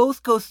can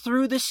both go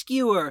through the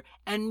skewer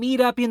and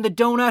meet up in the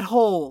donut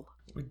hole.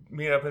 We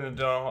meet up in the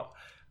donut.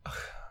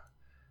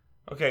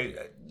 Okay.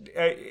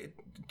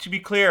 To be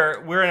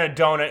clear, we're in a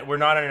donut. We're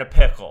not in a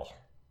pickle.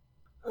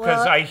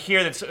 Because I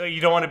hear that you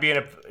don't want to be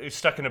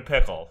stuck in a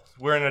pickle.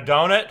 We're in a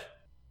donut?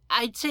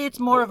 I'd say it's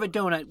more of a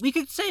donut. We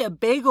could say a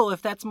bagel if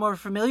that's more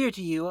familiar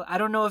to you. I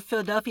don't know if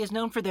Philadelphia is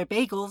known for their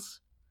bagels.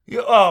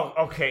 Oh,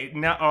 okay.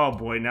 Now, oh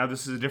boy, now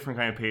this is a different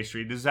kind of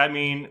pastry. Does that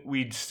mean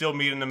we'd still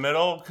meet in the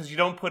middle? Because you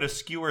don't put a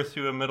skewer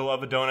through a middle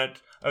of a donut,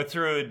 or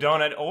through a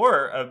donut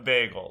or a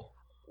bagel.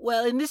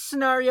 Well, in this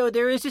scenario,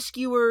 there is a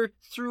skewer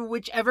through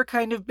whichever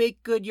kind of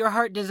baked good your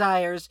heart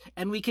desires,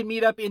 and we can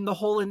meet up in the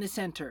hole in the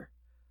center.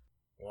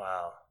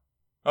 Wow.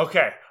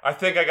 Okay, I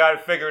think I got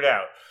it figured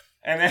out.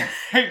 And then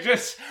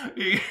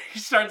he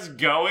starts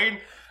going.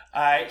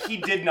 He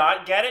did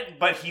not get it,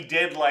 but he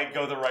did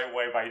go the right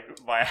way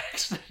by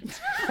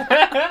accident.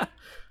 I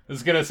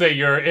was gonna say,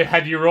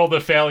 had you rolled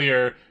a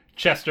failure,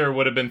 Chester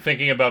would have been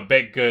thinking about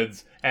baked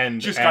goods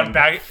and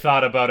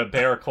thought about a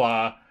bear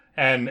claw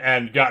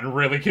and gotten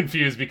really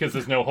confused because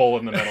there's no hole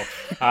in the middle.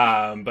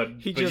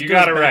 But you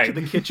got it right.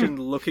 To the kitchen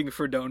looking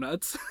for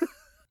donuts.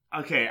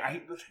 Okay,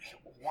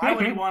 why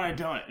would he want a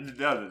donut?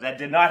 No, that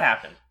did not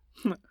happen.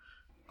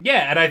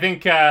 Yeah, and I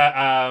think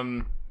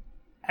the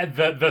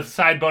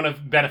side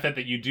benefit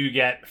that you do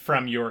get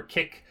from your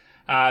kick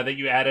that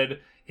you added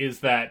is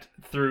that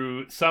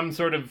through some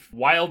sort of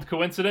wild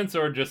coincidence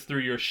or just through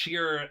your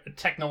sheer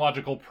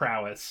technological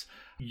prowess,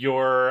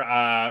 your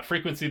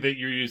frequency that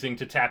you're using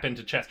to tap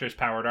into Chester's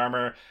powered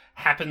armor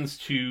happens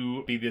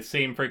to be the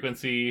same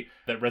frequency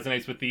that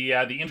resonates with the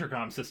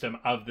intercom system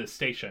of this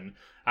station.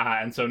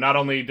 And so not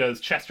only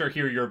does Chester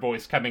hear your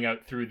voice coming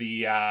out through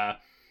the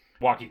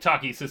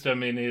walkie-talkie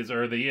system in his,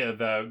 or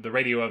the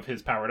radio of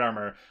his powered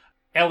armor,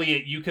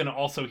 Elliot, you can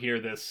also hear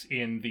this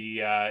in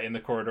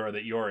the corridor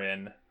that you're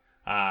in.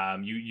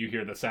 You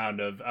hear the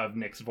sound of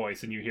Nick's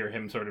voice, and you hear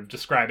him sort of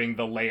describing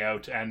the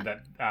layout and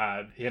that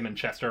him and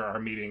Chester are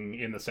meeting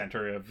in the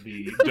center of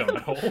the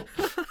donut hole.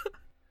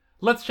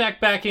 Let's check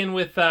back in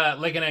with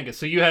Lake and Angus.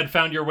 So you had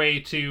found your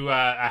way to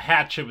a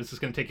hatch. It was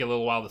just going to take you a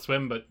little while to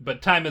swim,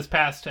 but time has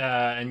passed,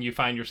 and you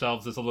find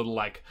yourselves as a little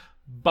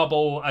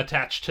bubble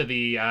attached to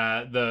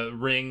the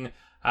ring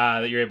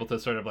that you're able to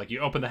sort of you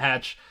open the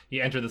hatch,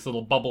 you enter this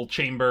little bubble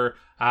chamber,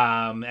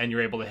 and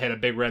you're able to hit a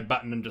big red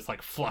button and just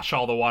flush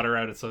all the water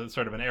out. It's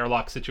sort of an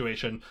airlock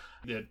situation.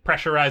 It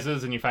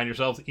pressurizes and you find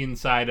yourselves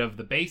inside of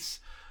the base.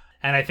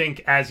 And I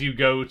think as you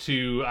go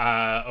to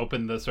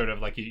open the sort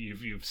of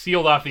you've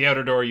sealed off the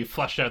outer door, you've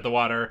flushed out the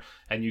water,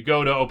 and you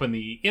go to open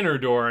the inner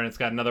door, and it's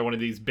got another one of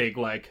these big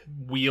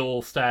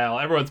wheel style.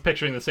 Everyone's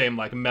picturing the same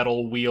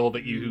metal wheel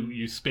that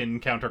you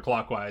spin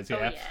counterclockwise,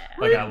 yeah,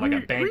 like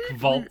a bank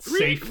vault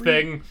safe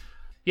thing,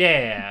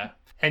 yeah.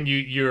 And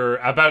you're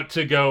about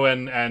to go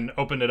and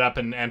open it up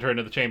and enter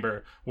into the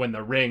chamber when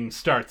the ring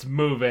starts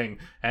moving,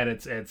 and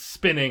it's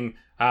spinning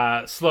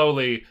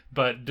slowly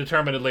but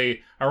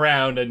determinedly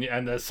around,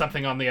 and there's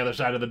something on the other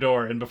side of the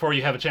door, and before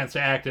you have a chance to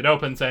act, it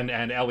opens,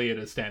 and Elliot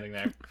is standing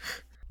there.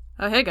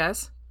 Oh, hey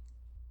guys.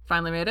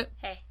 Finally made it.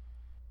 Hey.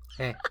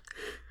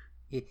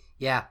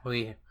 Yeah,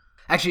 we...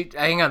 Actually,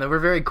 hang on, we're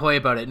very coy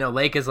about it. No,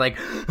 Lake is like...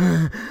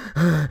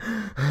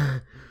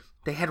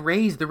 They had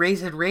rays. The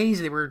rays had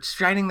rays. They were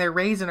shining their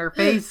rays in our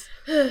face.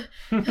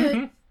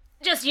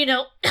 Just,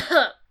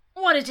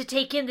 wanted to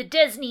take in the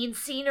Desneen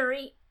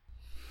scenery.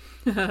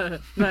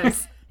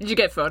 Nice. Did you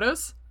get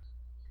photos?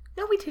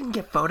 No, we didn't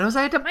get photos.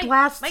 I had to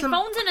blast my some...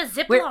 phone's in a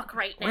Ziploc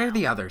right now. Where are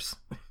the others?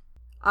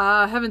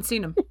 Haven't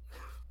seen him.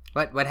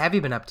 What have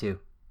you been up to?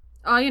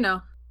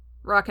 Oh,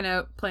 rocking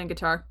out, playing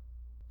guitar.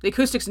 The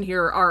acoustics in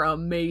here are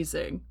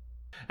amazing.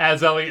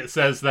 As Elliot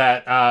says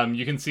that,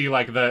 you can see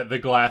like the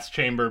glass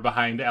chamber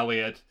behind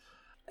Elliot,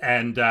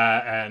 and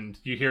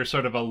you hear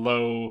sort of a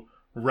low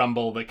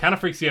rumble that kind of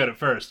freaks you out at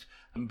first,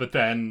 but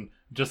then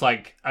just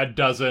like a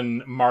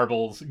dozen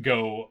marbles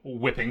go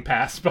whipping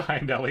past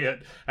behind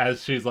Elliot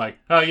as she's like,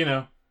 oh,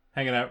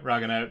 hanging out,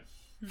 rocking out.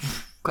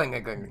 Clang,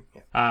 clang, clang.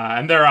 Yeah.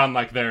 And they're on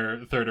like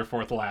their third or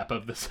fourth lap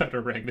of this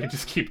outer ring. They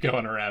just keep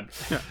going around.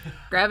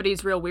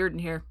 Gravity's real weird in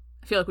here.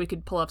 I feel like we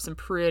could pull up some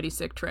pretty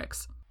sick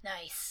tricks.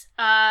 Nice.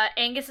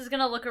 Angus is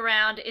gonna look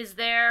around. Is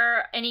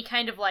there any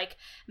kind of like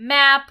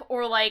map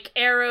or like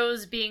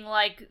arrows being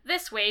like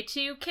this way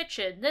to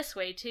kitchen, this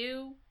way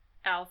to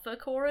Alpha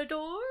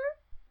Corridor?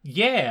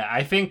 Yeah,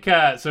 I think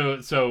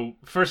so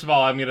first of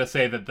all, I'm gonna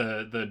say that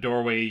the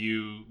doorway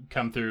you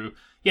come through,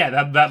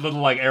 that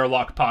little like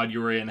airlock pod you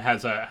were in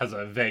has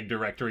a vague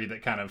directory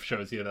that kind of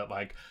shows you that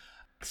like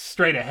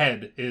straight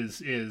ahead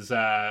is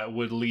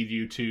would lead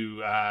you to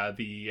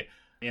the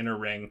inner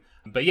ring.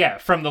 But yeah,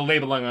 from the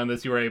labeling on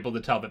this, you were able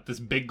to tell that this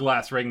big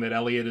glass ring that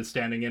Elliot is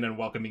standing in and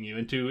welcoming you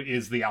into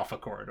is the Alpha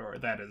Corridor.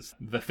 That is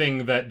the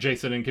thing that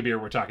Jason and Kabir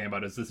were talking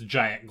about, is this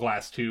giant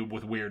glass tube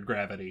with weird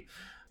gravity.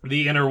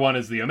 The inner one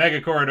is the Omega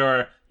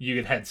Corridor. You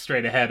could head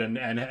straight ahead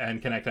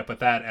and connect up with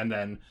that. And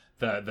then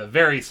the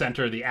very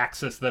center, the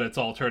axis that it's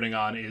all turning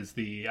on, is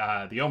the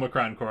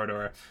Omicron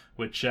Corridor,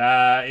 which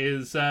also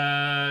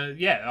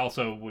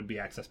would be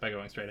accessed by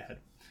going straight ahead.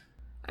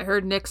 I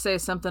heard Nick say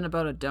something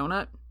about a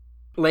donut.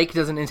 Lake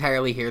doesn't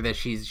entirely hear this.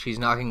 She's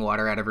knocking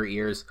water out of her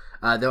ears.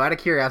 Though out of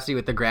curiosity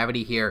with the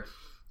gravity here,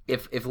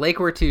 if Lake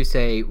were to,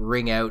 say,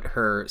 wring out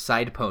her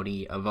side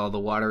pony of all the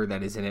water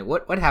that is in it,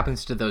 what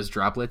happens to those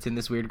droplets in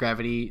this weird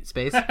gravity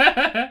space?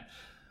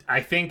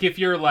 I think if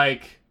you're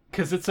like,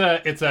 because it's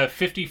a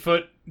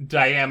 50-foot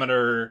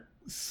diameter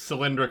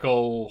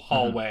cylindrical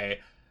hallway.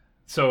 Mm-hmm.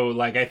 So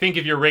like, I think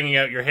if you're wringing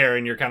out your hair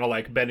and you're kind of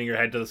like bending your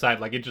head to the side,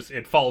 like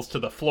it falls to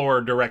the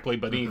floor directly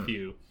beneath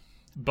you.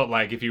 But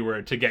like if you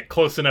were to get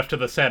close enough to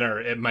the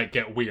center, it might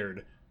get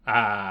weird.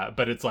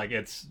 But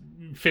it's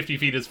 50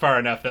 feet is far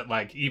enough that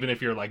like even if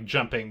you're like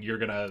jumping, you're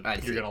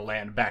gonna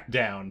land back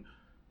down.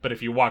 But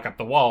if you walk up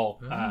the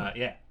wall,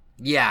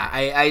 Yeah,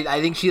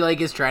 I think she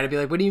like is trying to be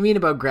like, what do you mean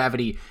about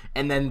gravity?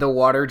 And then the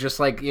water just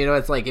like,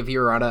 it's like if you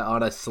were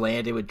on a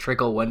slant, it would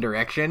trickle one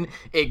direction.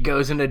 It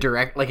goes in a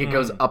it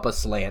goes up a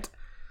slant.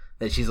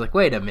 That she's like,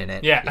 wait a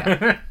minute.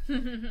 Yeah.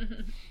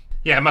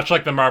 Yeah, much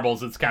like the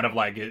marbles, it's kind of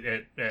like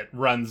it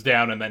runs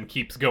down and then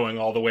keeps going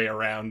all the way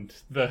around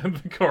the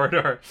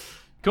corridor.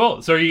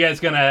 Cool. So are you guys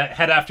going to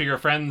head after your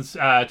friends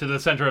to the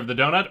center of the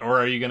donut, or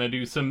are you going to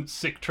do some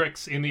sick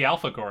tricks in the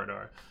Alpha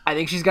Corridor? I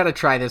think she's got to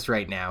try this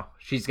right now.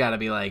 She's got to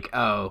be like,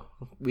 oh,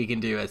 we can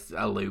do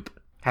a loop.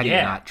 How do you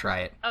not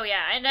try it? Oh,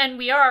 yeah. And then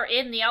we are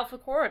in the Alpha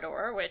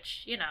Corridor,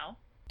 which,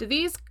 Do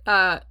these,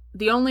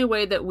 the only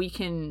way that we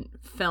can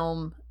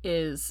film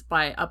is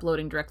by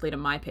uploading directly to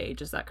my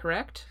page, is that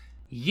correct?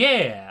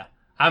 Yeah.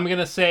 I'm going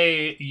to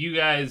say you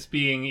guys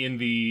being in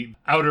the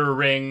outer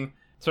ring,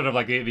 sort of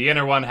like the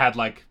inner one had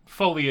like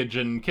foliage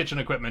and kitchen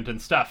equipment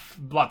and stuff,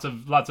 lots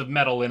of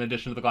metal in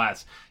addition to the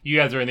glass. You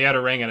guys are in the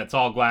outer ring and it's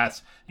all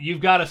glass.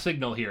 You've got a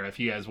signal here if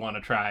you guys want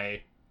to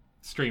try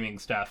streaming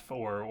stuff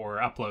or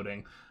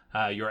uploading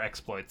your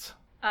exploits.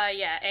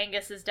 Yeah,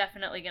 Angus is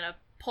definitely going to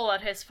pull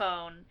out his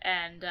phone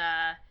and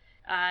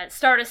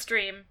start a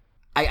stream.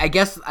 I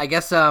guess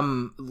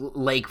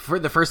Lake, for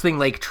the first thing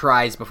Lake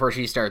tries before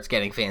she starts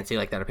getting fancy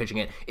like that or pitching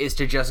it is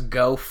to just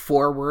go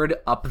forward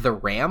up the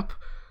ramp.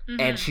 Mm-hmm.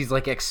 And she's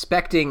like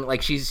expecting,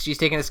 like she's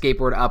taken a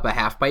skateboard up a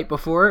half pipe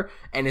before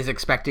and is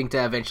expecting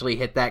to eventually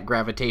hit that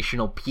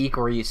gravitational peak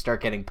where you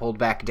start getting pulled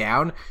back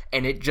down,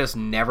 and it just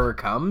never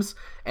comes.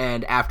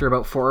 And after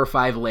about 4 or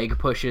 5 leg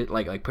pushes,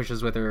 like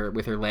pushes with her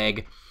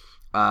leg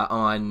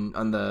on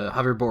the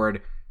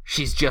hoverboard,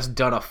 she's just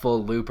done a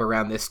full loop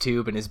around this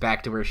tube and is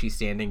back to where she's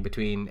standing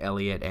between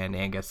Elliot and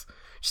Angus.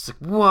 She's like,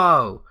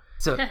 whoa.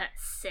 So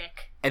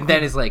sick. And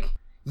then is like,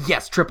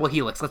 yes, triple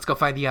helix. Let's go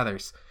find the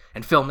others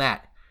and film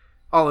that.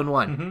 All in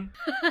one.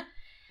 Mm-hmm.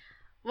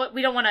 What,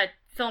 we don't want to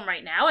film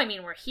right now? I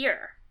mean, we're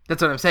here.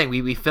 That's what I'm saying.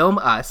 We film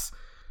us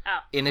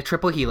in a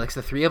triple helix,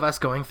 the 3 of us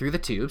going through the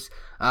tubes.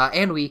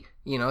 And we,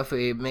 if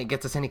it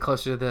gets us any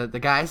closer to the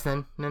guys,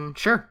 then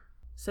sure.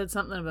 Said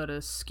something about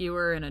a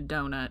skewer and a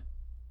donut.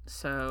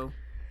 So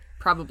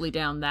probably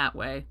down that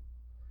way.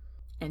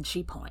 And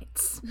she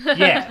points.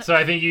 Yeah, so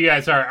I think you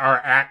guys are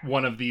at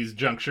one of these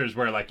junctures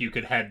where like you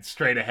could head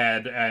straight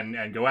ahead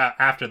and go out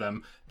after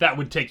them. That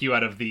would take you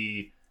out of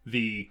the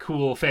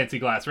cool fancy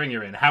glass ring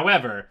you're in.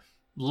 However,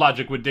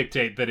 logic would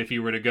dictate that if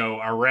you were to go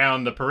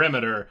around the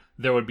perimeter,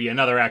 there would be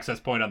another access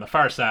point on the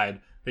far side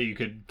that you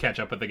could catch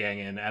up with the gang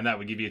in, and that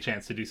would give you a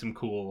chance to do some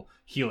cool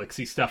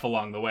helixy stuff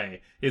along the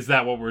way. Is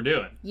that what we're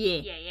doing?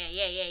 Yeah.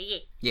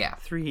 Yeah,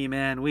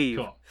 3-man weave.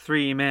 Cool.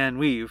 3-man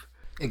weave.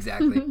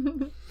 exactly.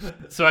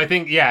 So I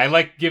think, I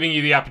like giving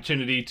you the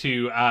opportunity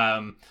to,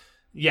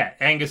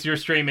 Angus, you're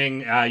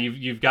streaming.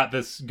 You've got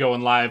this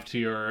going live to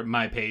your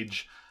My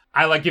Page.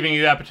 I like giving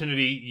you the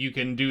opportunity. You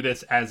can do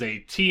this as a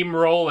team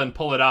roll and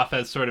pull it off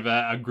as sort of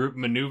a group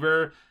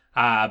maneuver,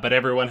 but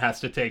everyone has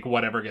to take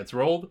whatever gets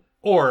rolled.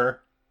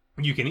 Or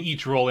you can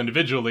each roll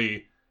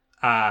individually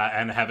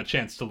and have a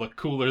chance to look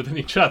cooler than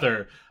each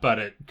other, but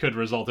it could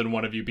result in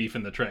one of you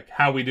beefing the trick.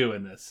 How we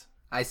doing this?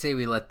 I say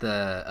we let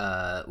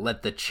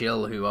the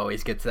chill who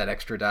always gets that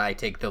extra die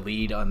take the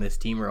lead on this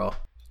team roll.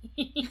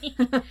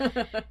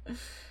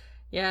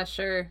 Yeah,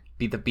 sure.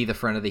 Be the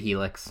front of the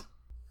helix.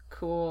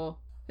 Cool.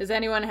 Does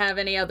anyone have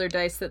any other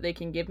dice that they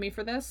can give me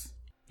for this?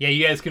 Yeah,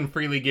 you guys can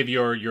freely give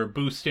your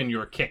boost and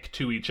your kick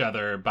to each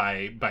other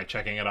by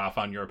checking it off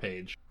on your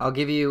page. I'll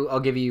give you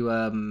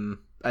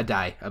a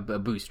die, a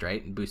boost,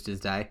 right? Boost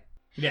is die.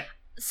 Yeah.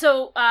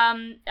 So,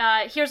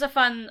 here's a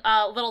fun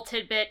little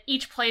tidbit.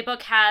 Each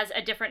playbook has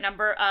a different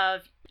number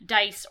of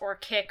dice or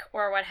kick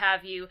or what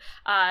have you.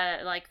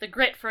 Like the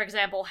Grit, for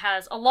example,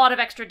 has a lot of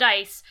extra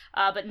dice,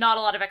 but not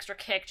a lot of extra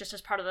kick, just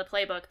as part of the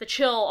playbook. The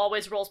Chill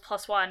always rolls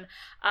 +1.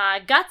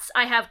 Guts,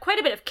 I have quite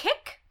a bit of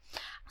kick.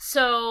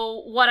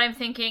 So what I'm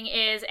thinking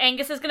is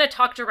Angus is going to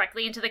talk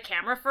directly into the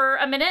camera for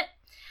a minute,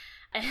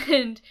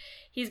 and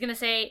he's going to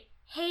say,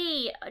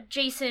 "Hey,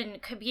 Jason,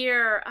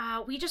 Kabir,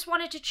 we just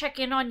wanted to check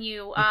in on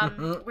you.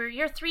 We're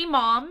your 3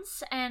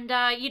 moms, and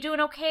you doing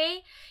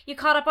okay? You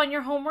caught up on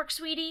your homework,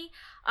 sweetie?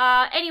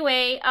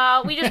 Anyway,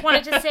 we just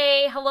wanted to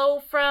say hello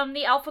from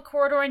the Alpha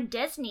Corridor and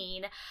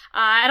Desneen.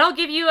 And I'll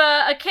give you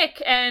a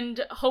kick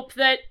and hope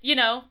that,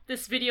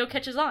 this video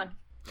catches on."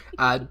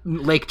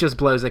 Lake just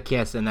blows a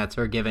kiss, and that's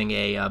her giving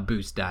a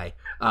boost die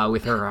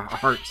with her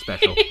heart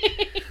special.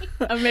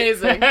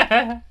 Amazing.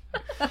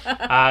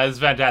 It's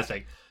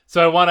fantastic.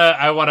 So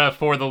I wanna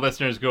for the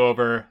listeners go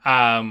over.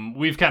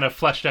 We've kind of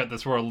fleshed out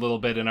this world a little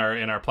bit in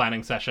our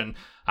planning session,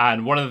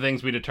 and one of the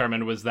things we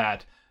determined was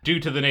that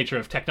due to the nature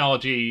of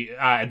technology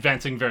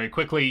advancing very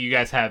quickly, you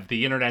guys have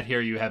the internet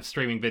here, you have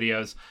streaming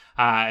videos,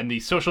 and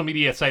the social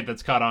media site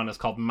that's caught on is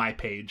called My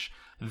Page.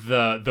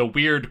 The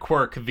weird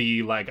quirk,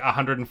 the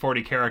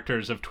 140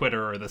 characters of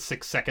Twitter, or the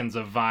 6 seconds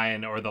of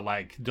Vine, or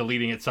the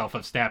deleting itself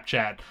of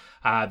Snapchat,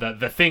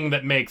 the thing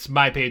that makes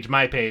My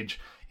Page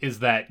is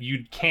that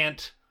you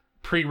can't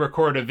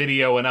pre-record a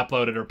video and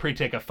upload it or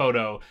pre-take a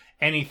photo.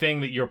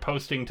 Anything that you're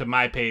posting to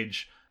My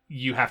Page,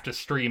 you have to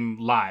stream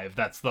live.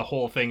 That's the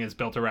whole thing, is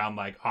built around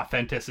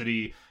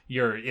authenticity.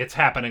 It's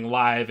happening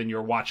live and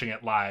you're watching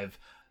it live.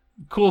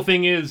 Cool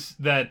thing is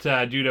that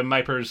due to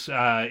Myper's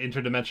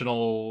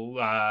interdimensional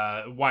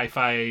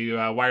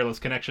Wi-Fi wireless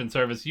connection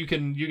service, you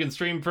can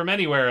stream from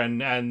anywhere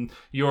and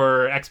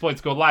your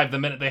exploits go live the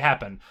minute they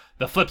happen.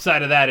 The flip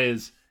side of that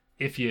is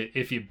if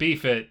you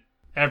beef it,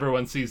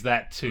 everyone sees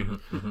that too.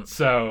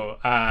 So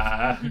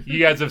you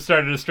guys have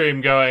started a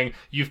stream going,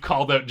 you've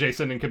called out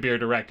Jason and Kabir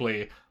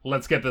directly.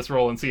 Let's get this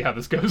roll and see how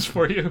this goes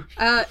for you.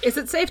 Is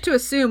it safe to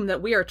assume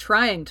that we are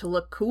trying to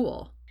look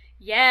cool?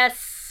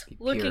 Yes,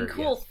 looking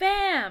cool, yes.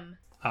 fam.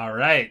 All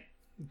right.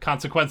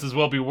 Consequences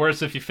will be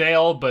worse if you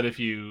fail, but if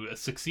you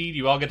succeed,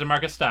 you all get to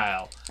mark a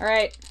style. All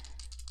right.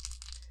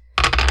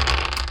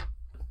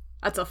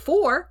 That's a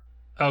 4.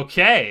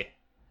 Okay.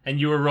 And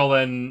you were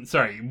rolling,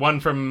 1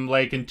 from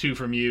Lake and 2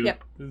 from you.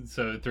 Yep.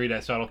 So 3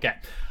 dice total. Okay.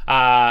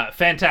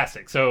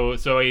 Fantastic. So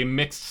a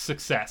mixed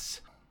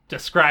success.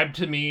 Describe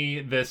to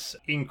me this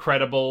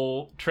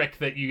incredible trick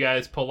that you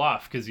guys pull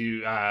off, because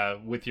you,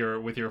 with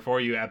your 4,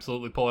 you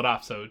absolutely pull it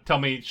off. So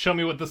show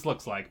me what this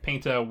looks like.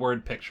 Paint a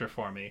word picture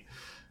for me.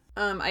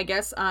 I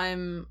guess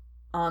I'm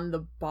on the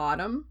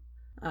bottom,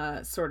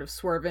 sort of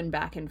swerving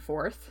back and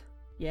forth.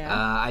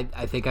 Yeah.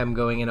 I think I'm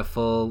going in a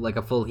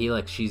full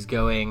helix. She's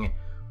going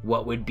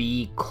what would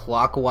be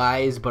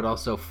clockwise, but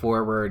also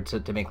forward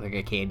to make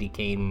a candy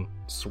cane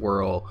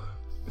swirl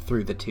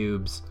through the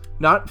tubes.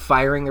 Not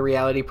firing the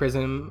reality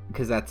prism,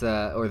 because that's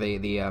or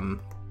the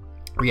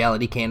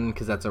reality cannon,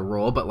 because that's a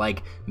roll, but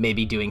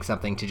maybe doing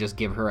something to just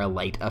give her a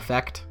light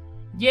effect.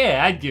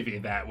 Yeah, I'd give you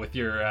that with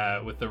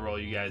your with the roll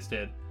you guys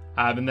did.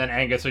 And then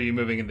Angus, are you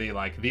moving in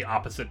the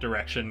opposite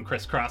direction,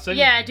 crisscrossing?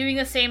 Yeah, doing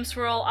the same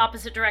swirl,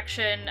 opposite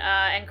direction,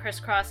 and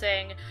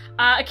crisscrossing.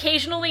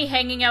 Occasionally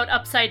hanging out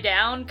upside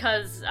down,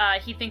 because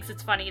he thinks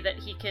it's funny that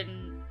he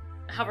can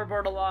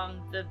hoverboard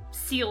along the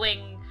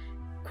ceiling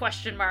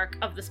question mark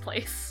of this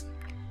place.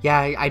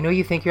 Yeah, I know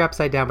you think you're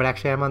upside down, but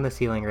actually I'm on the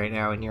ceiling right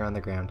now and you're on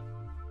the ground.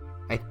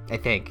 I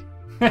think.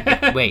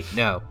 Wait.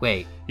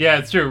 Yeah,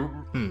 it's true.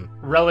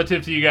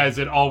 Relative to you guys,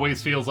 it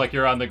always feels like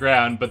you're on the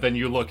ground, but then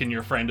you look and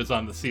your friend is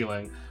on the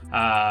ceiling.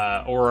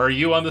 Or are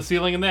you on the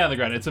ceiling and they on the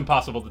ground? It's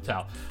impossible to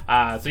tell.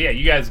 So yeah,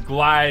 you guys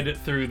glide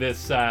through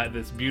this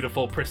this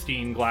beautiful,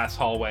 pristine glass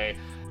hallway,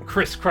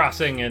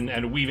 crisscrossing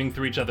and weaving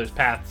through each other's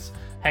paths,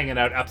 hanging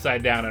out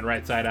upside down and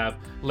right side up.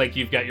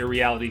 You've got your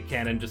reality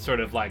cannon just sort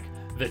of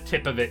the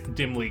tip of it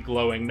dimly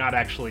glowing, not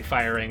actually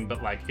firing,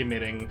 but like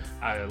emitting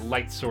a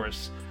light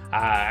source.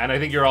 And I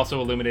think you're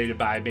also illuminated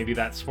by maybe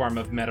that swarm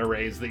of meta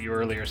rays that you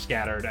earlier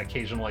scattered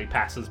occasionally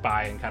passes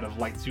by and kind of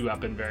lights you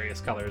up in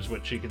various colors,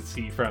 which you can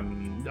see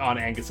from on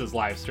Angus's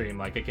live stream.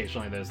 Like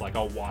occasionally there's like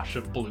a wash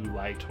of blue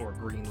light or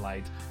green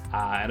light,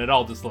 and it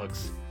all just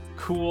looks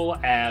cool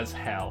as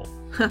hell.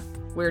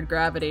 Weird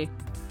gravity.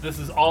 This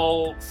is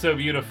all so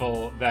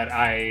beautiful that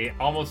I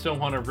almost don't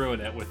want to ruin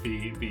it with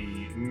the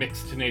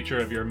mixed nature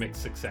of your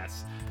mixed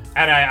success.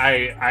 And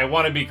I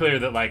want to be clear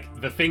that,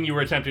 like, the thing you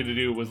were attempting to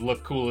do was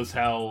look cool as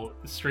hell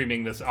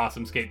streaming this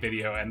awesome skate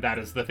video, and that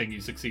is the thing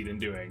you succeed in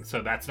doing.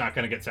 So that's not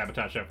going to get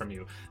sabotaged out from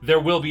you. There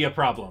will be a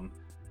problem,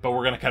 but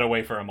we're going to cut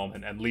away for a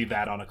moment and leave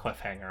that on a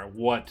cliffhanger.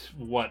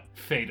 What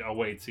fate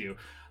awaits you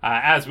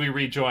as we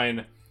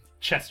rejoin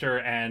Chester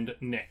and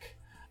Nick.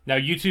 Now,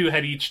 you two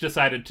had each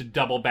decided to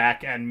double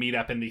back and meet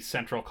up in the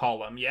central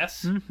column,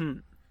 yes? Mm-hmm.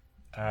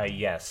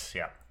 Yes,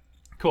 yeah.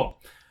 Cool.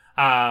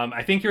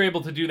 I think you're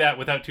able to do that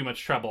without too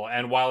much trouble.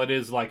 And while it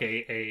is like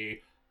a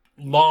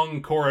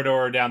long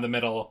corridor down the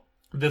middle,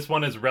 this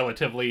one is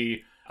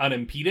relatively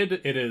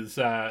unimpeded. It is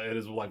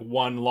like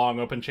one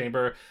long open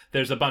chamber.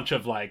 There's a bunch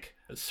of like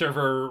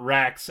server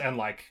racks and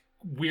like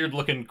weird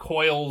looking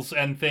coils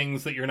and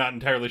things that you're not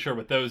entirely sure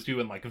what those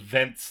do, and like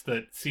vents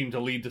that seem to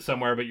lead to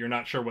somewhere, but you're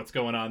not sure what's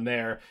going on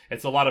there.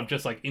 It's a lot of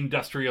just like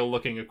industrial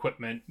looking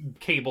equipment,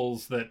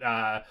 cables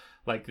that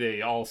like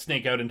they all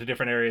snake out into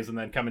different areas and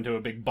then come into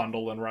a big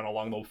bundle and run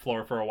along the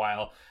floor for a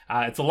while.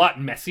 It's a lot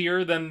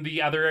messier than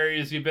the other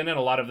areas you've been in.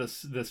 A lot of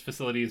this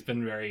facility has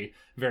been very,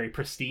 very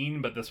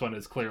pristine, but this one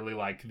is clearly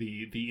like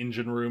the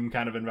engine room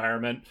kind of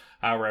environment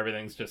where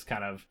everything's just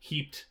kind of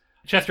heaped.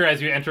 Chester,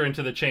 as you enter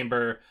into the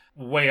chamber,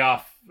 way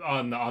off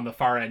on the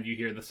far end, you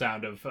hear the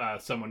sound of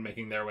someone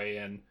making their way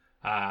in,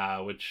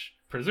 which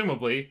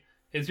presumably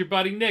is your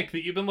buddy Nick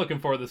that you've been looking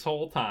for this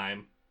whole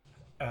time.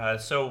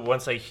 So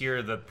once I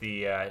hear that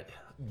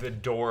the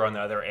door on the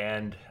other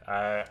end,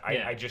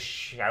 I just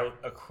shout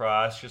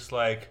across, just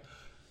like,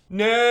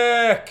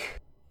 Nick,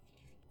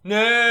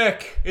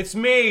 it's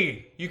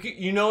me.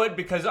 You know it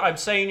because I'm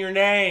saying your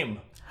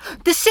name.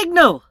 The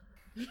signal!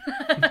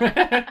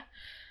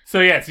 So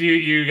yes,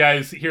 you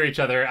guys hear each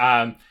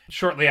other.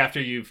 Shortly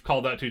after you've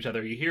called out to each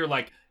other, you hear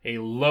like a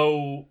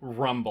low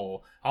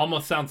rumble.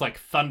 Almost sounds like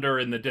thunder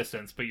in the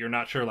distance, but you're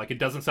not sure. Like, it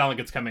doesn't sound like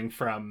it's coming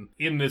from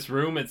in this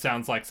room. It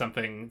sounds like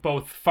something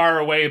both far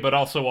away, but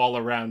also all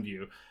around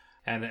you.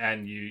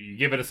 And you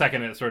give it a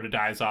second and it sort of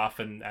dies off,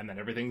 and then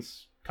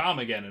everything's calm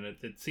again, and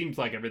it seems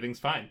like everything's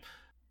fine.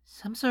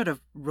 Some sort of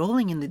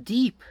rolling in the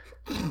deep.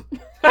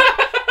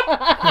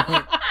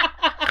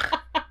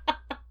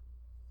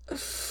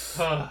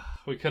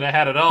 We could have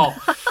had it all.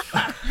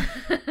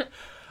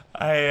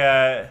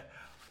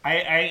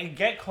 I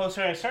get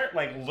closer and I start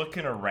like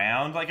looking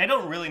around. Like, I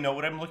don't really know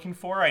what I'm looking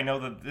for. I know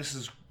that this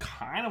is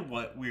kind of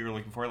what we were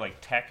looking for, like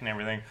tech and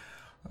everything.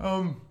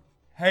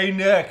 Hey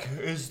Nick,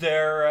 is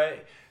there?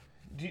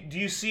 Do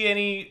you see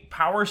any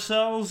power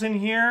cells in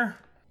here?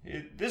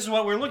 This is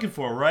what we're looking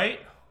for, right?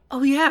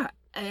 Oh yeah,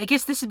 I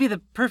guess this would be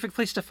the perfect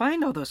place to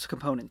find all those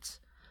components.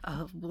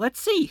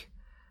 Let's see.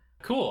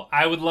 Cool.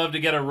 I would love to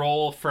get a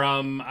roll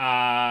from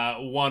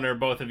one or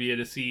both of you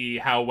to see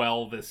how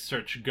well this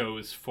search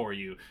goes for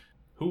you.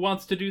 Who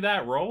wants to do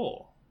that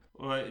roll?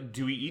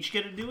 Do we each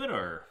get to do it,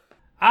 or?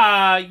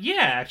 Yeah,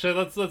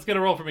 actually, let's get a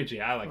roll from each of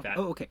you. I like that.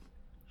 Oh, okay.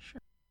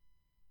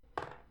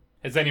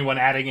 Is anyone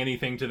adding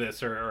anything to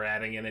this, or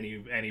adding in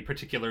any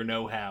particular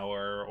know-how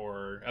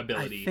or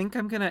ability? I think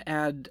I'm going to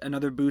add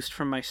another boost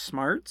from my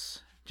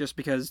smarts, just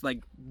because,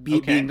 like,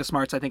 being the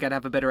smarts, I think I'd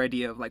have a better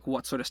idea of, like,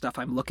 what sort of stuff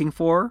I'm looking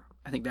for.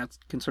 I think that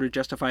can sort of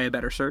justify a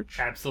better search.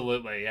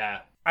 Absolutely,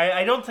 yeah.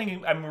 I don't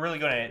think I'm really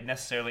going to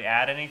necessarily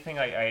add anything.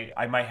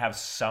 I might have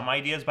some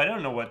ideas, but I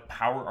don't know what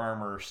power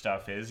armor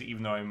stuff is,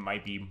 even though I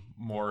might be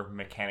more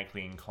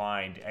mechanically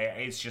inclined.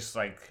 It's just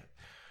like,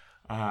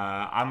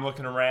 I'm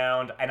looking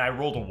around, and I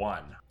rolled a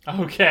 1.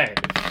 Okay.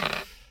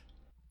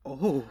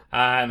 Oh.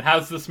 And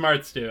how's the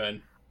smarts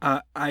doing?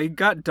 I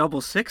got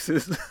double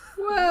 6s.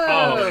 Whoa!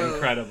 Oh,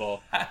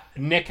 incredible.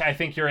 Nick, I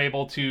think you're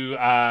able to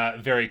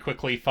very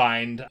quickly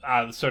find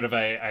sort of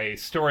a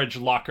storage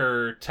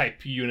locker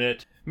type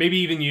unit. Maybe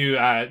even you,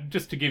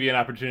 just to give you an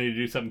opportunity to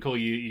do something cool,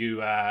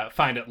 you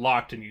find it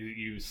locked and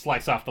you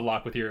slice off the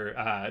lock with your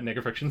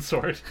Negafriction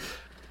sword.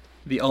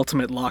 The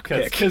ultimate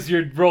lockpick. Because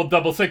you rolled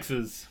double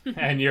 6s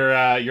and you're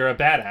a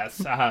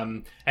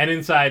badass. And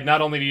inside,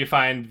 not only do you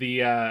find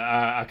the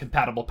a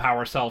compatible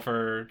power cell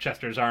for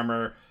Chester's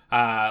armor,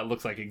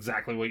 looks like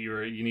exactly what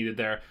you needed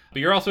there, but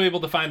you're also able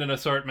to find an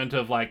assortment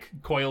of like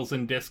coils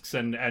and discs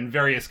and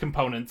various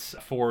components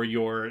for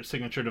your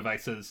signature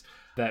devices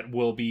that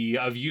will be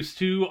of use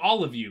to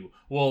all of you.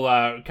 We'll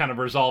kind of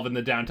resolve in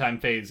the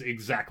downtime phase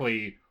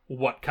exactly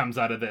what comes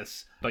out of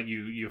this, but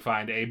you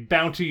find a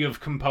bounty of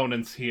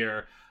components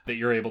here that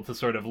you're able to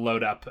sort of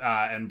load up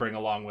and bring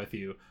along with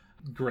you.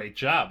 Great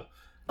job.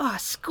 Ah,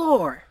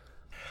 score!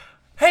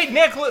 Hey,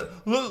 Nick,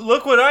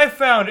 look what I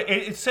found.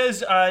 It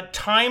says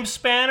time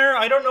spanner.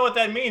 I don't know what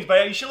that means,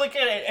 but you should look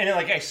at it. And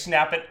I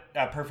snap it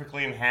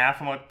perfectly in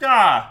half. I'm like,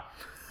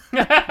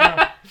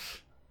 I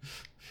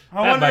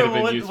wonder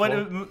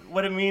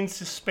what it means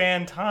to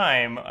span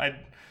time.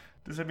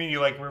 Does it mean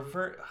you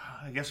revert?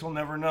 I guess we'll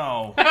never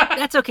know.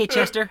 That's okay,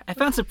 Chester. I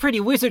found some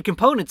pretty wizard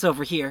components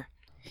over here.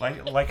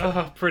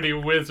 Pretty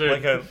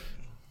wizard.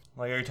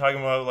 Are you talking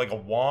about a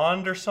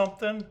wand or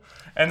something?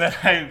 And then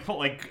I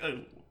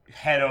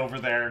head over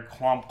there,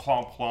 clomp,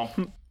 clomp,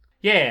 clomp.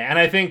 Yeah, and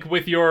I think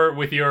with your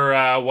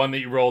one that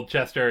you rolled,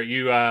 Chester,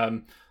 you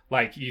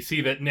you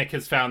see that Nick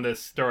has found this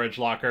storage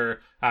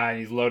locker and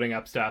he's loading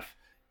up stuff.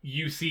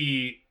 You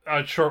see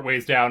a short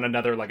ways down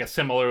another a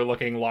similar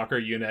looking locker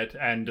unit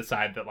and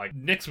decide that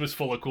Nick's was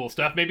full of cool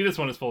stuff. Maybe this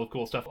one is full of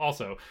cool stuff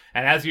also.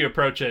 And as you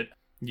approach it,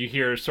 you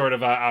hear sort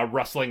of a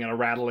rustling and a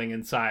rattling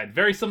inside,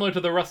 very similar to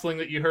the rustling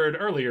that you heard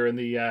earlier in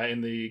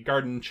the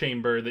garden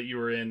chamber that you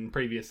were in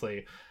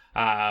previously.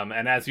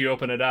 And as you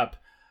open it up,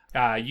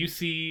 you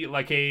see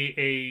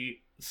a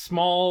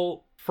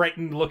small,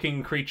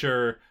 frightened-looking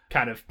creature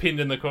kind of pinned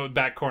in the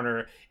back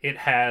corner. It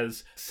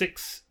has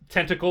 6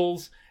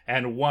 tentacles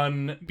and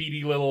 1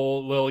 beady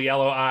little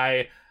yellow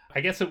eye.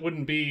 I guess it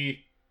wouldn't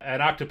be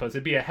an octopus;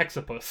 it'd be a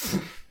hexapus.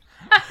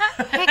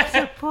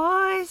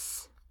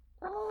 Hexapus.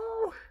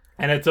 Oh.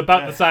 And it's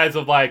about the size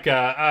of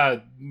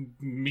a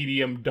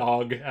medium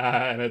dog,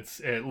 and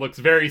it looks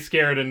very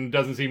scared and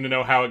doesn't seem to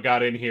know how it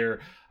got in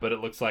here. But it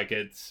looks like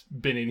it's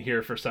been in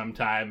here for some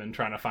time and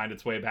trying to find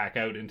its way back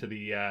out into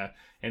the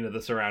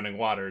surrounding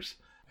waters.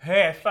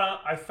 Hey,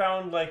 I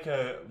found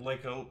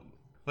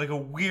a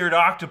weird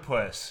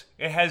octopus.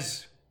 It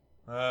has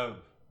how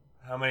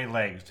many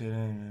legs?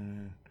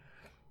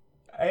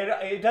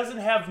 It doesn't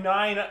have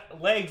 9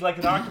 legs like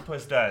an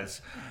octopus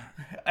does.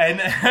 And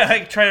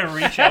I try to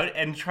reach out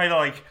and try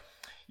to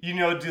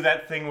do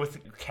that thing with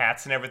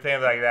cats and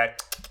everything like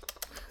that.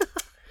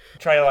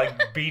 Try to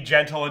be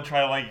gentle and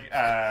try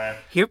to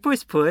Here,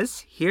 puss,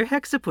 here,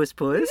 hexapus,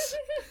 puss.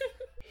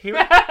 Here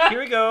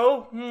we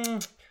go.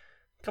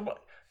 Come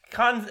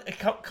on,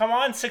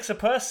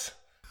 sixapus.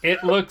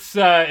 It looks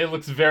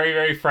very,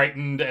 very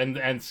frightened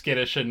and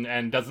skittish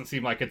and doesn't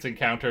seem like it's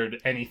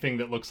encountered anything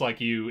that looks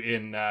like you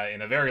in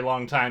a very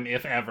long time,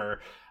 if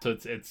ever. So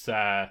it's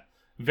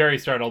very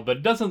startled, but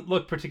it doesn't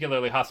look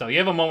particularly hostile. You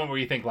have a moment where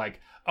you think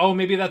oh,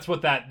 maybe that's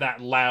what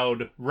that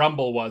loud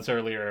rumble was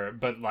earlier,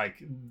 but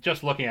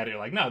just looking at it,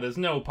 you're no, there's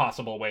no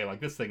possible way.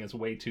 This thing is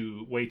way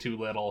too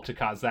little to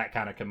cause that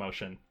kind of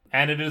commotion.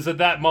 And it is at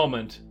that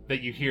moment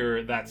that you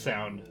hear that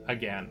sound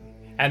again.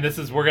 And this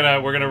is we're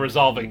gonna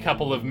resolve a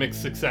couple of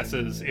mixed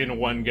successes in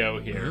one go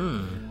here.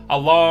 A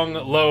long,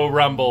 low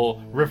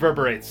rumble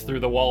reverberates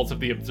through the walls of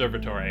the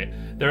observatory.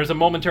 There is a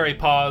momentary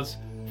pause,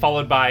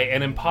 followed by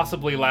an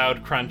impossibly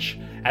loud crunch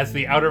as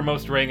the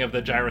outermost ring of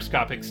the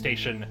gyroscopic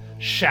station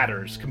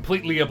shatters,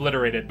 completely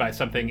obliterated by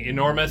something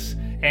enormous,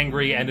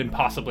 angry, and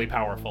impossibly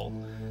powerful.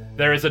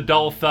 There is a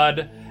dull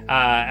thud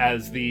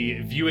as the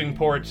viewing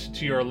port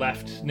to your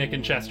left, Nick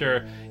and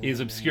Chester, is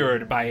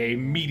obscured by a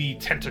meaty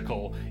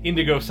tentacle,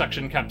 indigo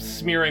suction cups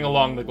smearing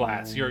along the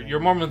glass. You're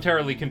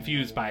momentarily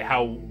confused by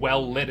how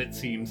well lit it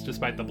seems,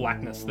 despite the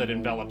blackness that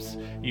envelops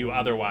you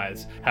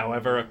otherwise.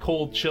 However, a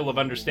cold chill of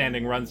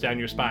understanding runs down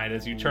your spine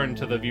as you turn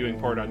to the viewing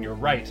port on your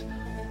right,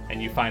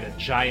 and you find a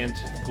giant,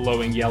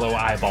 glowing yellow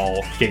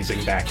eyeball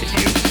gazing back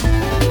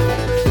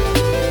at you.